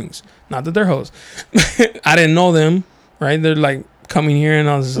hoes drinks. Not that they're hoes. I didn't know them, right? They're like coming here, and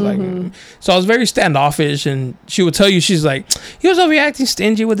I was just like, so I was very standoffish. And she would tell you, she's like, "He was over here acting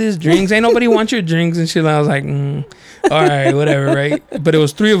stingy with his drinks. Ain't nobody want your drinks and shit." And I was like, all right, whatever, right? But it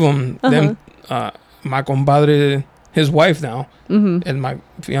was three of them. Them, my compadre, his wife now, and my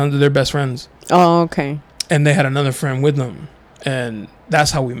fiance, they're best friends. Oh, okay. And they had another friend with them, and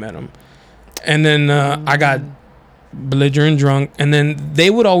that's how we met them. And then I got belligerent drunk, and then they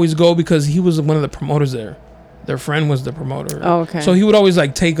would always go because he was one of the promoters there. Their friend was the promoter. Oh, okay. So he would always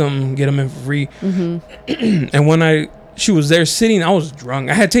like take them, get them in for free. And when she was there sitting, I was drunk.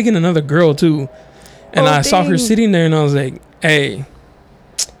 I had taken another girl too, and I saw her sitting there, and I was like, "Hey,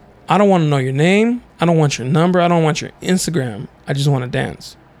 I don't want to know your name. I don't want your number. I don't want your Instagram. I just want to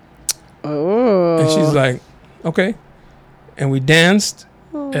dance." Oh. And she's like, "Okay." And we danced.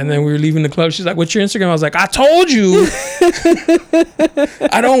 And then we were leaving the club. She's like, "What's your Instagram?" I was like, "I told you.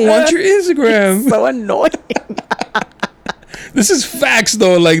 I don't want your Instagram." So annoying. This is facts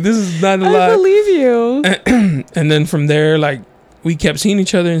though. Like, this is not a lie. I believe you. And then from there, like, we kept seeing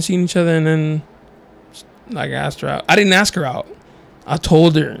each other. And then like, I asked her out. I didn't ask her out. I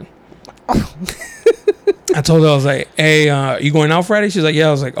told her. I told her, I was like, "Hey, you going out Friday?" She's like, "Yeah."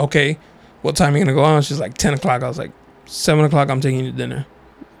 I was like, "Okay. What time are you gonna go out?" She's like, 10 o'clock. I was like, 7 o'clock, I'm taking you to dinner.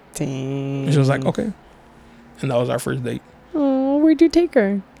 Dang. And she was like, "Okay." And that was our first date. Oh, where'd you take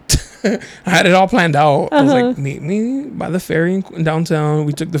her? I had it all planned out. I was like, "Meet me by the ferry in downtown."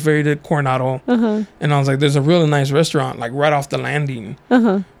 We took the ferry to Coronado. And I was like, "There's a really nice restaurant, like right off the landing."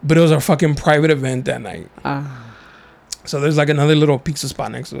 But it was a fucking private event that night. So there's like another little pizza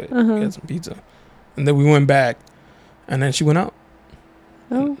spot next to it. We had some pizza. And then we went back. And then she went out.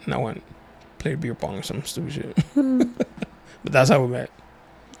 Oh. And I went, played beer pong or some stupid shit. But that's how we met.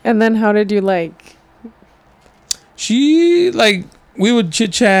 And then how did you like? She, like, we would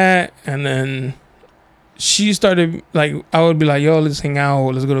chit chat, and then she started, like, I would be like, "Yo, let's hang out,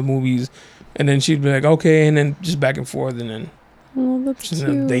 let's go to movies." And then she'd be like, "Okay," and then just back and forth, and then That's she's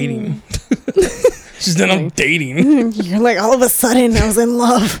cute. dating. She's then I'm dating. You're like, all of a sudden I was in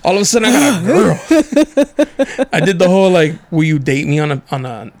love. All of a sudden I got a girl. I did the whole like, "Will you date me?" on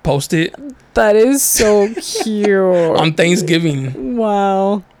a post-it That is so cute. on Thanksgiving.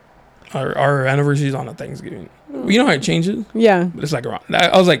 Wow. Our anniversary is on a Thanksgiving. You know how it changes? Yeah. But it's like around.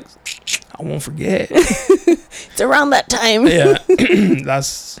 I was like, I won't forget. It's around that time. Yeah.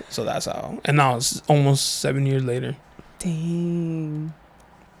 That's how. And now it's almost 7 years later. Dang.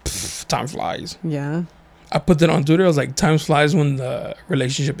 Time flies. Yeah. I put that on Twitter. I was like, "Time flies when the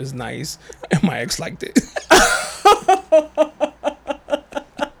relationship is nice." And my ex liked it.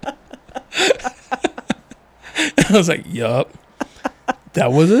 I was like, "Yup.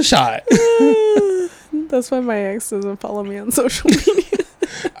 That was a shot." That's why my ex doesn't follow me on social media.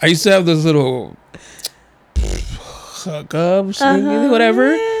 I used to have this little hookups,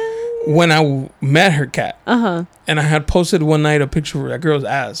 whatever. When I met her cat, and I had posted one night a picture of that girl's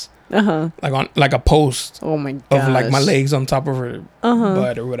ass, like on like a post Oh my gosh. of like my legs on top of her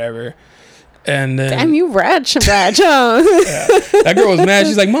butt or whatever. And then Damn, you ratch, huh? yeah, that girl was mad.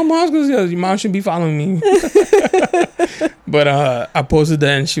 She's like, "My mom's gonna say your mom shouldn't be following me." But I posted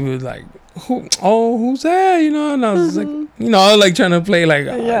that, and she was like, "Who's that?" You know, and I was like, I was like trying to play like,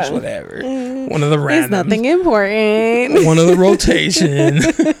 Yeah. whatever. One of the randoms. It's nothing important. One of the rotation.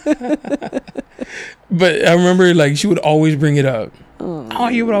 But I remember like she would always bring it up. "Oh,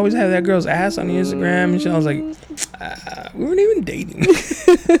 you would always have that girl's ass on your Instagram," and shit. I was like, we weren't even dating.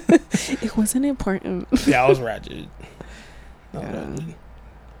 It wasn't important. Yeah, I was ratchet.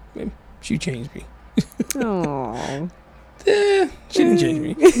 Maybe she changed me. Oh. Yeah, she didn't change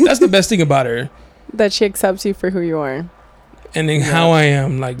me. That's the best thing about her. That she accepts you for who you are. And then how I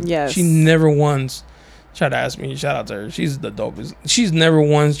am. Like, Yes. she never once tried to ask me. Shout out to her. She's the dopest. She's never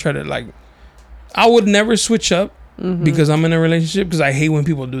once tried to, like, I would never switch up because I'm in a relationship, because I hate when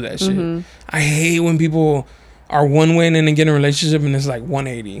people do that shit. I hate when people are one way and then they get in a relationship and it's like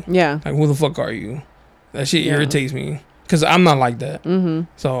 180. Yeah. Like, who the fuck are you? That shit irritates me, because I'm not like that.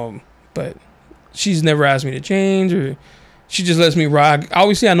 So, but she's never asked me to change, or she just lets me rock.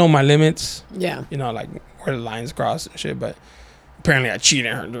 Obviously, I know my limits. Yeah. You know, like where the lines cross and shit, but apparently I cheat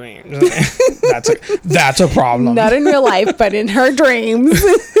in her dreams. That's a problem. Not in real life, but in her dreams.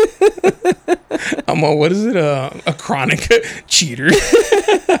 I'm a, what is it? A chronic cheater.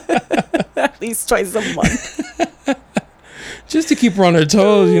 At least twice a month. Just to keep her on her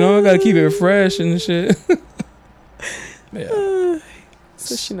toes, you know? I gotta keep it fresh and shit. Yeah.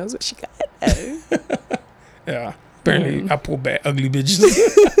 So she knows what she got. Yeah. Apparently, I pull back ugly bitches.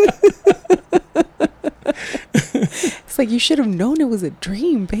 It's like, you should have known it was a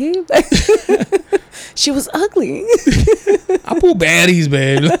dream, babe. She was ugly. I pull baddies,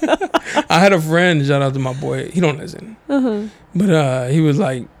 babe. I had a friend, shout out to my boy. He don't listen. But he was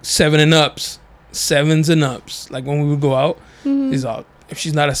like 7 and ups. 7s and ups. Like when we would go out, he's all, if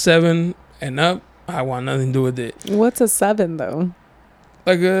she's not a 7 and up, I want nothing to do with it. What's a 7 though?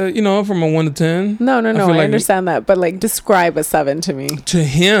 Like you know, from a 1 to 10. No, I like understand that, but like describe a 7 to me. To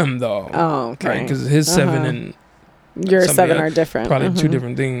him though. Oh, okay. Right, because his 7 and your 7 are different. Probably 2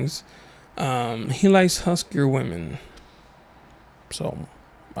 different things. He likes huskier women. So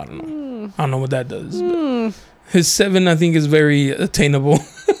I don't know. I don't know what that does. But his 7, I think, is very attainable.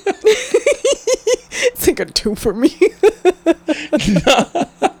 It's like a 2 for me.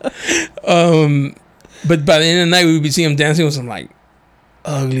 But by the end of the night, we would be seeing him dancing with some like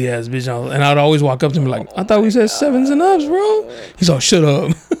ugly ass bitch, and I'd always walk up to him like, I thought we said 7s and ups, bro. He's all, shut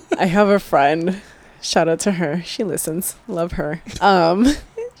up. I have a friend. Shout out to her. She listens. Love her.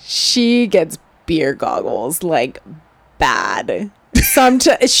 She gets beer goggles like bad.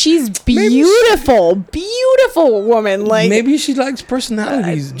 She's beautiful, beautiful woman. Like, maybe she likes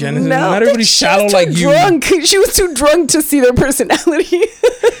personalities, Genesis. No, not everybody's shallow like you. Drunk. She was too drunk to see their personality.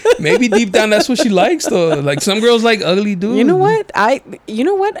 Maybe deep down that's what she likes though. Like some girls like ugly dudes. You know what?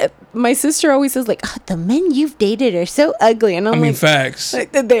 My sister always says like, the men you've dated are so ugly, and I'm like, facts.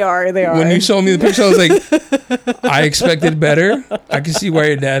 They are. When you showed me the picture, I was like, I expected better. I can see why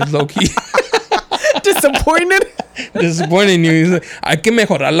your dad's low key disappointed in you. He's like, hay que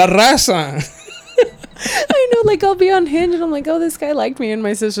mejorar la raza. I know, like I'll be on Hinge and I'm like, oh, this guy liked me, and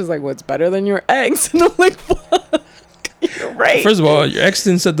my sister's like, what's better than your ex? And I'm like, fuck, you're right. First of all, your ex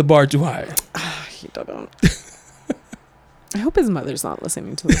didn't set the bar too high. He don't. I hope his mother's not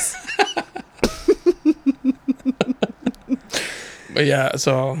listening to this. But yeah,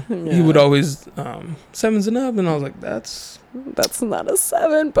 so he would always 7s and up, and I was like, that's not a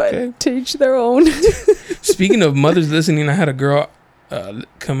 7, but okay. To each their own. Speaking of mothers listening, I had a girl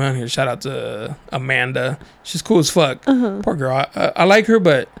come out here. Shout out to Amanda. She's cool as fuck. Poor girl. I like her,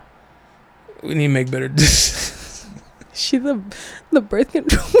 but we need to make better decisions. She the birth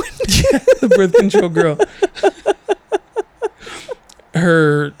control one. Yeah, the birth control girl.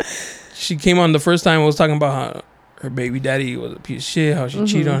 She came on the first time. I was talking about how her baby daddy was a piece of shit, how she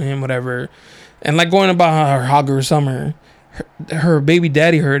cheated on him, whatever. And like going about her hogger summer, her baby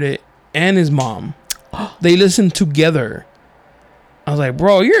daddy heard it and his mom. They listened together. I was like,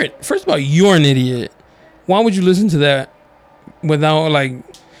 bro, first of all, you're an idiot. Why would you listen to that without like,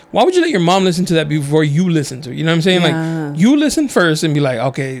 why would you let your mom listen to that before you listen to it? You know what I'm saying? Yeah. Like, you listen first and be like,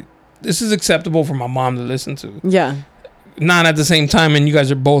 okay, this is acceptable for my mom to listen to. Yeah. Not at the same time, and you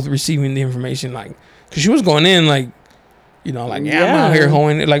guys are both receiving the information, like, because she was going in like, you know, like, I'm out here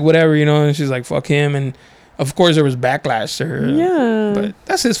hoeing it, like whatever, you know, and she's like, fuck him, and of course there was backlash to her. Yeah. But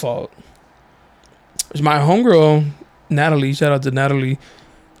that's his fault. My homegirl, Natalie, shout out to Natalie,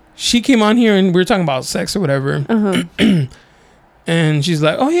 she came on here and we were talking about sex or whatever. And she's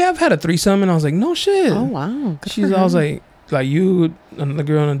like, oh yeah, I've had a threesome, and I was like, no shit. Oh wow. I was like you, another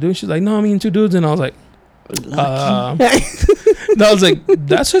girl and a dude. She's like, no, I mean 2 dudes, and I was like, I was like,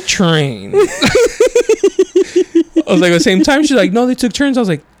 that's a train. I was like, at the same time, she's like, no, they took turns. I was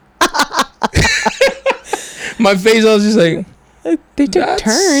like, my face, I was just like, they took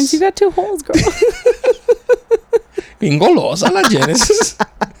turns. You got 2 holes, girl. Pingolosa la Genesis.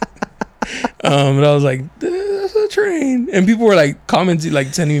 And I was like, that's a train. And people were like commenting,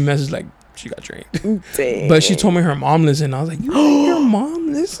 like sending me messages like, she got trained. Dang. But she told me her mom listened. I was like, you let your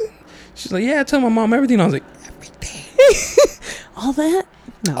mom listen? She's like, yeah, I tell my mom everything. I was like, everything? All that?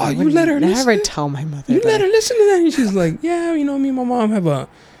 No, Oh, you let her listen? Never tell my mother. You let her listen to that? And she's like, yeah, you know, me and my mom have a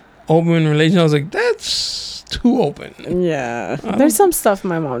open relation. I was like, that's too open. Yeah. There's some stuff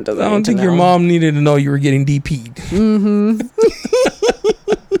my mom doesn't. I don't think your mom needed to know you were getting DP'd.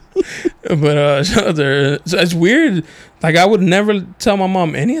 But shout out to her. So it's weird. Like, I would never tell my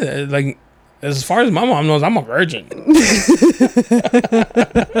mom any of that. Like, as far as my mom knows, I'm a virgin.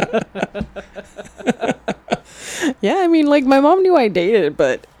 Yeah, I mean, like, my mom knew I dated,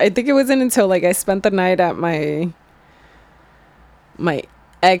 but I think it wasn't until, like, I spent the night at my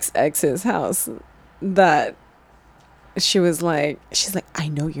ex-ex's house that she's like, I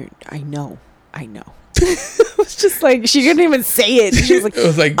know. It was just like, she couldn't even say it. She was like, It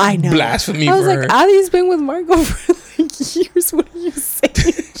was like I know. blasphemy I was for like, her. Ali's been with Marco for like years. What are you saying?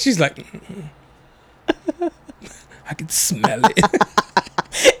 She's like, I can smell it.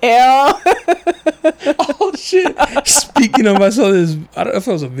 Ew. Oh, shit. Speaking of, I saw this, I don't know if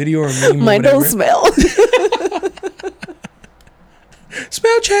it was a video or a meme. Mine don't smell.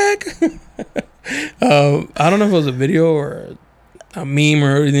 Spell check. I don't know if it was a video or a meme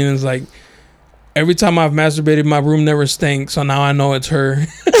or anything. It's like, every time I've masturbated, my room never stinks, so now I know it's her.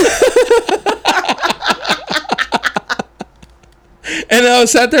 And I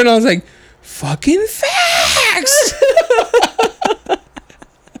sat there and I was like, fucking facts.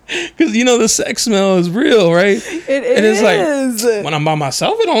 Because, you know, the sex smell is real, right? It And it's is. like, when I'm by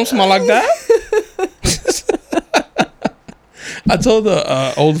myself, it don't smell like that. I told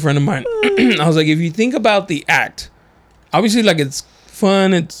the old friend of mine, I was like, if you think about the act, obviously, like, it's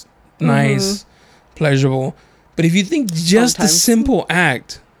fun, it's nice, pleasurable. But if you think just the Sometimes. simple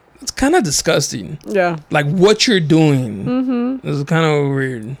act, it's kind of disgusting. Yeah. Like, what you're doing is kind of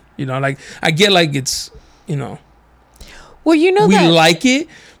weird. You know, like, I get, like, it's, you know, Well, you know we that. like it.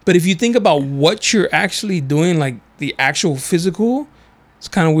 But if you think about what you're actually doing, like, the actual physical, it's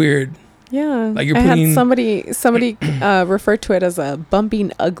kind of weird. Yeah. Like, you're I putting- had somebody referred to it as a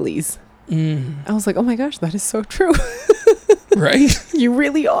bumping uglies. I was like, oh my gosh, that is so true. Right? You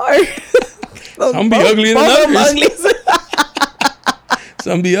really are. Some be uglier than others.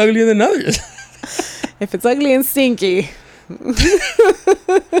 Some be uglier than others. If it's ugly and stinky.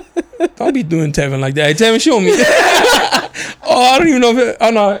 Don't be doing Tevin like that. Hey, Tevin, show me. Oh, I don't even know if it... Oh,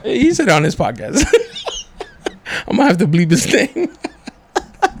 no. He said it on his podcast. I'm going to have to bleep his name.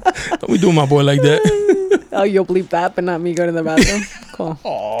 Don't be doing my boy like that. Oh, you'll bleep that, but not me going to the bathroom. Cool.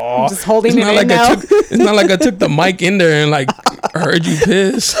 Oh, I'm just holding it in like now. it's not like I took the mic in there and, like, heard you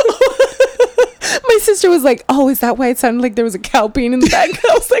piss. My sister was like, oh, is that why it sounded like there was a cow peeing in the back?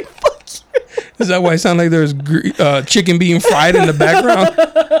 I was like, fuck you. Is that why it sounded like there was chicken being fried in the background?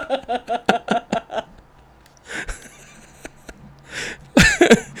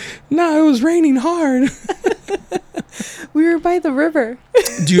 No, it was raining hard. We were by the river.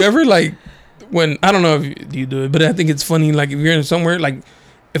 Do you ever, like, when, I don't know if you do it, but I think it's funny, like, if you're in somewhere, like,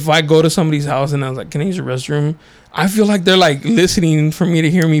 if I go to somebody's house and I was like, can I use your restroom? I feel like they're, like, listening for me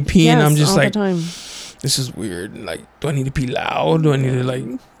to hear me pee, and I'm just all like, the time. this is weird. Like, do I need to pee loud? Do I need to, like,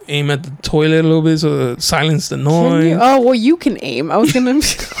 aim at the toilet a little bit so to silence the Can noise? you? Oh, well, you can aim. I was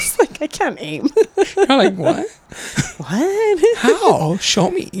like, I can't aim. I'm like, what? What? How?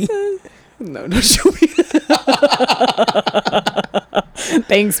 Show me. No, don't show me.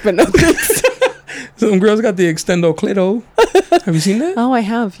 Thanks, but no thanks. Some girls got the extendo clito. Have you seen that? Oh, I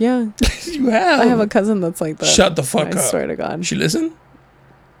have, yeah. You have. I have a cousin that's like that. Shut the fuck I up. swear to God. She listen?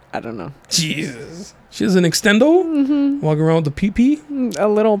 I don't know. Jesus. She has an extendo? Mm-hmm. Walking around with the pee-pee? A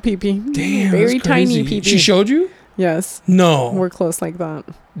little peepee. Damn, Very that's tiny crazy. peepee. She showed you? Yes. No. We're close like that.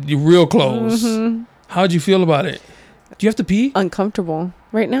 You're real close. Mm-hmm. How'd you feel about it? Do you have to pee? Uncomfortable.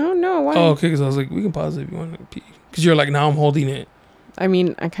 Right now? No, why? Oh, okay, because I was like, we can pause it if you want to pee. Because you're like, now I'm holding it. I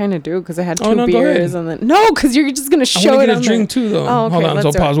mean, I kind of do because I had two Oh, no, go beers ahead. and then... No, because you're just going to I show want it to get on a drink too, though. Oh, okay. Hold on, Let's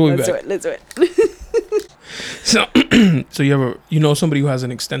so do pause. it. We'll be Let's back. do it. Let's do it. So you ever, you know somebody who has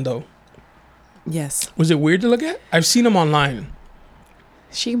an extendo? Was it weird to look at? I've seen them online.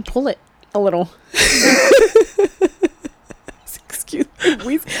 She can pull it a little. Excuse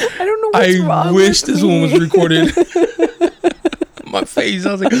me. I don't know what's wrong I wish with this me. one was recorded. My face,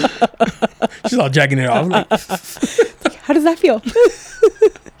 I was like, she's all jacking it off. Like, How does that feel?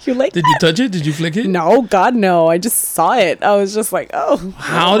 You like did you touch it? Did you flick it? No, God, no. I just saw it. I was just like, oh.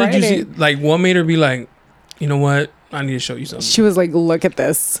 How did you see? alrighty. Like, what made her be like, you know what? I need to show you something. She was like, look at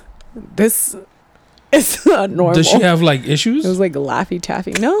this. This is not normal. Does she have like issues? It was like Laffy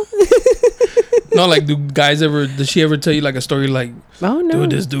Taffy. No? No, like, do guys ever? Does she ever tell you like a story like, Oh, no.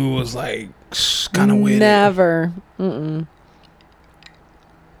 dude, this dude was like kind of weird. Never. Mm-mm.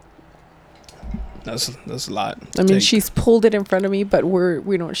 That's a lot. to I mean, take. she's pulled it in front of me, but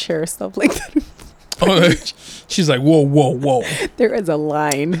we don't share stuff like that. Oh, she's like, whoa. There is a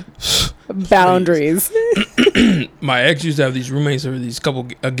line. Boundaries. My ex used to have these roommates or these couple,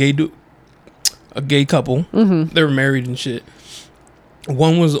 a gay couple. Mm-hmm. They were married and shit.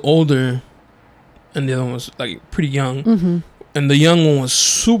 one was older, and the other one was like pretty young. Mm-hmm. And the young one was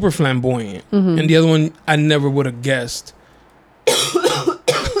super flamboyant, Mm-hmm. and the other one I never would have guessed.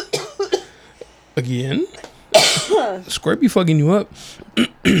 Again, Squirt be fucking you up.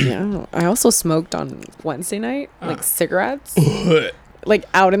 Yeah. I also smoked on Wednesday night, like cigarettes, You like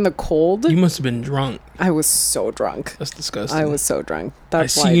out in the cold. must have been drunk. I was so drunk. That's disgusting. I was so drunk. I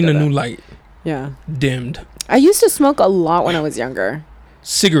That's why seen I a did new it. light Yeah. dimmed. I used to smoke a lot when I was younger.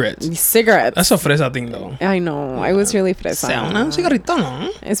 Cigarettes. Cigarettes. That's a fresa thing though. I know. I was really fresa. Una cigarrita,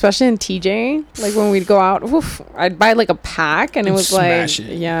 no? Especially in TJ. Like when we'd go out, oof, I'd buy like a pack and it And was like, smash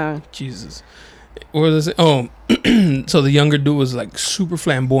it. yeah. Jesus. What was it? Oh, so the younger dude was like super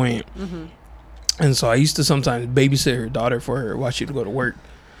flamboyant. Mm-hmm. And so I used to sometimes babysit her daughter for her while she'd go to work.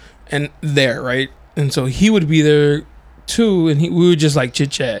 And there, right? And so he would be there too, and we would just like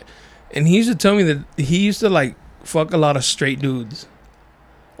chit chat. And he used to tell me that he used to like fuck a lot of straight dudes.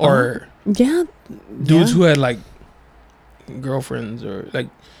 Or Yeah. dudes Yeah. who had like girlfriends, or like,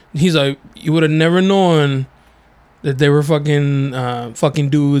 he's like, you would have never known that they were fucking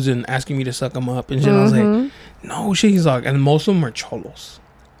dudes and asking me to suck them up and shit. I was like, Mhm. no shit. He's like, and most of them are cholos.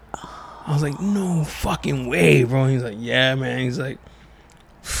 I was like, no fucking way, bro. He's like, yeah, man. He's like,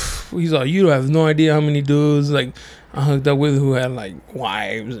 you have no idea how many dudes like I hooked up with who had like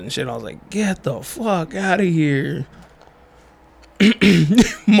wives and shit. I was like, get the fuck out of here.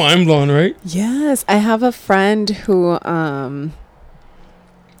 Mind blown, right? Yes, I have a friend who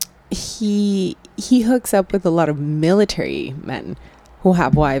he hooks up with a lot of military men who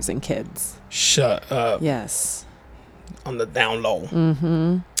have wives and kids. Shut up. Yes. On the down low.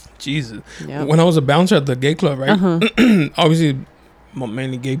 Mm-hmm. Jesus. Yeah. When I was a bouncer at the gay club, right? Uh-huh. Obviously,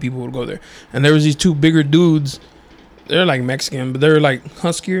 mainly gay people would go there. And there was these two bigger dudes. They're like Mexican, but they're like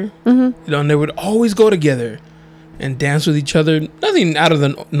huskier. Mm-hmm. You know, and they would always go together and dance with each other. Nothing out of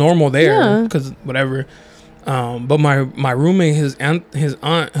the normal there, Yeah. because whatever. But my roommate, his aunt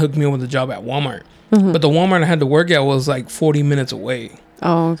hooked me up with a job at Walmart. Mm-hmm. But the Walmart I had to work at was like 40 minutes away.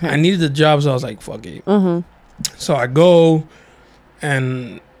 Oh, okay. I needed the job, so I was like, fuck it. Mm-hmm. So I go,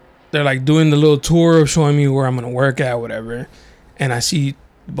 and they're like doing the little tour of showing me where I'm gonna work at, whatever. And I see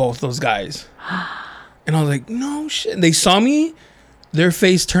both those guys, and I was like, no shit. They saw me, their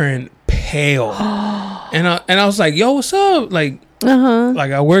face turned pale, and I was like, yo, what's up? Like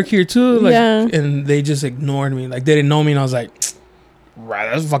I work here too, like, Yeah. and they just ignored me, like they didn't know me, and I was like, right,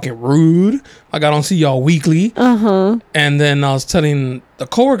 that's fucking rude. Like I don't see y'all weekly. And then I was telling the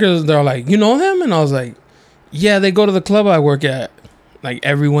coworkers, they're like, you know him? And I was like, yeah, they go to the club I work at like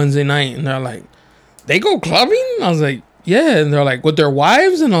every Wednesday night. And they're like, they go clubbing? I was like, yeah. And they're like, with their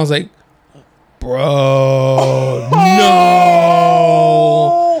wives? And I was like, bro,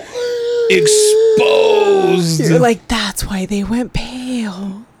 no. Exposed. You're like, that's why they went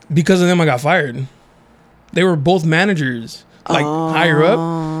pale. Because of them, I got fired. They were both managers, like higher up.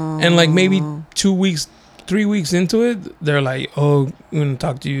 And like maybe 2 weeks, 3 weeks into it, they're like, oh, we're going to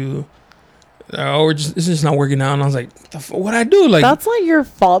talk to you. Oh, it's just not working out. And I was like, what'd I do? Like, That's not your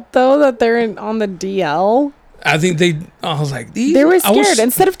fault though that they're on the DL. I think I was like, They were scared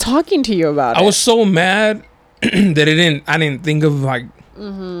instead of talking to you about it. I was so mad that I didn't think of like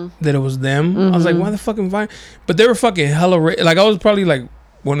that it was them. I was like, why the fucking fire? But they were fucking hella like I was probably like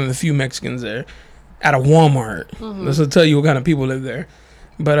one of the few Mexicans there at a Walmart. This will tell you what kind of people live there.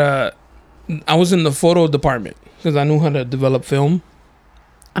 But I was in the photo department because I knew how to develop film.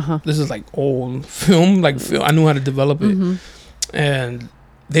 This is like old film, like film. I knew how to develop it, and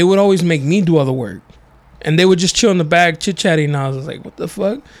they would always make me do all the work. And they would just chill in the back, chit-chatting, and I was like, what the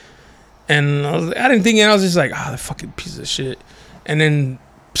fuck? And I didn't think it. I was just like, the fucking piece of shit. And then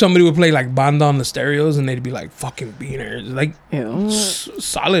somebody would play, like, banda on the stereos, and they'd be like, fucking beaners. Like,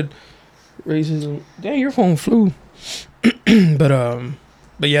 solid racism. Damn, your phone flew.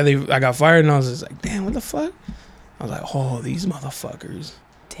 But yeah, I got fired, and I was just like, damn, what the fuck? I was like, oh, these motherfuckers.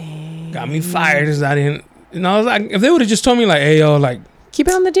 Dang. Got me fired because I didn't... And I was like, if they would have just told me, like, hey, yo, like, Keep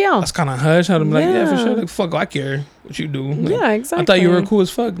it on the DL. that's kind of hush. I'd be like, yeah, for Yeah. sure. Like, fuck, I care what you do. Like, Yeah, exactly. I thought you were cool as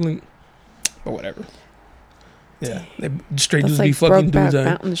fuck. Like, but whatever. Yeah, they straight That's dudes like be fucking Brokeback dudes.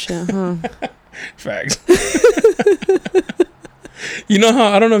 Mountain shit, huh? Facts. You know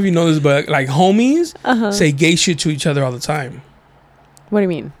how, I don't know if you know this, but like homies say gay shit to each other all the time. What do you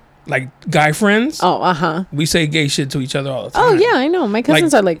mean? Like guy friends, Oh, we say gay shit to each other all the time. Oh, yeah, I know. My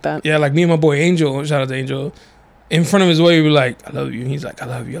cousins are like that. Yeah, like me and my boy Angel, shout out to Angel. In front of his way, we were like, I love you. And he's like, I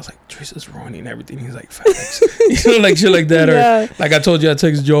love you. I was like, Teresa's ruining everything. He's like, facts. You know, like shit like that. Yeah. Or like I told you, I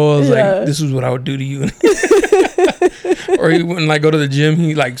text Joel, I was Yeah. like, this is what I would do to you. Or he when like go to the gym,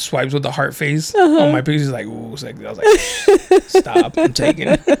 he like swipes with the heart face on my pictures. He's like, ooh, sexy. I was like, stop, I'm taking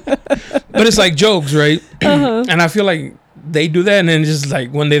it. But it's like jokes, right? And I feel like they do that, and then just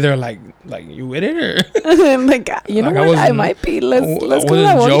like one day they're like you with it, or like, you know Like, what? I might be. Let's go to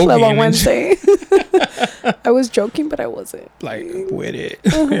that one club on Wednesday. I was joking, but I wasn't. like with it.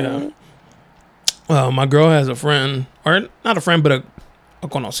 Yeah. My girl has a friend, or not a friend, but a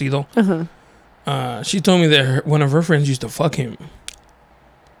conocido. She told me that one of her friends used to fuck him,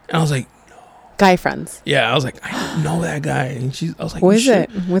 and I was like, Guy friends. yeah, I was like, I don't know that guy. And I was like, Who "You is should." it?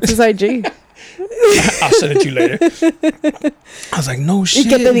 What's his IG? I'll send it to you later. I was like, no Y shit.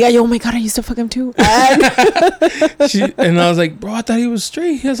 que te diga, oh my god, I used to fuck him too. And I was like, bro, I thought he was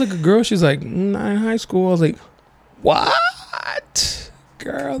straight. He has like a girl. She's like, not in high school. I was like, what?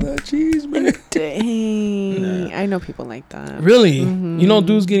 Girl, the cheese, man. Dang. Nah. I know people like that. Really? You know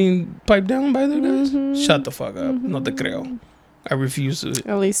dudes getting piped down by their guys? Shut the fuck up. No te creo. I refuse to.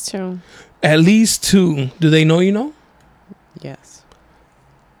 At least two. At least two. Do they know you know? Yes.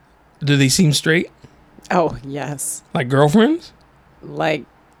 Do they seem straight? Oh, yes. Like girlfriends? Like,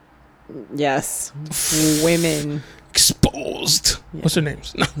 yes. Women. Exposed. Yeah. What's their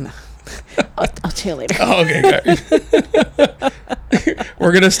names? No. I'll tell you later. Oh, okay. Got it.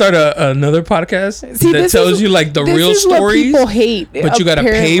 We're gonna start another podcast See, that this tells is- you like the this real is what stories, people hate, but you gotta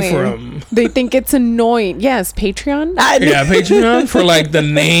pay apparently. for them. They think it's annoying. Yes, Patreon. Yeah, Patreon for like the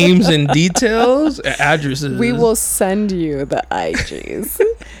names and details, addresses. We will send you the IGs.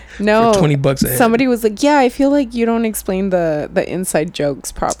 No, for $20 a head. somebody was like, "Yeah, I feel like you don't explain the inside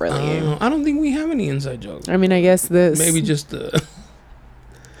jokes properly." I don't think we have any inside jokes. I mean, I guess this. Maybe just the.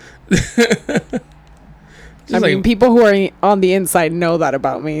 I mean, people who are on the inside know that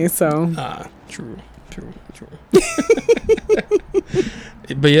about me. So True.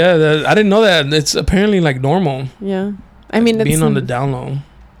 But yeah, I didn't know that. It's apparently like normal. yeah, I mean, Being it's on the down low.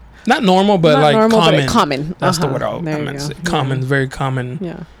 Not normal, but not like normal, common. but common. That's the Uh-huh. word I There you meant to go. say. Common, very common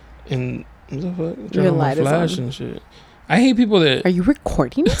Yeah. in what the fuck? Your Turn on my light is flash on. and shit. I hate people that Are you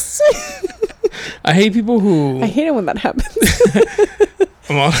recording us? I hate people who I hate it when that happens.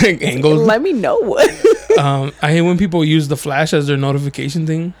 I'm all like angles. Let me know. I hate when people use the flash as their notification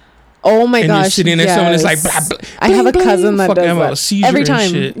thing. Oh my And gosh! you're sitting next to someone, it's like, yes. blah, blah, I have a bling, cousin bling. that Fuck, I have a does seizure that every and time.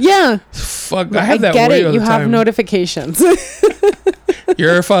 shit. Yeah, Fuck, I have that get way it. all You the have time. notifications.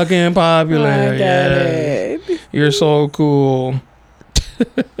 You're fucking popular. I get Yeah. it. You're so cool.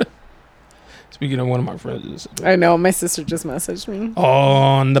 Speaking of one of my friends. I know. My sister just messaged me. Oh,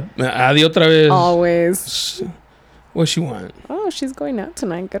 adi otra vez. Always. What she want? Oh, she's going out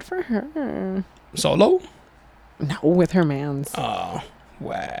tonight. Good for her. Solo? No, with her mans. Oh,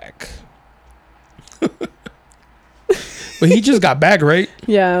 whack. But he just got back, right?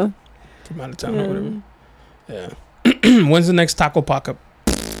 Yeah. From out of town or whatever. Yeah. When's the next taco pop-up?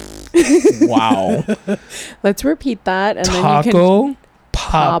 Wow. Let's repeat that, and then you can Taco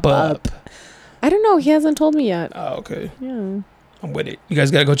pop pop-up. up. I don't know. He hasn't told me yet. Oh, okay. Yeah. I'm with it. You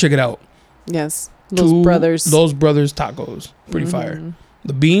guys gotta go check it out. Yes. Those brothers. Those brothers tacos. Pretty fire.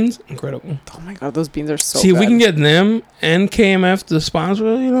 The beans, incredible. Oh my god, those beans are so See, good. if we can get them and KMF to sponsor,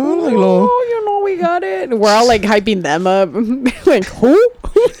 you know, like little. Oh, you know, we got it. We're all like hyping them up. Like, who?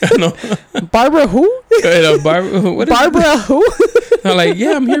 I know. Barbara who? What is Barbara who? I'm like,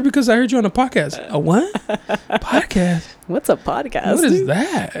 yeah, I'm here because I heard you on a podcast. A what? Podcast? What's a podcast? What is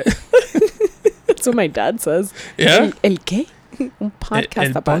that? That's what my dad says. Yeah? El qué? Un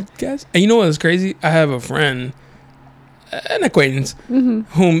podcast. El papá. podcast? And you know what's crazy? I have a friend, an acquaintance,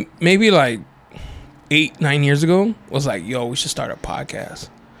 whom maybe like 8-9 years ago was like, yo, we should start a podcast.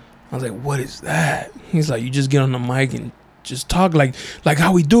 I was like, what is that? He's like, you just get on the mic and just talk like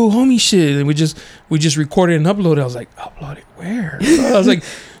how we do homie shit, and we just record it and upload it. I was like, upload it where? I was like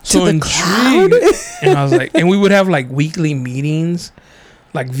so intrigued. And I was like, and we would have like weekly meetings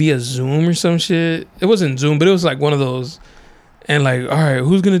like via Zoom or some shit. It wasn't Zoom, but it was like one of those. And like, all right,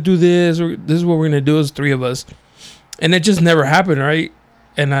 who's gonna do this? Or this is what we're gonna do. It's 3 of us, and it just never happened, right?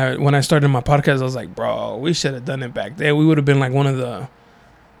 And when I started my podcast, I was like, bro, we should have done it back then. We would have been like one of the,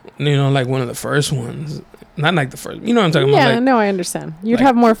 you know, like one of the first ones. Not like the first, you know what I'm talking about? Yeah, Like, no, I understand. You'd like,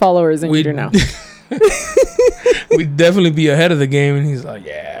 have more followers than you do now. We'd definitely be ahead of the game. And he's like,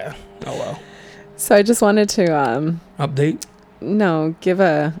 yeah, oh well. So I just wanted to Update give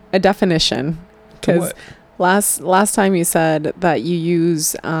a definition, to because what? last time you said that you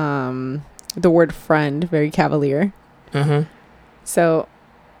use the word friend very cavalier. So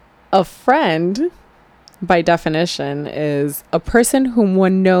a friend by definition is a person whom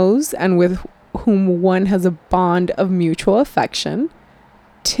one knows and with whom one has a bond of mutual affection,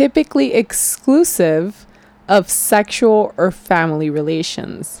 typically exclusive of sexual or family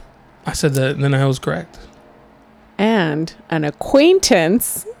relations. I said that, then I was correct. And an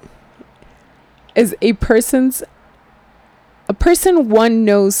acquaintance is a person one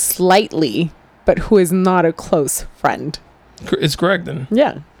knows slightly, but who is not a close friend. It's correct then.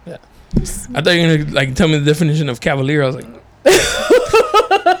 Yeah. I thought you were gonna like tell me the definition of cavalier. I was like,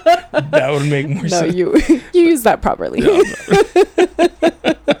 that would make more No, sense. you use that properly.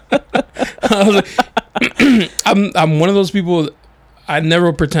 I was like, I'm one of those people. I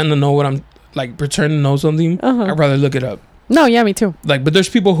never pretend to know what I'm like. Pretend to know something. I'd rather look it up. No, yeah, me too. Like, but there's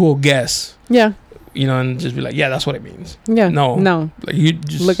people who will guess. Yeah. You know, and just be like, yeah, that's what it means. Yeah. No. Like you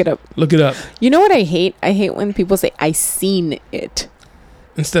just look it up. Look it up You know what I hate? I hate when people say I seen it.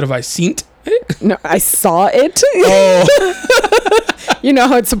 instead of I seen it. No, I saw it. Oh, You know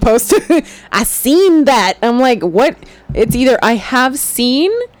how it's supposed to. I seen that. I'm like, what? It's either I have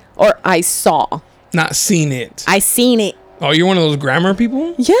seen or I saw. not seen it. I seen it. Oh, you're one of those grammar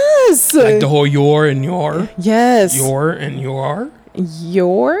people. Yes. Like the whole your and your, Yes. your and your,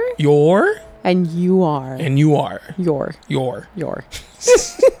 Your and you are. and you are Your. your.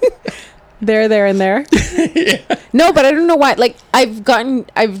 There, and there. No, but I don't know why. Like I've gotten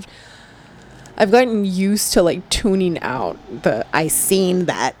used to like tuning out the I seen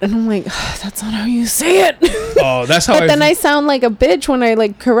that, and I'm like, that's not how you say it. Oh, that's how. But then I sound like a bitch when I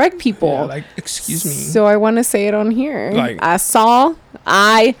like correct people. Yeah, like excuse me. So I want to say it on here. Like- I saw.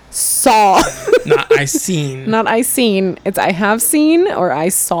 Not I seen. Not I seen. It's I have seen or I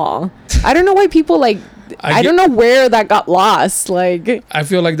saw. I don't know why people like. I get- don't know where that got lost. Like, I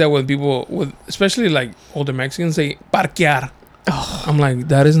feel like that when people with especially like older Mexicans say parquear. I'm like,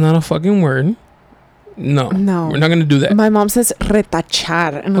 that is not a fucking word. No. No. We're not gonna do that. my mom says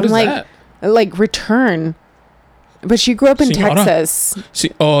retachar, and What I'm is like, that? like return. But she grew up in Señora. Texas.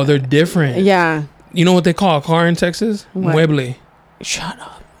 See, oh, they're different. Yeah. You know what they call a car in Texas? What? Mueble. Shut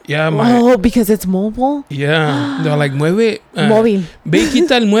up. Yeah, my. Oh, because it's mobile. Yeah, they're like mueve. Móvil. Ve y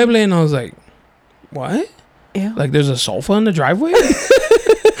quita el mueble, and I was like, what? Yeah. Like there's a sofa in the driveway.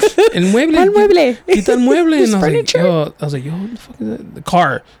 El mueble. ¿Cuál mueble? Quita el mueble, There's and furniture. yo, what the fuck is that? The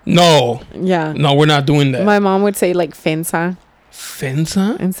car. No, Yeah. no, we're not doing that. My mom would say like fensa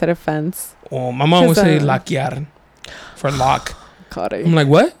Fensa. instead of fence. Oh, my mom would say Because, laquear for lock. God, I'm like,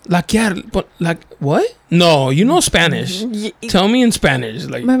 what? Laquear, but like what? No, you know Spanish. Tell me in Spanish.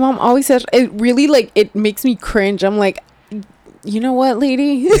 Like, My mom always says it really like it makes me cringe. I'm like, you know what, lady?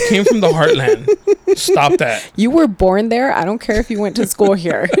 you came from the heartland. Stop that. You were born there. I don't care if you went to school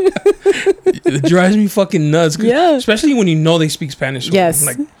here. It drives me fucking nuts. Yeah. Especially when you know they speak Spanish. Yes.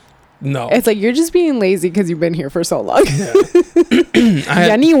 I'm like, no. It's like you're just being lazy because you've been here for so long. I Ya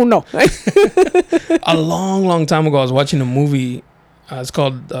had, ni uno. a long time ago, I was watching a movie. It's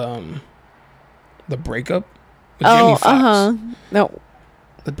called The Breakup. With Jamie Foxx. No.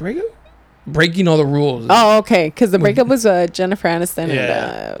 The Breakup? Breaking All the Rules. Oh, okay. Because the breakup was Jennifer Aniston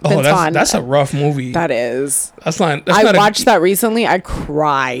and Vince Vaughn. that's a rough movie. That is. That's not watched that recently. I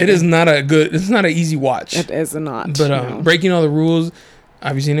cried. It is not a good. It's not an easy watch. It is not. But no. Breaking All the Rules.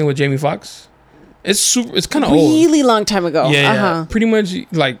 Have you seen it with Jamie Foxx? It's super. It's kind of old. Really long time ago. Yeah, Uh-huh. pretty much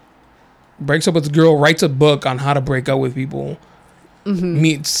like breaks up with a girl, writes a book on how to break up with people,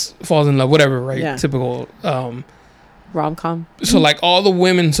 meets, falls in love, whatever. Right? Yeah. Typical. Rom-com. So like all the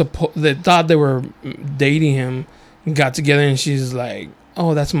women that thought they were dating him got together, and she's like,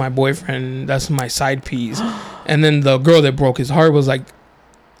 "Oh, that's my boyfriend. That's my side piece." And then the girl that broke his heart was like,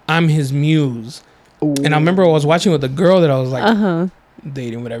 "I'm his muse." Ooh. And I remember I was watching with a girl that I was like Uh-huh.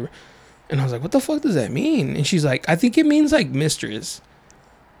 dating, whatever. And I was like, "What the fuck does that mean?" And she's like, "I think it means like mistress."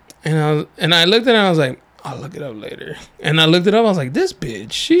 And I looked at it and I was like, "I'll look it up later." And I looked it up. I was like, "This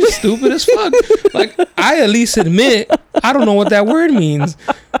bitch, she's stupid as fuck." Like, I at least admit I don't know what that word means,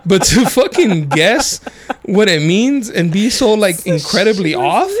 but to fucking guess what it means and be so like incredibly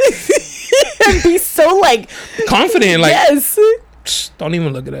off, And be so like confident, like yes. don't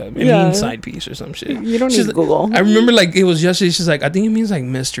even look it up. It Yeah. means side piece or some shit. You don't She's need Google. I remember like it was yesterday. She's like, "I think it means like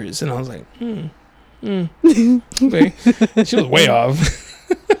mistress," and I was like, okay. She was way off.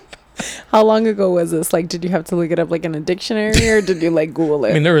 How long ago was this? Like, did you have to look it up like in a dictionary or did you like Google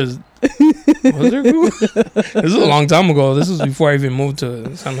it? I mean, there was there Google? This is a long time ago. This was before I even moved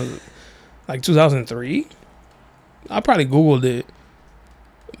to San Jose, like 2003. I probably Googled it,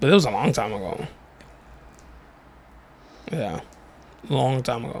 but it was a long time ago. Yeah, long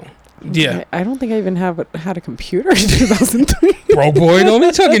time ago. Yeah, I don't think I even had a computer in 2003. bro, boy, don't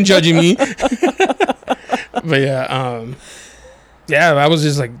be fucking judging me. But yeah, yeah, I was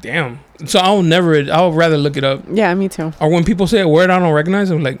just like, damn. So I'll rather look it up. Yeah, me too. Or when people say a word I don't recognize,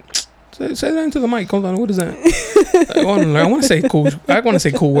 I'm like, Say that into the mic. Hold on. What is that? I want to say cool. I want to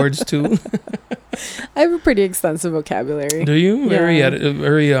say cool words too. I have a pretty extensive vocabulary. Do you? Yeah.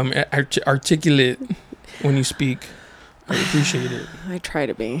 Very articulate when you speak. I appreciate it. I try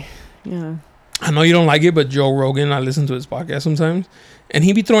to be. Yeah. I know you don't like it, but Joe Rogan, I listen to his podcast sometimes, and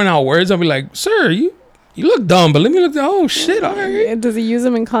he be throwing out words. I'll be like, "Sir, you look dumb, but let me look. Oh shit, all right." Does he use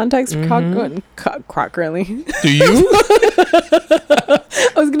them in context? Crock, really? Do you?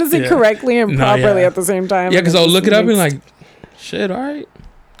 I was gonna say correctly and properly at the same time. Yeah, because I'll look it up and like, shit, all right,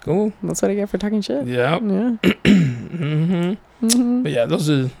 cool. That's what I get for talking shit. Yeah. But yeah, those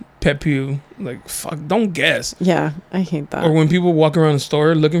are pet peeve. Like, fuck, don't guess. Yeah, I hate that. Or when people walk around the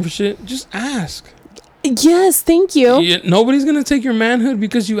store looking for shit, just ask. Yes, thank you. Yeah, nobody's gonna take your manhood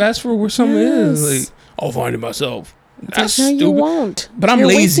because you asked for where something is. Like, I'll find it myself. That's no, stupid. you won't. But I'm You're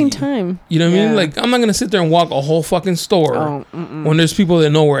lazy. wasting time. You know what I mean? Like, I'm not gonna sit there and walk a whole fucking store when there's people that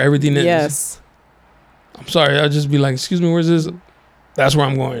know where everything is. Yes. I'm sorry. I'll just be like, excuse me, where's this? That's where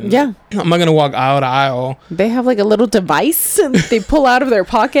I'm going. Yeah. I'm not gonna walk aisle to aisle. They have like a little device and they pull out of their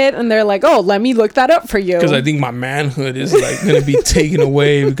pocket and they're like, "Oh, let me look that up for you." Because I think my manhood is like gonna be taken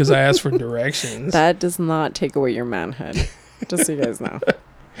away because I asked for directions. That does not take away your manhood. Just so you guys know.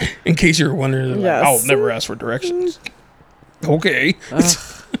 In case you're wondering, like, Yes. I'll never ask for directions. Okay. Ugh,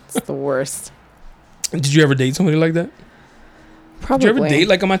 it's the worst. Did you ever date somebody like that? Probably. Did you ever date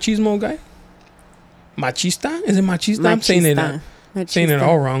like a machismo guy? Machista? Is it machista? I'm saying it. Saying it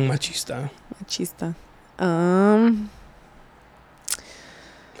all wrong. Machista. Machista.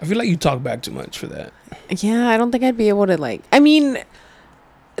 I feel like you talk back too much for that. Yeah, I don't think I'd be able to like. I mean,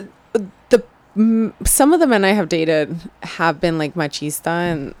 some of the men I have dated have been like machista,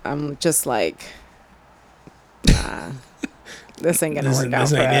 and I'm just like, nah, this ain't gonna work out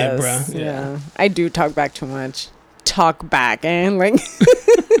for us. It, bro. Yeah, I do talk back too much. Talk back, and like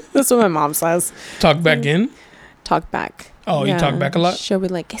that's what my mom says. Talk back in. Talk back. Oh, you talk back a lot? She'll be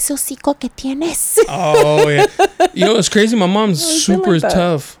like, "Ese hocico que tienes." Oh, yeah. You know, it's crazy. My mom's super like that.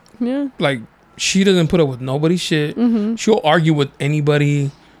 tough. Yeah. Like, she doesn't put up with nobody's shit. Mm-hmm. She'll argue with anybody.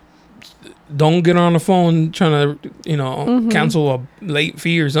 Don't get on the phone trying to, cancel a late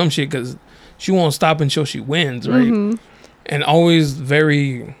fee or some shit because she won't stop until she wins, right? Mm-hmm. And always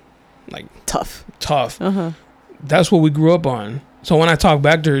very, like, Tough. Uh-huh. That's what we grew up on. So when I talk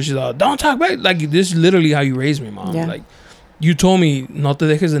back to her, she's like, "Don't talk back." Like, this is literally how you raised me, Mom. Yeah. Like, you told me, "No te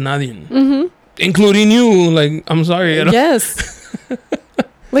dejes de nadie." Mm-hmm. Including you. Like, I'm sorry. Yes.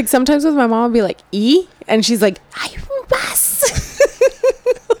 Like, sometimes with my mom, I'll be like, "E?" And she's like, "Ay, vas."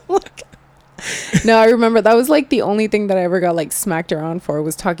 Like, no, I remember that was like the only thing that I ever got like smacked around for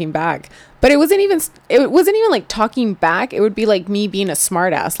was talking back. But it wasn't even like talking back. It would be like me being a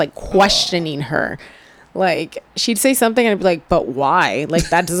smartass, like questioning her. Like, she'd say something and I'd be like, "But why? Like,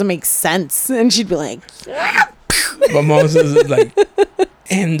 that doesn't make sense." And she'd be like, My mom says, like,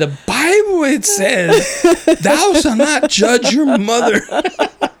 in the Bible it says, "Thou shalt not judge your mother."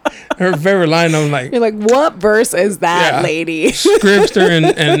 Her favorite line, I'm like, you're like, "What verse is that, Yeah. lady?" scripture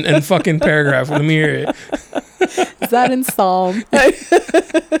and fucking paragraph. Let me hear it. Is that in Psalm?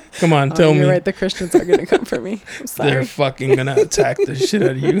 Come on, tell you're me. right. The Christians are gonna come for me. I'm They're sorry. fucking gonna attack the shit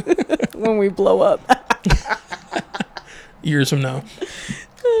out of you When we blow up. years from now.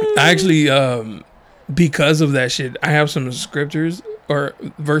 I actually, because of that shit, I have some scriptures or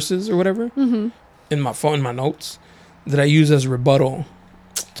verses or whatever in my phone, in my notes, that I use as rebuttal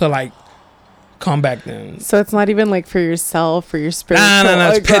to like combat them. So it's not even like for yourself, for your spiritual.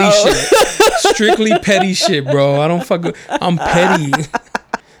 Nah, it's petty shit. Strictly petty shit, bro. I don't fuck with, I'm petty.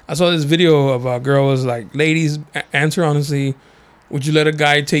 I saw this video of a girl was like, "Ladies, answer honestly. Would you let a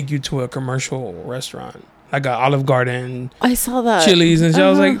guy take you to a commercial restaurant? Like a Olive Garden, I saw that. Chili's?" And I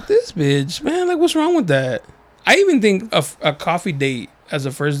was like, "This bitch, man, like what's wrong with that?" I even think a coffee date as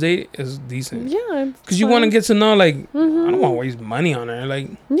a first date is decent. Yeah. Because you want to get to know, like, I don't want to waste money on her. Like,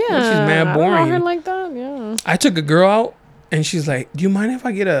 Yeah. she's mad I don't want her boring. like that. Yeah. I took a girl out and she's like, "Do you mind if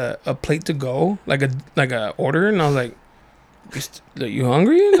I get a plate to go? Like a order?" And I was like, "You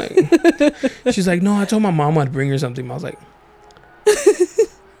hungry?" Like, she's like, "No, I told my mom I'd bring her something." I was like,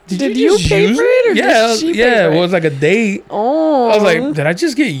 Did you pay use for it or yeah, did she pay yeah. for It it? was like a date. Oh. I was like, did I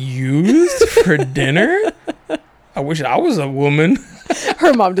just get used for dinner? I wish I was a woman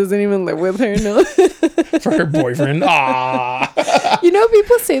her mom doesn't even live with her. No. for her boyfriend. Ah, You know,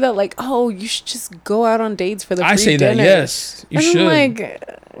 people say that like, "Oh, you should just go out on dates for the free I say dinner." that. Yes, you And should I'm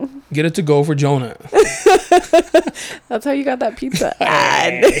like, get it to go for Jonah. that's how you got that pizza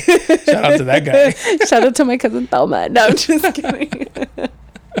ad. Shout out to that guy. Shout out to my cousin Thelma. No, I'm just kidding.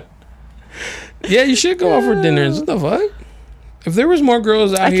 Yeah, you should go out for dinners. What the fuck? If there was more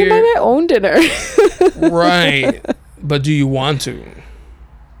girls out I here, can buy my own dinner. right? But do you want to?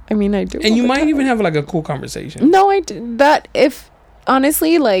 I mean, I do. And you might even have like a cool conversation. No, I did that. If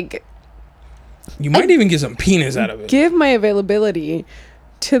honestly, like, You might even get some penis out of it. give my availability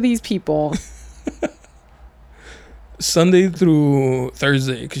to these people. Sunday through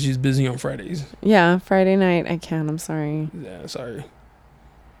Thursday, because she's busy on Fridays. Yeah, Friday night I can. I'm sorry. Yeah, sorry.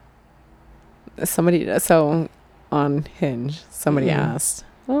 So on Hinge, somebody asked,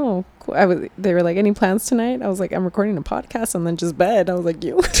 "Oh, cool." They were like, "Any plans tonight?" I was like, "I'm recording a podcast and then just bed." I was like,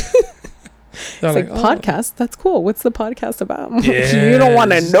 "You." They're It's like, "Oh, podcast? That's cool. What's the podcast about?" Yes. You don't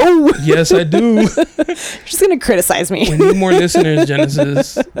want to know. Yes, I do. You're just gonna criticize me. We need more listeners,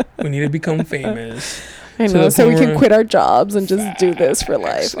 Genesis. We need to become famous. I to know, the so we point can where- quit our jobs and just do this for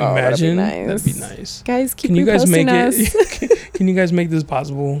life. Oh, Imagine that'd be nice. that'd be nice. Guys, keep Can you guys make reposting us. it? Can you guys make this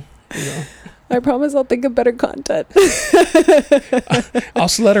possible? You know, I promise I'll think of better content.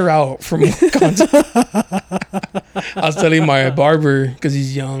 I'll slut her out from content. I was telling my barber because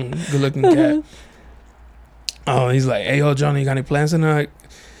he's young, good-looking cat. Oh, he's like, "Hey, yo, Johnny, you got any plans tonight?"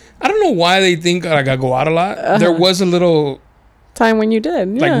 I don't know why they think like I go out a lot. There was a little Time when you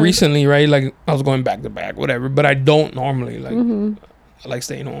did, yeah. like recently, right? Like I was going back to back, whatever. But I don't normally like. I like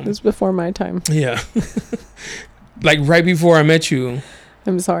staying home. It was before my time. Yeah. Like right before I met you,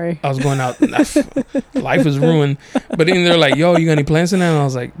 I'm sorry. I was going out. Life was ruined. But then they're like, "Yo, you got any plans tonight?" And I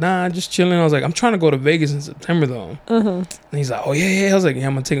was like, "Nah, just chilling." I was like, "I'm trying to go to Vegas in September though." And he's like, "Oh yeah." I was like, "Yeah,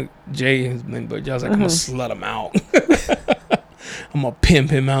 I'm gonna take Jay." His name, but I was like, "I'm gonna slut him out. I'm gonna pimp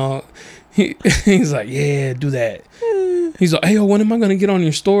him out." He's like, "Yeah, do that." He's like, "Hey, yo, when am I gonna get on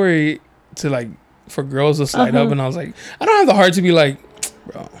your story to like for girls to slide up?" And I was like, "I don't have the heart to be like,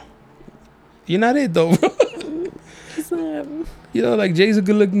 bro, you're not it though, bro." You know, like Jay's a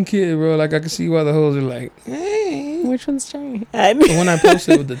good looking kid, bro. Like I can see why the hoes are like, "Hey." Which one's Jay? The one I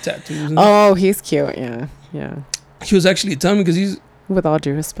posted with the tattoos. And Oh, he's cute. Yeah, yeah. he was actually telling me because With all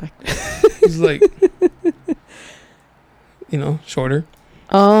due respect. he's like, you know, shorter.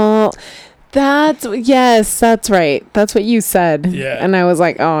 Oh, that's right. That's what you said. Yeah. And I was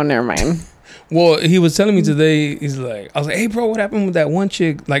like, oh, never mind. Well, he was telling me today. He's like, I was like, "Hey, bro, what happened with that one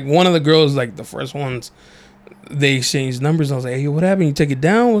chick? Like one of the girls, like the first ones." They exchanged numbers. I was like, "Hey, what happened? You take it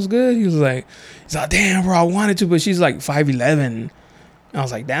down? What's good?" He's like, "Damn, bro, I wanted to, but she's like 5'11". I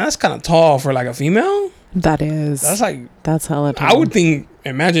was like, "Damn, that's kind of tall for like a female." That is. That's hella tall. I would think.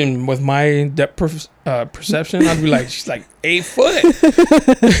 Imagine with my depth perception, I'd be like, she's like 8 foot. I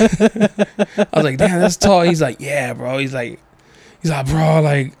was like, "Damn, that's tall." He's like, "Yeah, bro." He's like, "Bro,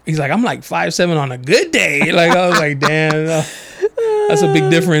 like," he's like, "I'm like 5'7" on a good day." Like I was like, "Damn, that's a big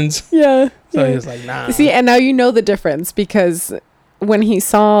difference." Yeah. So he was like, "Nah." See, and now you know the difference because when he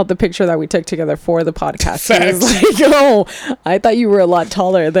saw the picture that we took together for the podcast, he was like, "Oh, I thought you were a lot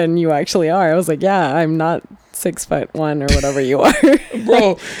taller than you actually are." I was like, "Yeah, I'm not 6'1" or whatever you are."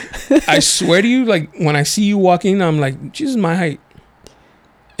 Bro, I swear to you, like when I see you walking, I'm like, "She's my height."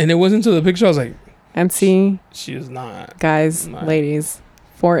 And it wasn't until the picture I was like, And see, she is not. guys, Not. ladies,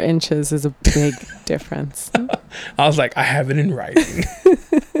 4 inches is a big difference. I was like, I have it in writing.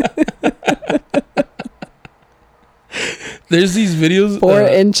 There's these videos. 4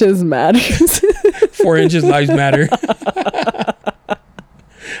 inches matters. 4 inches lives matter.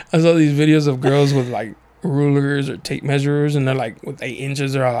 I saw these videos of girls with like rulers or tape measurers, and they're like with 8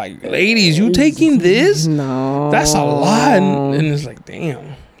 inches. They're like, "Ladies, you taking this? No, That's a lot." And it's like,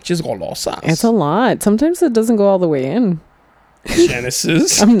 damn, just golosa. It's a lot. Sometimes it doesn't go all the way in.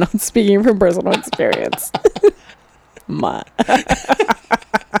 Genesis. I'm not speaking from personal experience.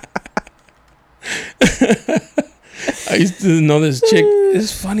 I used to know this chick.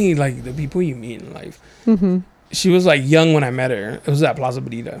 It's funny, like the people you meet in life. She was like young when I met her. It was at Plaza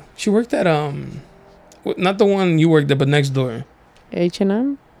Bonita. She worked at not the one you worked at, but next door.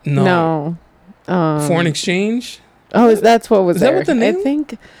 H&M? No. No. Foreign exchange. Oh, that's what was Is there. that what the name? I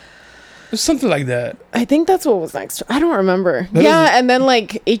think Something like that. that's what was next. I don't remember. That yeah, was- and then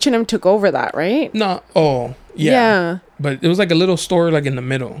like H&M took over that, right? No. Oh, yeah. But it was like a little store like in the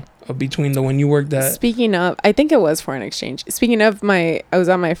middle of between the one you worked at. Speaking of, I think it was foreign exchange. Speaking of I was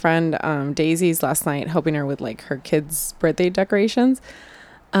at my friend Daisy's last night helping her with like her kids' birthday decorations.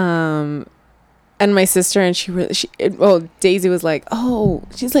 And my sister and Daisy was like, "Oh,"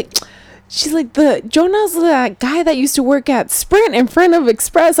 she's like, the Jonah's that guy that used to work at Sprint in front of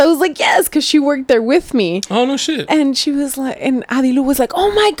Express. I was like, "Yes," because she worked there with me. Oh no shit. And she was like, and Adilu was like,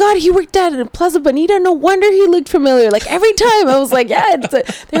 "Oh my God, he worked at Plaza Bonita. No wonder he looked familiar." Like every time I was like, "Yeah."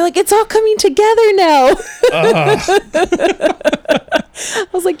 They're like, "It's all coming together now." I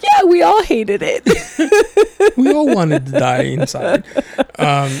was like, yeah, we all hated it. We all wanted to die inside.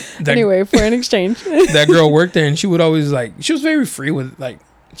 Anyway, for an exchange. That girl worked there, and she would always like. She was very free with like.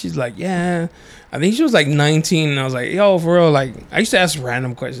 She's like, yeah. I think she was like 19, and I was like, yo, for real. Like, I used to ask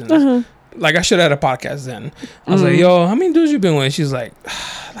random questions. Like, I should have had a podcast then. I was like, yo, how many dudes you been with? She's like,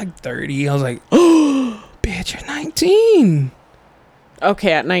 like 30. I was like, oh, bitch, you're 19.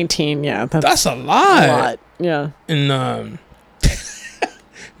 Okay, at 19, yeah. That's a lot. A lot, yeah. And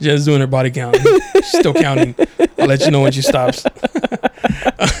just doing her body count. She's still counting. I'll let you know when she stops.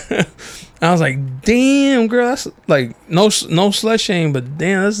 I was like, damn, girl, that's like no slut shame, but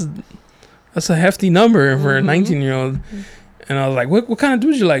damn, that's a hefty number for a 19-year-old. And I was like, what kind of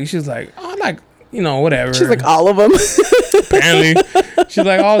dudes you like? She's like, oh, like, you know, whatever. She's like, all of them. Apparently. She's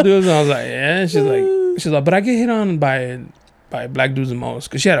like, all dudes. And I was like, yeah. She's like, but I get hit on by black dudes the most,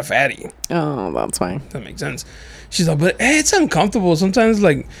 because she had a fatty. Oh, that's fine. That makes sense. She's like, but hey, it's uncomfortable. Sometimes,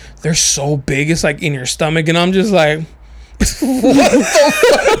 like, they're so big, it's like in your stomach. And I'm just like, what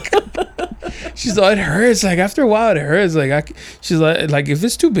the fuck? She's like, it hurts. Like, after a while, it hurts. Like, she's like, if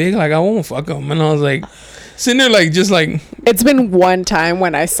it's too big, like, I won't fuck them. And I was like, sitting there, like, just like. It's been one time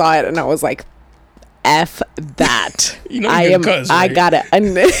when I saw it and I was like, F that. You know, right? I got it. I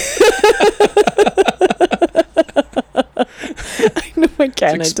know I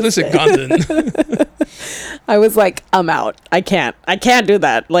can't. Explicit content. I was like, I'm out. I can't do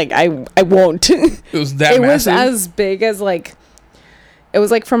that. Like, I won't. It was that It massive? was as big as, like, it was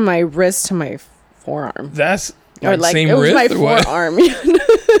like from my wrist to my forearm. That's Or like, same it was width my or what? forearm.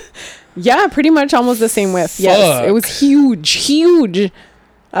 Yeah, pretty much almost the same width. Yes, Fuck. it was huge.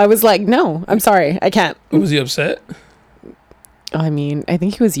 I was like, no, I'm sorry, I can't. Was he upset? I mean, I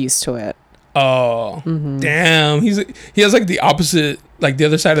think he was used to it. Oh, damn. He has like the opposite, like the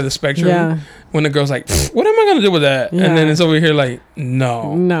other side of the spectrum. Yeah. When the girl's like, what am I going to do with that? Yeah. And then it's over here like,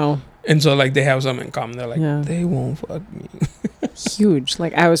 no. No. And so like they have something in common. They're like, Yeah. they won't fuck me. Huge.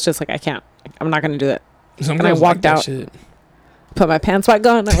 Like, I was just like, I can't. I'm not going to do that. Some And I girls walked like that out. shit. Put my pants back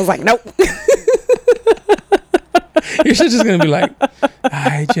on. I was like, nope. Your shit just going to be like,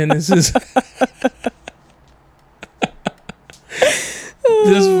 hi, Genesis.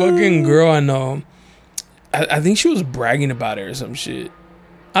 This fucking girl I know, I think she was bragging about it or some shit.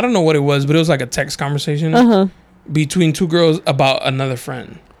 I don't know what it was, but it was like a text conversation between two girls about another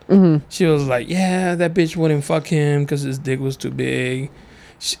friend. She was like, yeah, that bitch wouldn't fuck him because his dick was too big.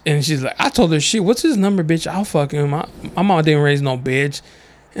 And she's like, I told her, shit, what's his number, bitch? I'll fuck him. My mom didn't raise no bitch.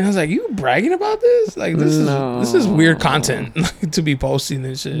 And I was like, you bragging about this? Like, this is weird content to be posting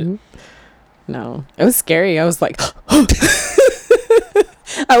this shit. No. It was scary. I was like,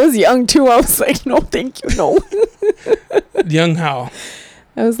 I was young too. I was like, no, thank you, no. Young how?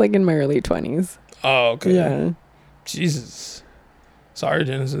 I was like in my early 20s. Oh, okay. Yeah. Jesus. Sorry,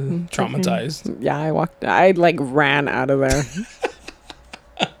 Genesis. Traumatized. Yeah, I like ran out of there.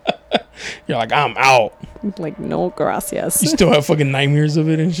 You're like, I'm out. Like, no, gracias. You still have fucking nightmares of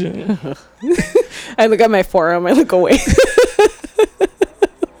it and shit. I look at my forearm, I look away.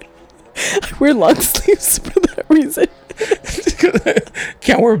 I wear long sleeves for that reason.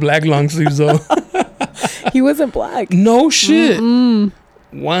 Can't wear black long sleeves though. He wasn't black. No shit.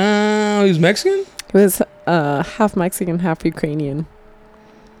 Wow, he's Mexican? He was half Mexican, half Ukrainian.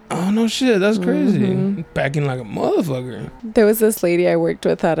 Oh no shit, that's crazy. Packing like a motherfucker. There was this lady I worked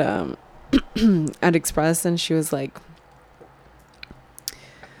with at at Express, and she was like,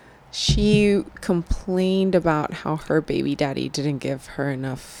 she complained about how her baby daddy didn't give her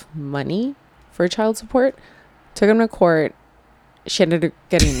enough money for child support. Took him to court. She ended up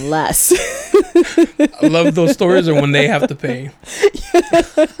getting less. I love those stories or when they have to pay.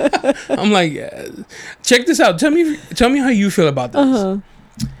 I'm like, check this out. Tell me how you feel about this.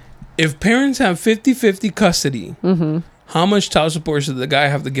 If parents have 50-50 custody, how much child support should the guy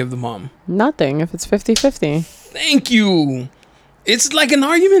have to give the mom? Nothing if it's 50-50. Thank you. It's like an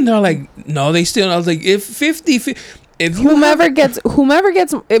argument. They're like, no, they still. I was like, if 50, if whomever gets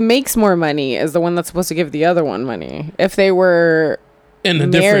it makes more money is the one that's supposed to give the other one money. If they were in a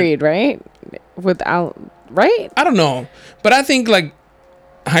married, right? Without, right? I don't know, but I think like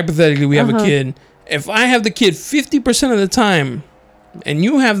hypothetically, we have a kid. If I have the kid 50% of the time, and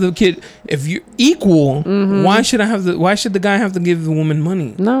you have the kid, if you're equal, why should the guy have to give the woman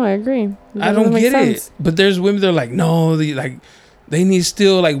money? No, I agree. I don't get it. But there's women that are like, no, they need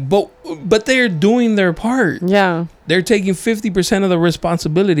still like, but they're doing their part. Yeah, they're taking 50% of the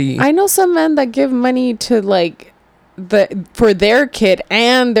responsibility. I know some men that give money to like for their kid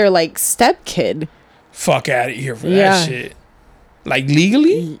and their like step kid. Fuck out of here for that shit. Like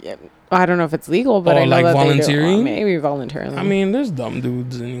legally? Yeah, I don't know if it's legal, but Or I know like that volunteering? They do. Maybe voluntarily. I mean, there's dumb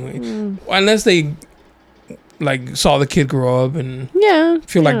dudes anyway. Unless they like saw the kid grow up and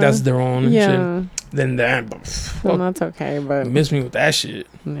feel like that's their own and shit. Then well, that's okay, but miss me with that shit.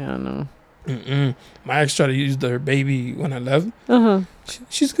 yeah, no. My ex tried to use their baby when I left. Uh-huh.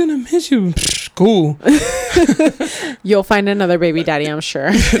 She's gonna miss you. Cool. You'll find another baby daddy, I'm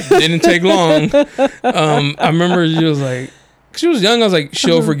sure. Didn't take long. I remember she was like, she was young. I was like,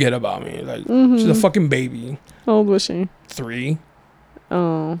 she'll forget about me. Like, she's a fucking baby. How old was she? 3.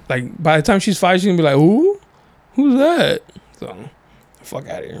 Oh. Like, by the time she's 5, she's gonna be like, who's that? So, fuck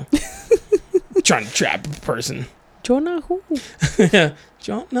out of here. Trying to trap a person. Jonah who? Yeah.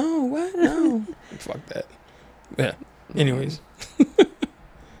 No, what? No. Fuck that. Yeah. Anyways.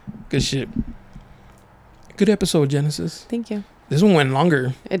 Good shit. Good episode, Genesis. Thank you. This one went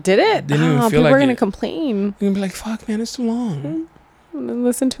longer. It did it? Didn't even feel people like are gonna it. complain. You're gonna be like, fuck, man, it's too long. I'm gonna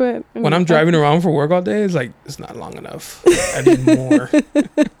listen to it. When I'm driving around for work all day, it's like, it's not long enough. I need more.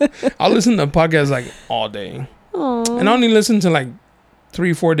 I'll listen to podcasts like all day. Aww. And I only listen to like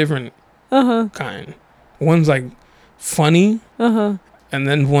 3-4 different kind. One's like funny. And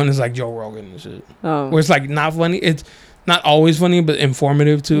then one is like Joe Rogan and shit. Oh. Where it's like not funny. It's not always funny, but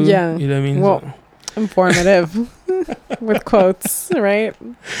informative too. Yeah. You know what I mean? Well, So, informative. With quotes, right?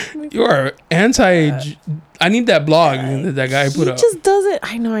 you are anti. I need that blog that guy put up. He just does it.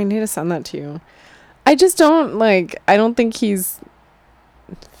 I know. I need to send that to you. I just don't like. I don't think he's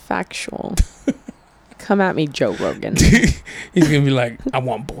factual. Come at me, Joe Rogan. He's gonna be like, I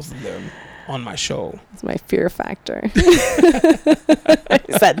want both of them on my show. It's my fear factor.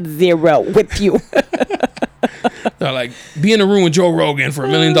 It's at 0 with you. They're like, be in a room with Joe Rogan for $1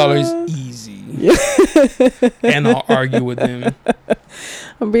 million, easy. And I'll argue with him.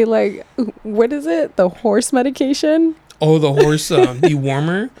 I'll be like, what is it? The horse medication? Oh, the horse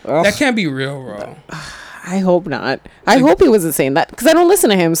dewormer? Ugh. That can't be real, bro. I hope not. I hope he wasn't saying that because I don't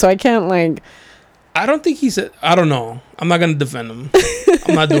listen to him, so I can't like. I don't think he said. I don't know. I'm not gonna defend him.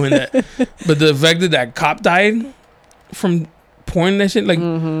 I'm not doing that. But the fact that that cop died from pouring that shit, like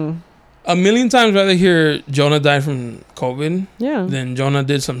a million times rather hear Jonah died from COVID than Jonah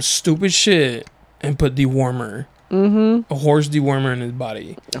did some stupid shit and put dewormer, a horse dewormer in his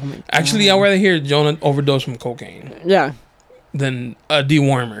body. Oh my God. Actually, I'd rather hear Jonah overdose from cocaine than a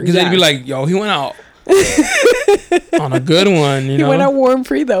dewormer because they'd be like, "Yo, he went out." On a good one, you know. He went out warm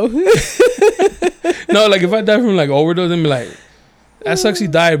free though. No, like if I die from like overdose, then be like, that sucks. He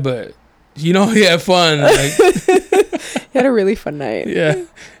died, but you know he had fun. Like, He had a really fun night. yeah,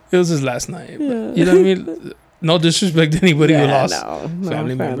 it was his last night. But, you know what I mean? No disrespect to anybody who lost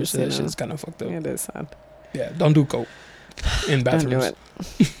family members. That shit's kind of fucked up. It is sad. Yeah, don't do coke in bathrooms. Don't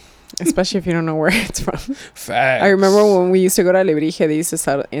do it. Especially if you don't know where it's from. Facts. I remember when we used to go to Alebrije, they used to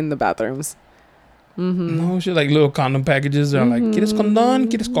sell in the bathrooms. No shit, like little condom packages. They're like, ¿Quieres condón?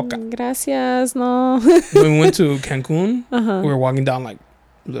 ¿Quieres coca? Gracias, no. When we went to Cancun, we were walking down like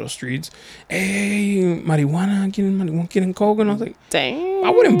little streets. Hey, marijuana, quieren coke? And I was like, Dang.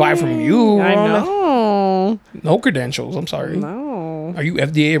 I wouldn't buy from you. I bro. know. No credentials. I'm sorry. No. Are you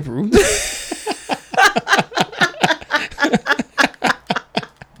FDA approved?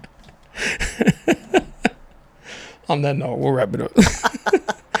 On that note, we'll wrap it up.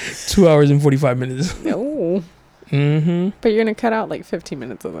 2 hours and 45 minutes. No. But you're going to cut out like 15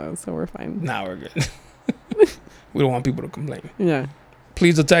 minutes of those, so we're fine. Nah, we're good. We don't want people to complain. Yeah.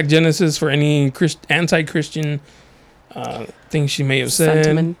 Please attack Genesis for any anti-Christian things she may have said.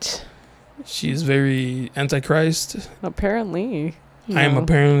 Sentiment. She's very anti-Christ. Apparently. I am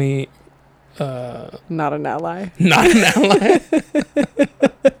apparently not an ally. not an ally.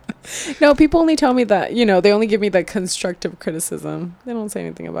 No, people only tell me that, you know, they only give me the constructive criticism. They don't say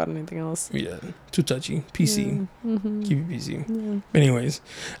anything about anything else. Yeah, too touchy. PC. Keep it PC. Yeah. Anyways,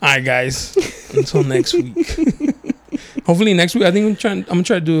 all right, guys. Until next week. Hopefully next week. I think I'm gonna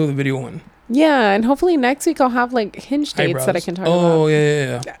try to do the video one. Yeah, and hopefully next week I'll have like hinge dates Eyebrows. that I can talk about. Oh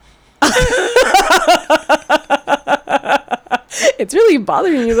yeah. It's really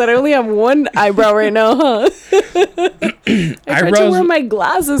bothering you that I only have one eyebrow right now, huh? I tried to wear my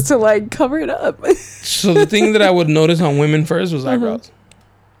glasses to like cover it up. So the thing that I would notice on women first was eyebrows.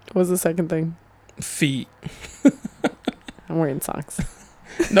 What was the second thing? Feet. I'm wearing socks.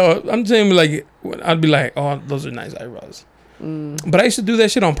 No, I'm saying like I'd be like, oh, those are nice eyebrows. But I used to do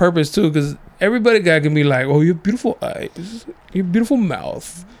that shit on purpose too, because everybody guy can be like, oh, you have beautiful eyes, your beautiful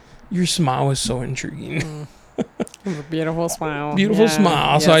mouth, your smile is so intriguing. Beautiful smile. Beautiful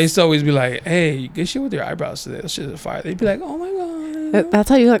smile. Yes. So I used to always be like, hey, you get shit with your eyebrows today. That shit is fire. They'd be like, oh my god. That's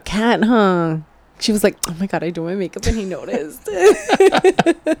how you got cat, huh? She was like, oh my God, I do my makeup and he noticed.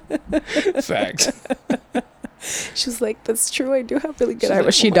 Facts. She was like, that's true. I do have really good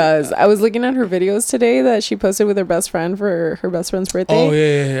eyebrows. She does. I was looking at her videos today that she posted with her best friend for her best friend's birthday. Oh,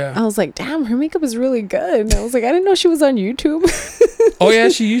 yeah. I was like, damn, her makeup is really good. And I was like, I didn't know she was on YouTube. Oh, yeah.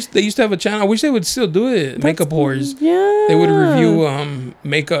 They used to have a channel. I wish they would still do it. Makeup Whores. Yeah. They would review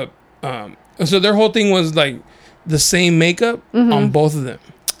makeup. So their whole thing was like the same makeup on both of them.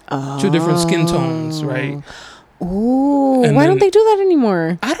 2 different skin tones, right? Ooh, And why then- don't they do that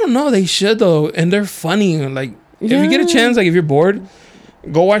anymore? I don't know. They should though, and they're funny. Like if you get a chance, like if you're bored,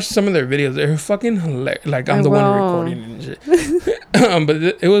 go watch some of their videos. They're fucking hilarious. Like I'm the one recording and shit.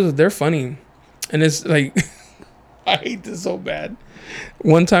 But they're funny, and it's like I hate this so bad.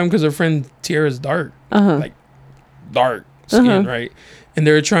 One time, because her friend Tiara's dark, like dark skin, right? And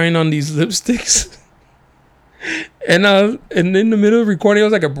they were trying on these lipsticks, and in the middle of recording, it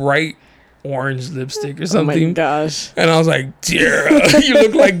was like a bright orange lipstick or something. Oh my gosh. And I was like, Tiara, you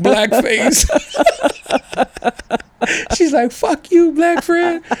look like blackface. She's like, fuck you, black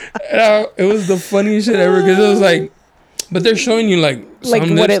friend. And it was the funniest shit ever because it was like, but they're showing you like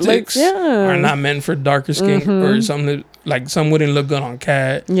some what lipsticks it looks, are not meant for darker skin or some like some wouldn't look good on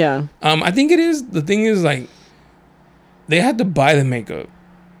cat. Yeah. I think it is. The thing is like they had to buy the makeup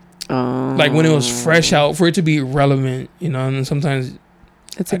like when it was fresh out for it to be relevant, you know. And sometimes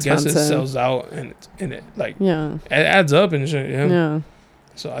It's I expensive. guess it sells out and it like Yeah. it adds up and shit. Yeah. Yeah.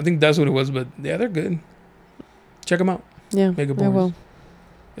 So I think that's what it was. But yeah, they're good. Check them out. Yeah. Makeup I Whores. will.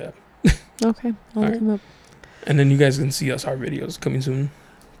 Yeah. Okay. I'll look Alright. them up. And then you guys can see us our videos coming soon.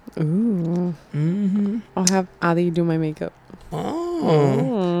 Ooh. Mm-hmm. I'll have Ali do my makeup.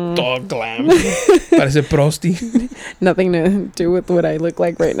 Oh. Dog glam. Parece Prosti. Nothing to do with what I look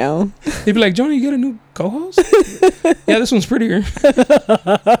like right now. They'd be like, Jonah, you get a new co-host? Yeah, this one's prettier.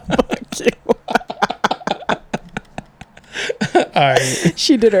 Alright.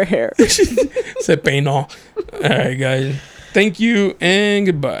 She did her hair. Se peinó. Alright, guys. Thank you and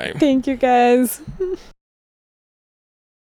goodbye. Thank you, guys.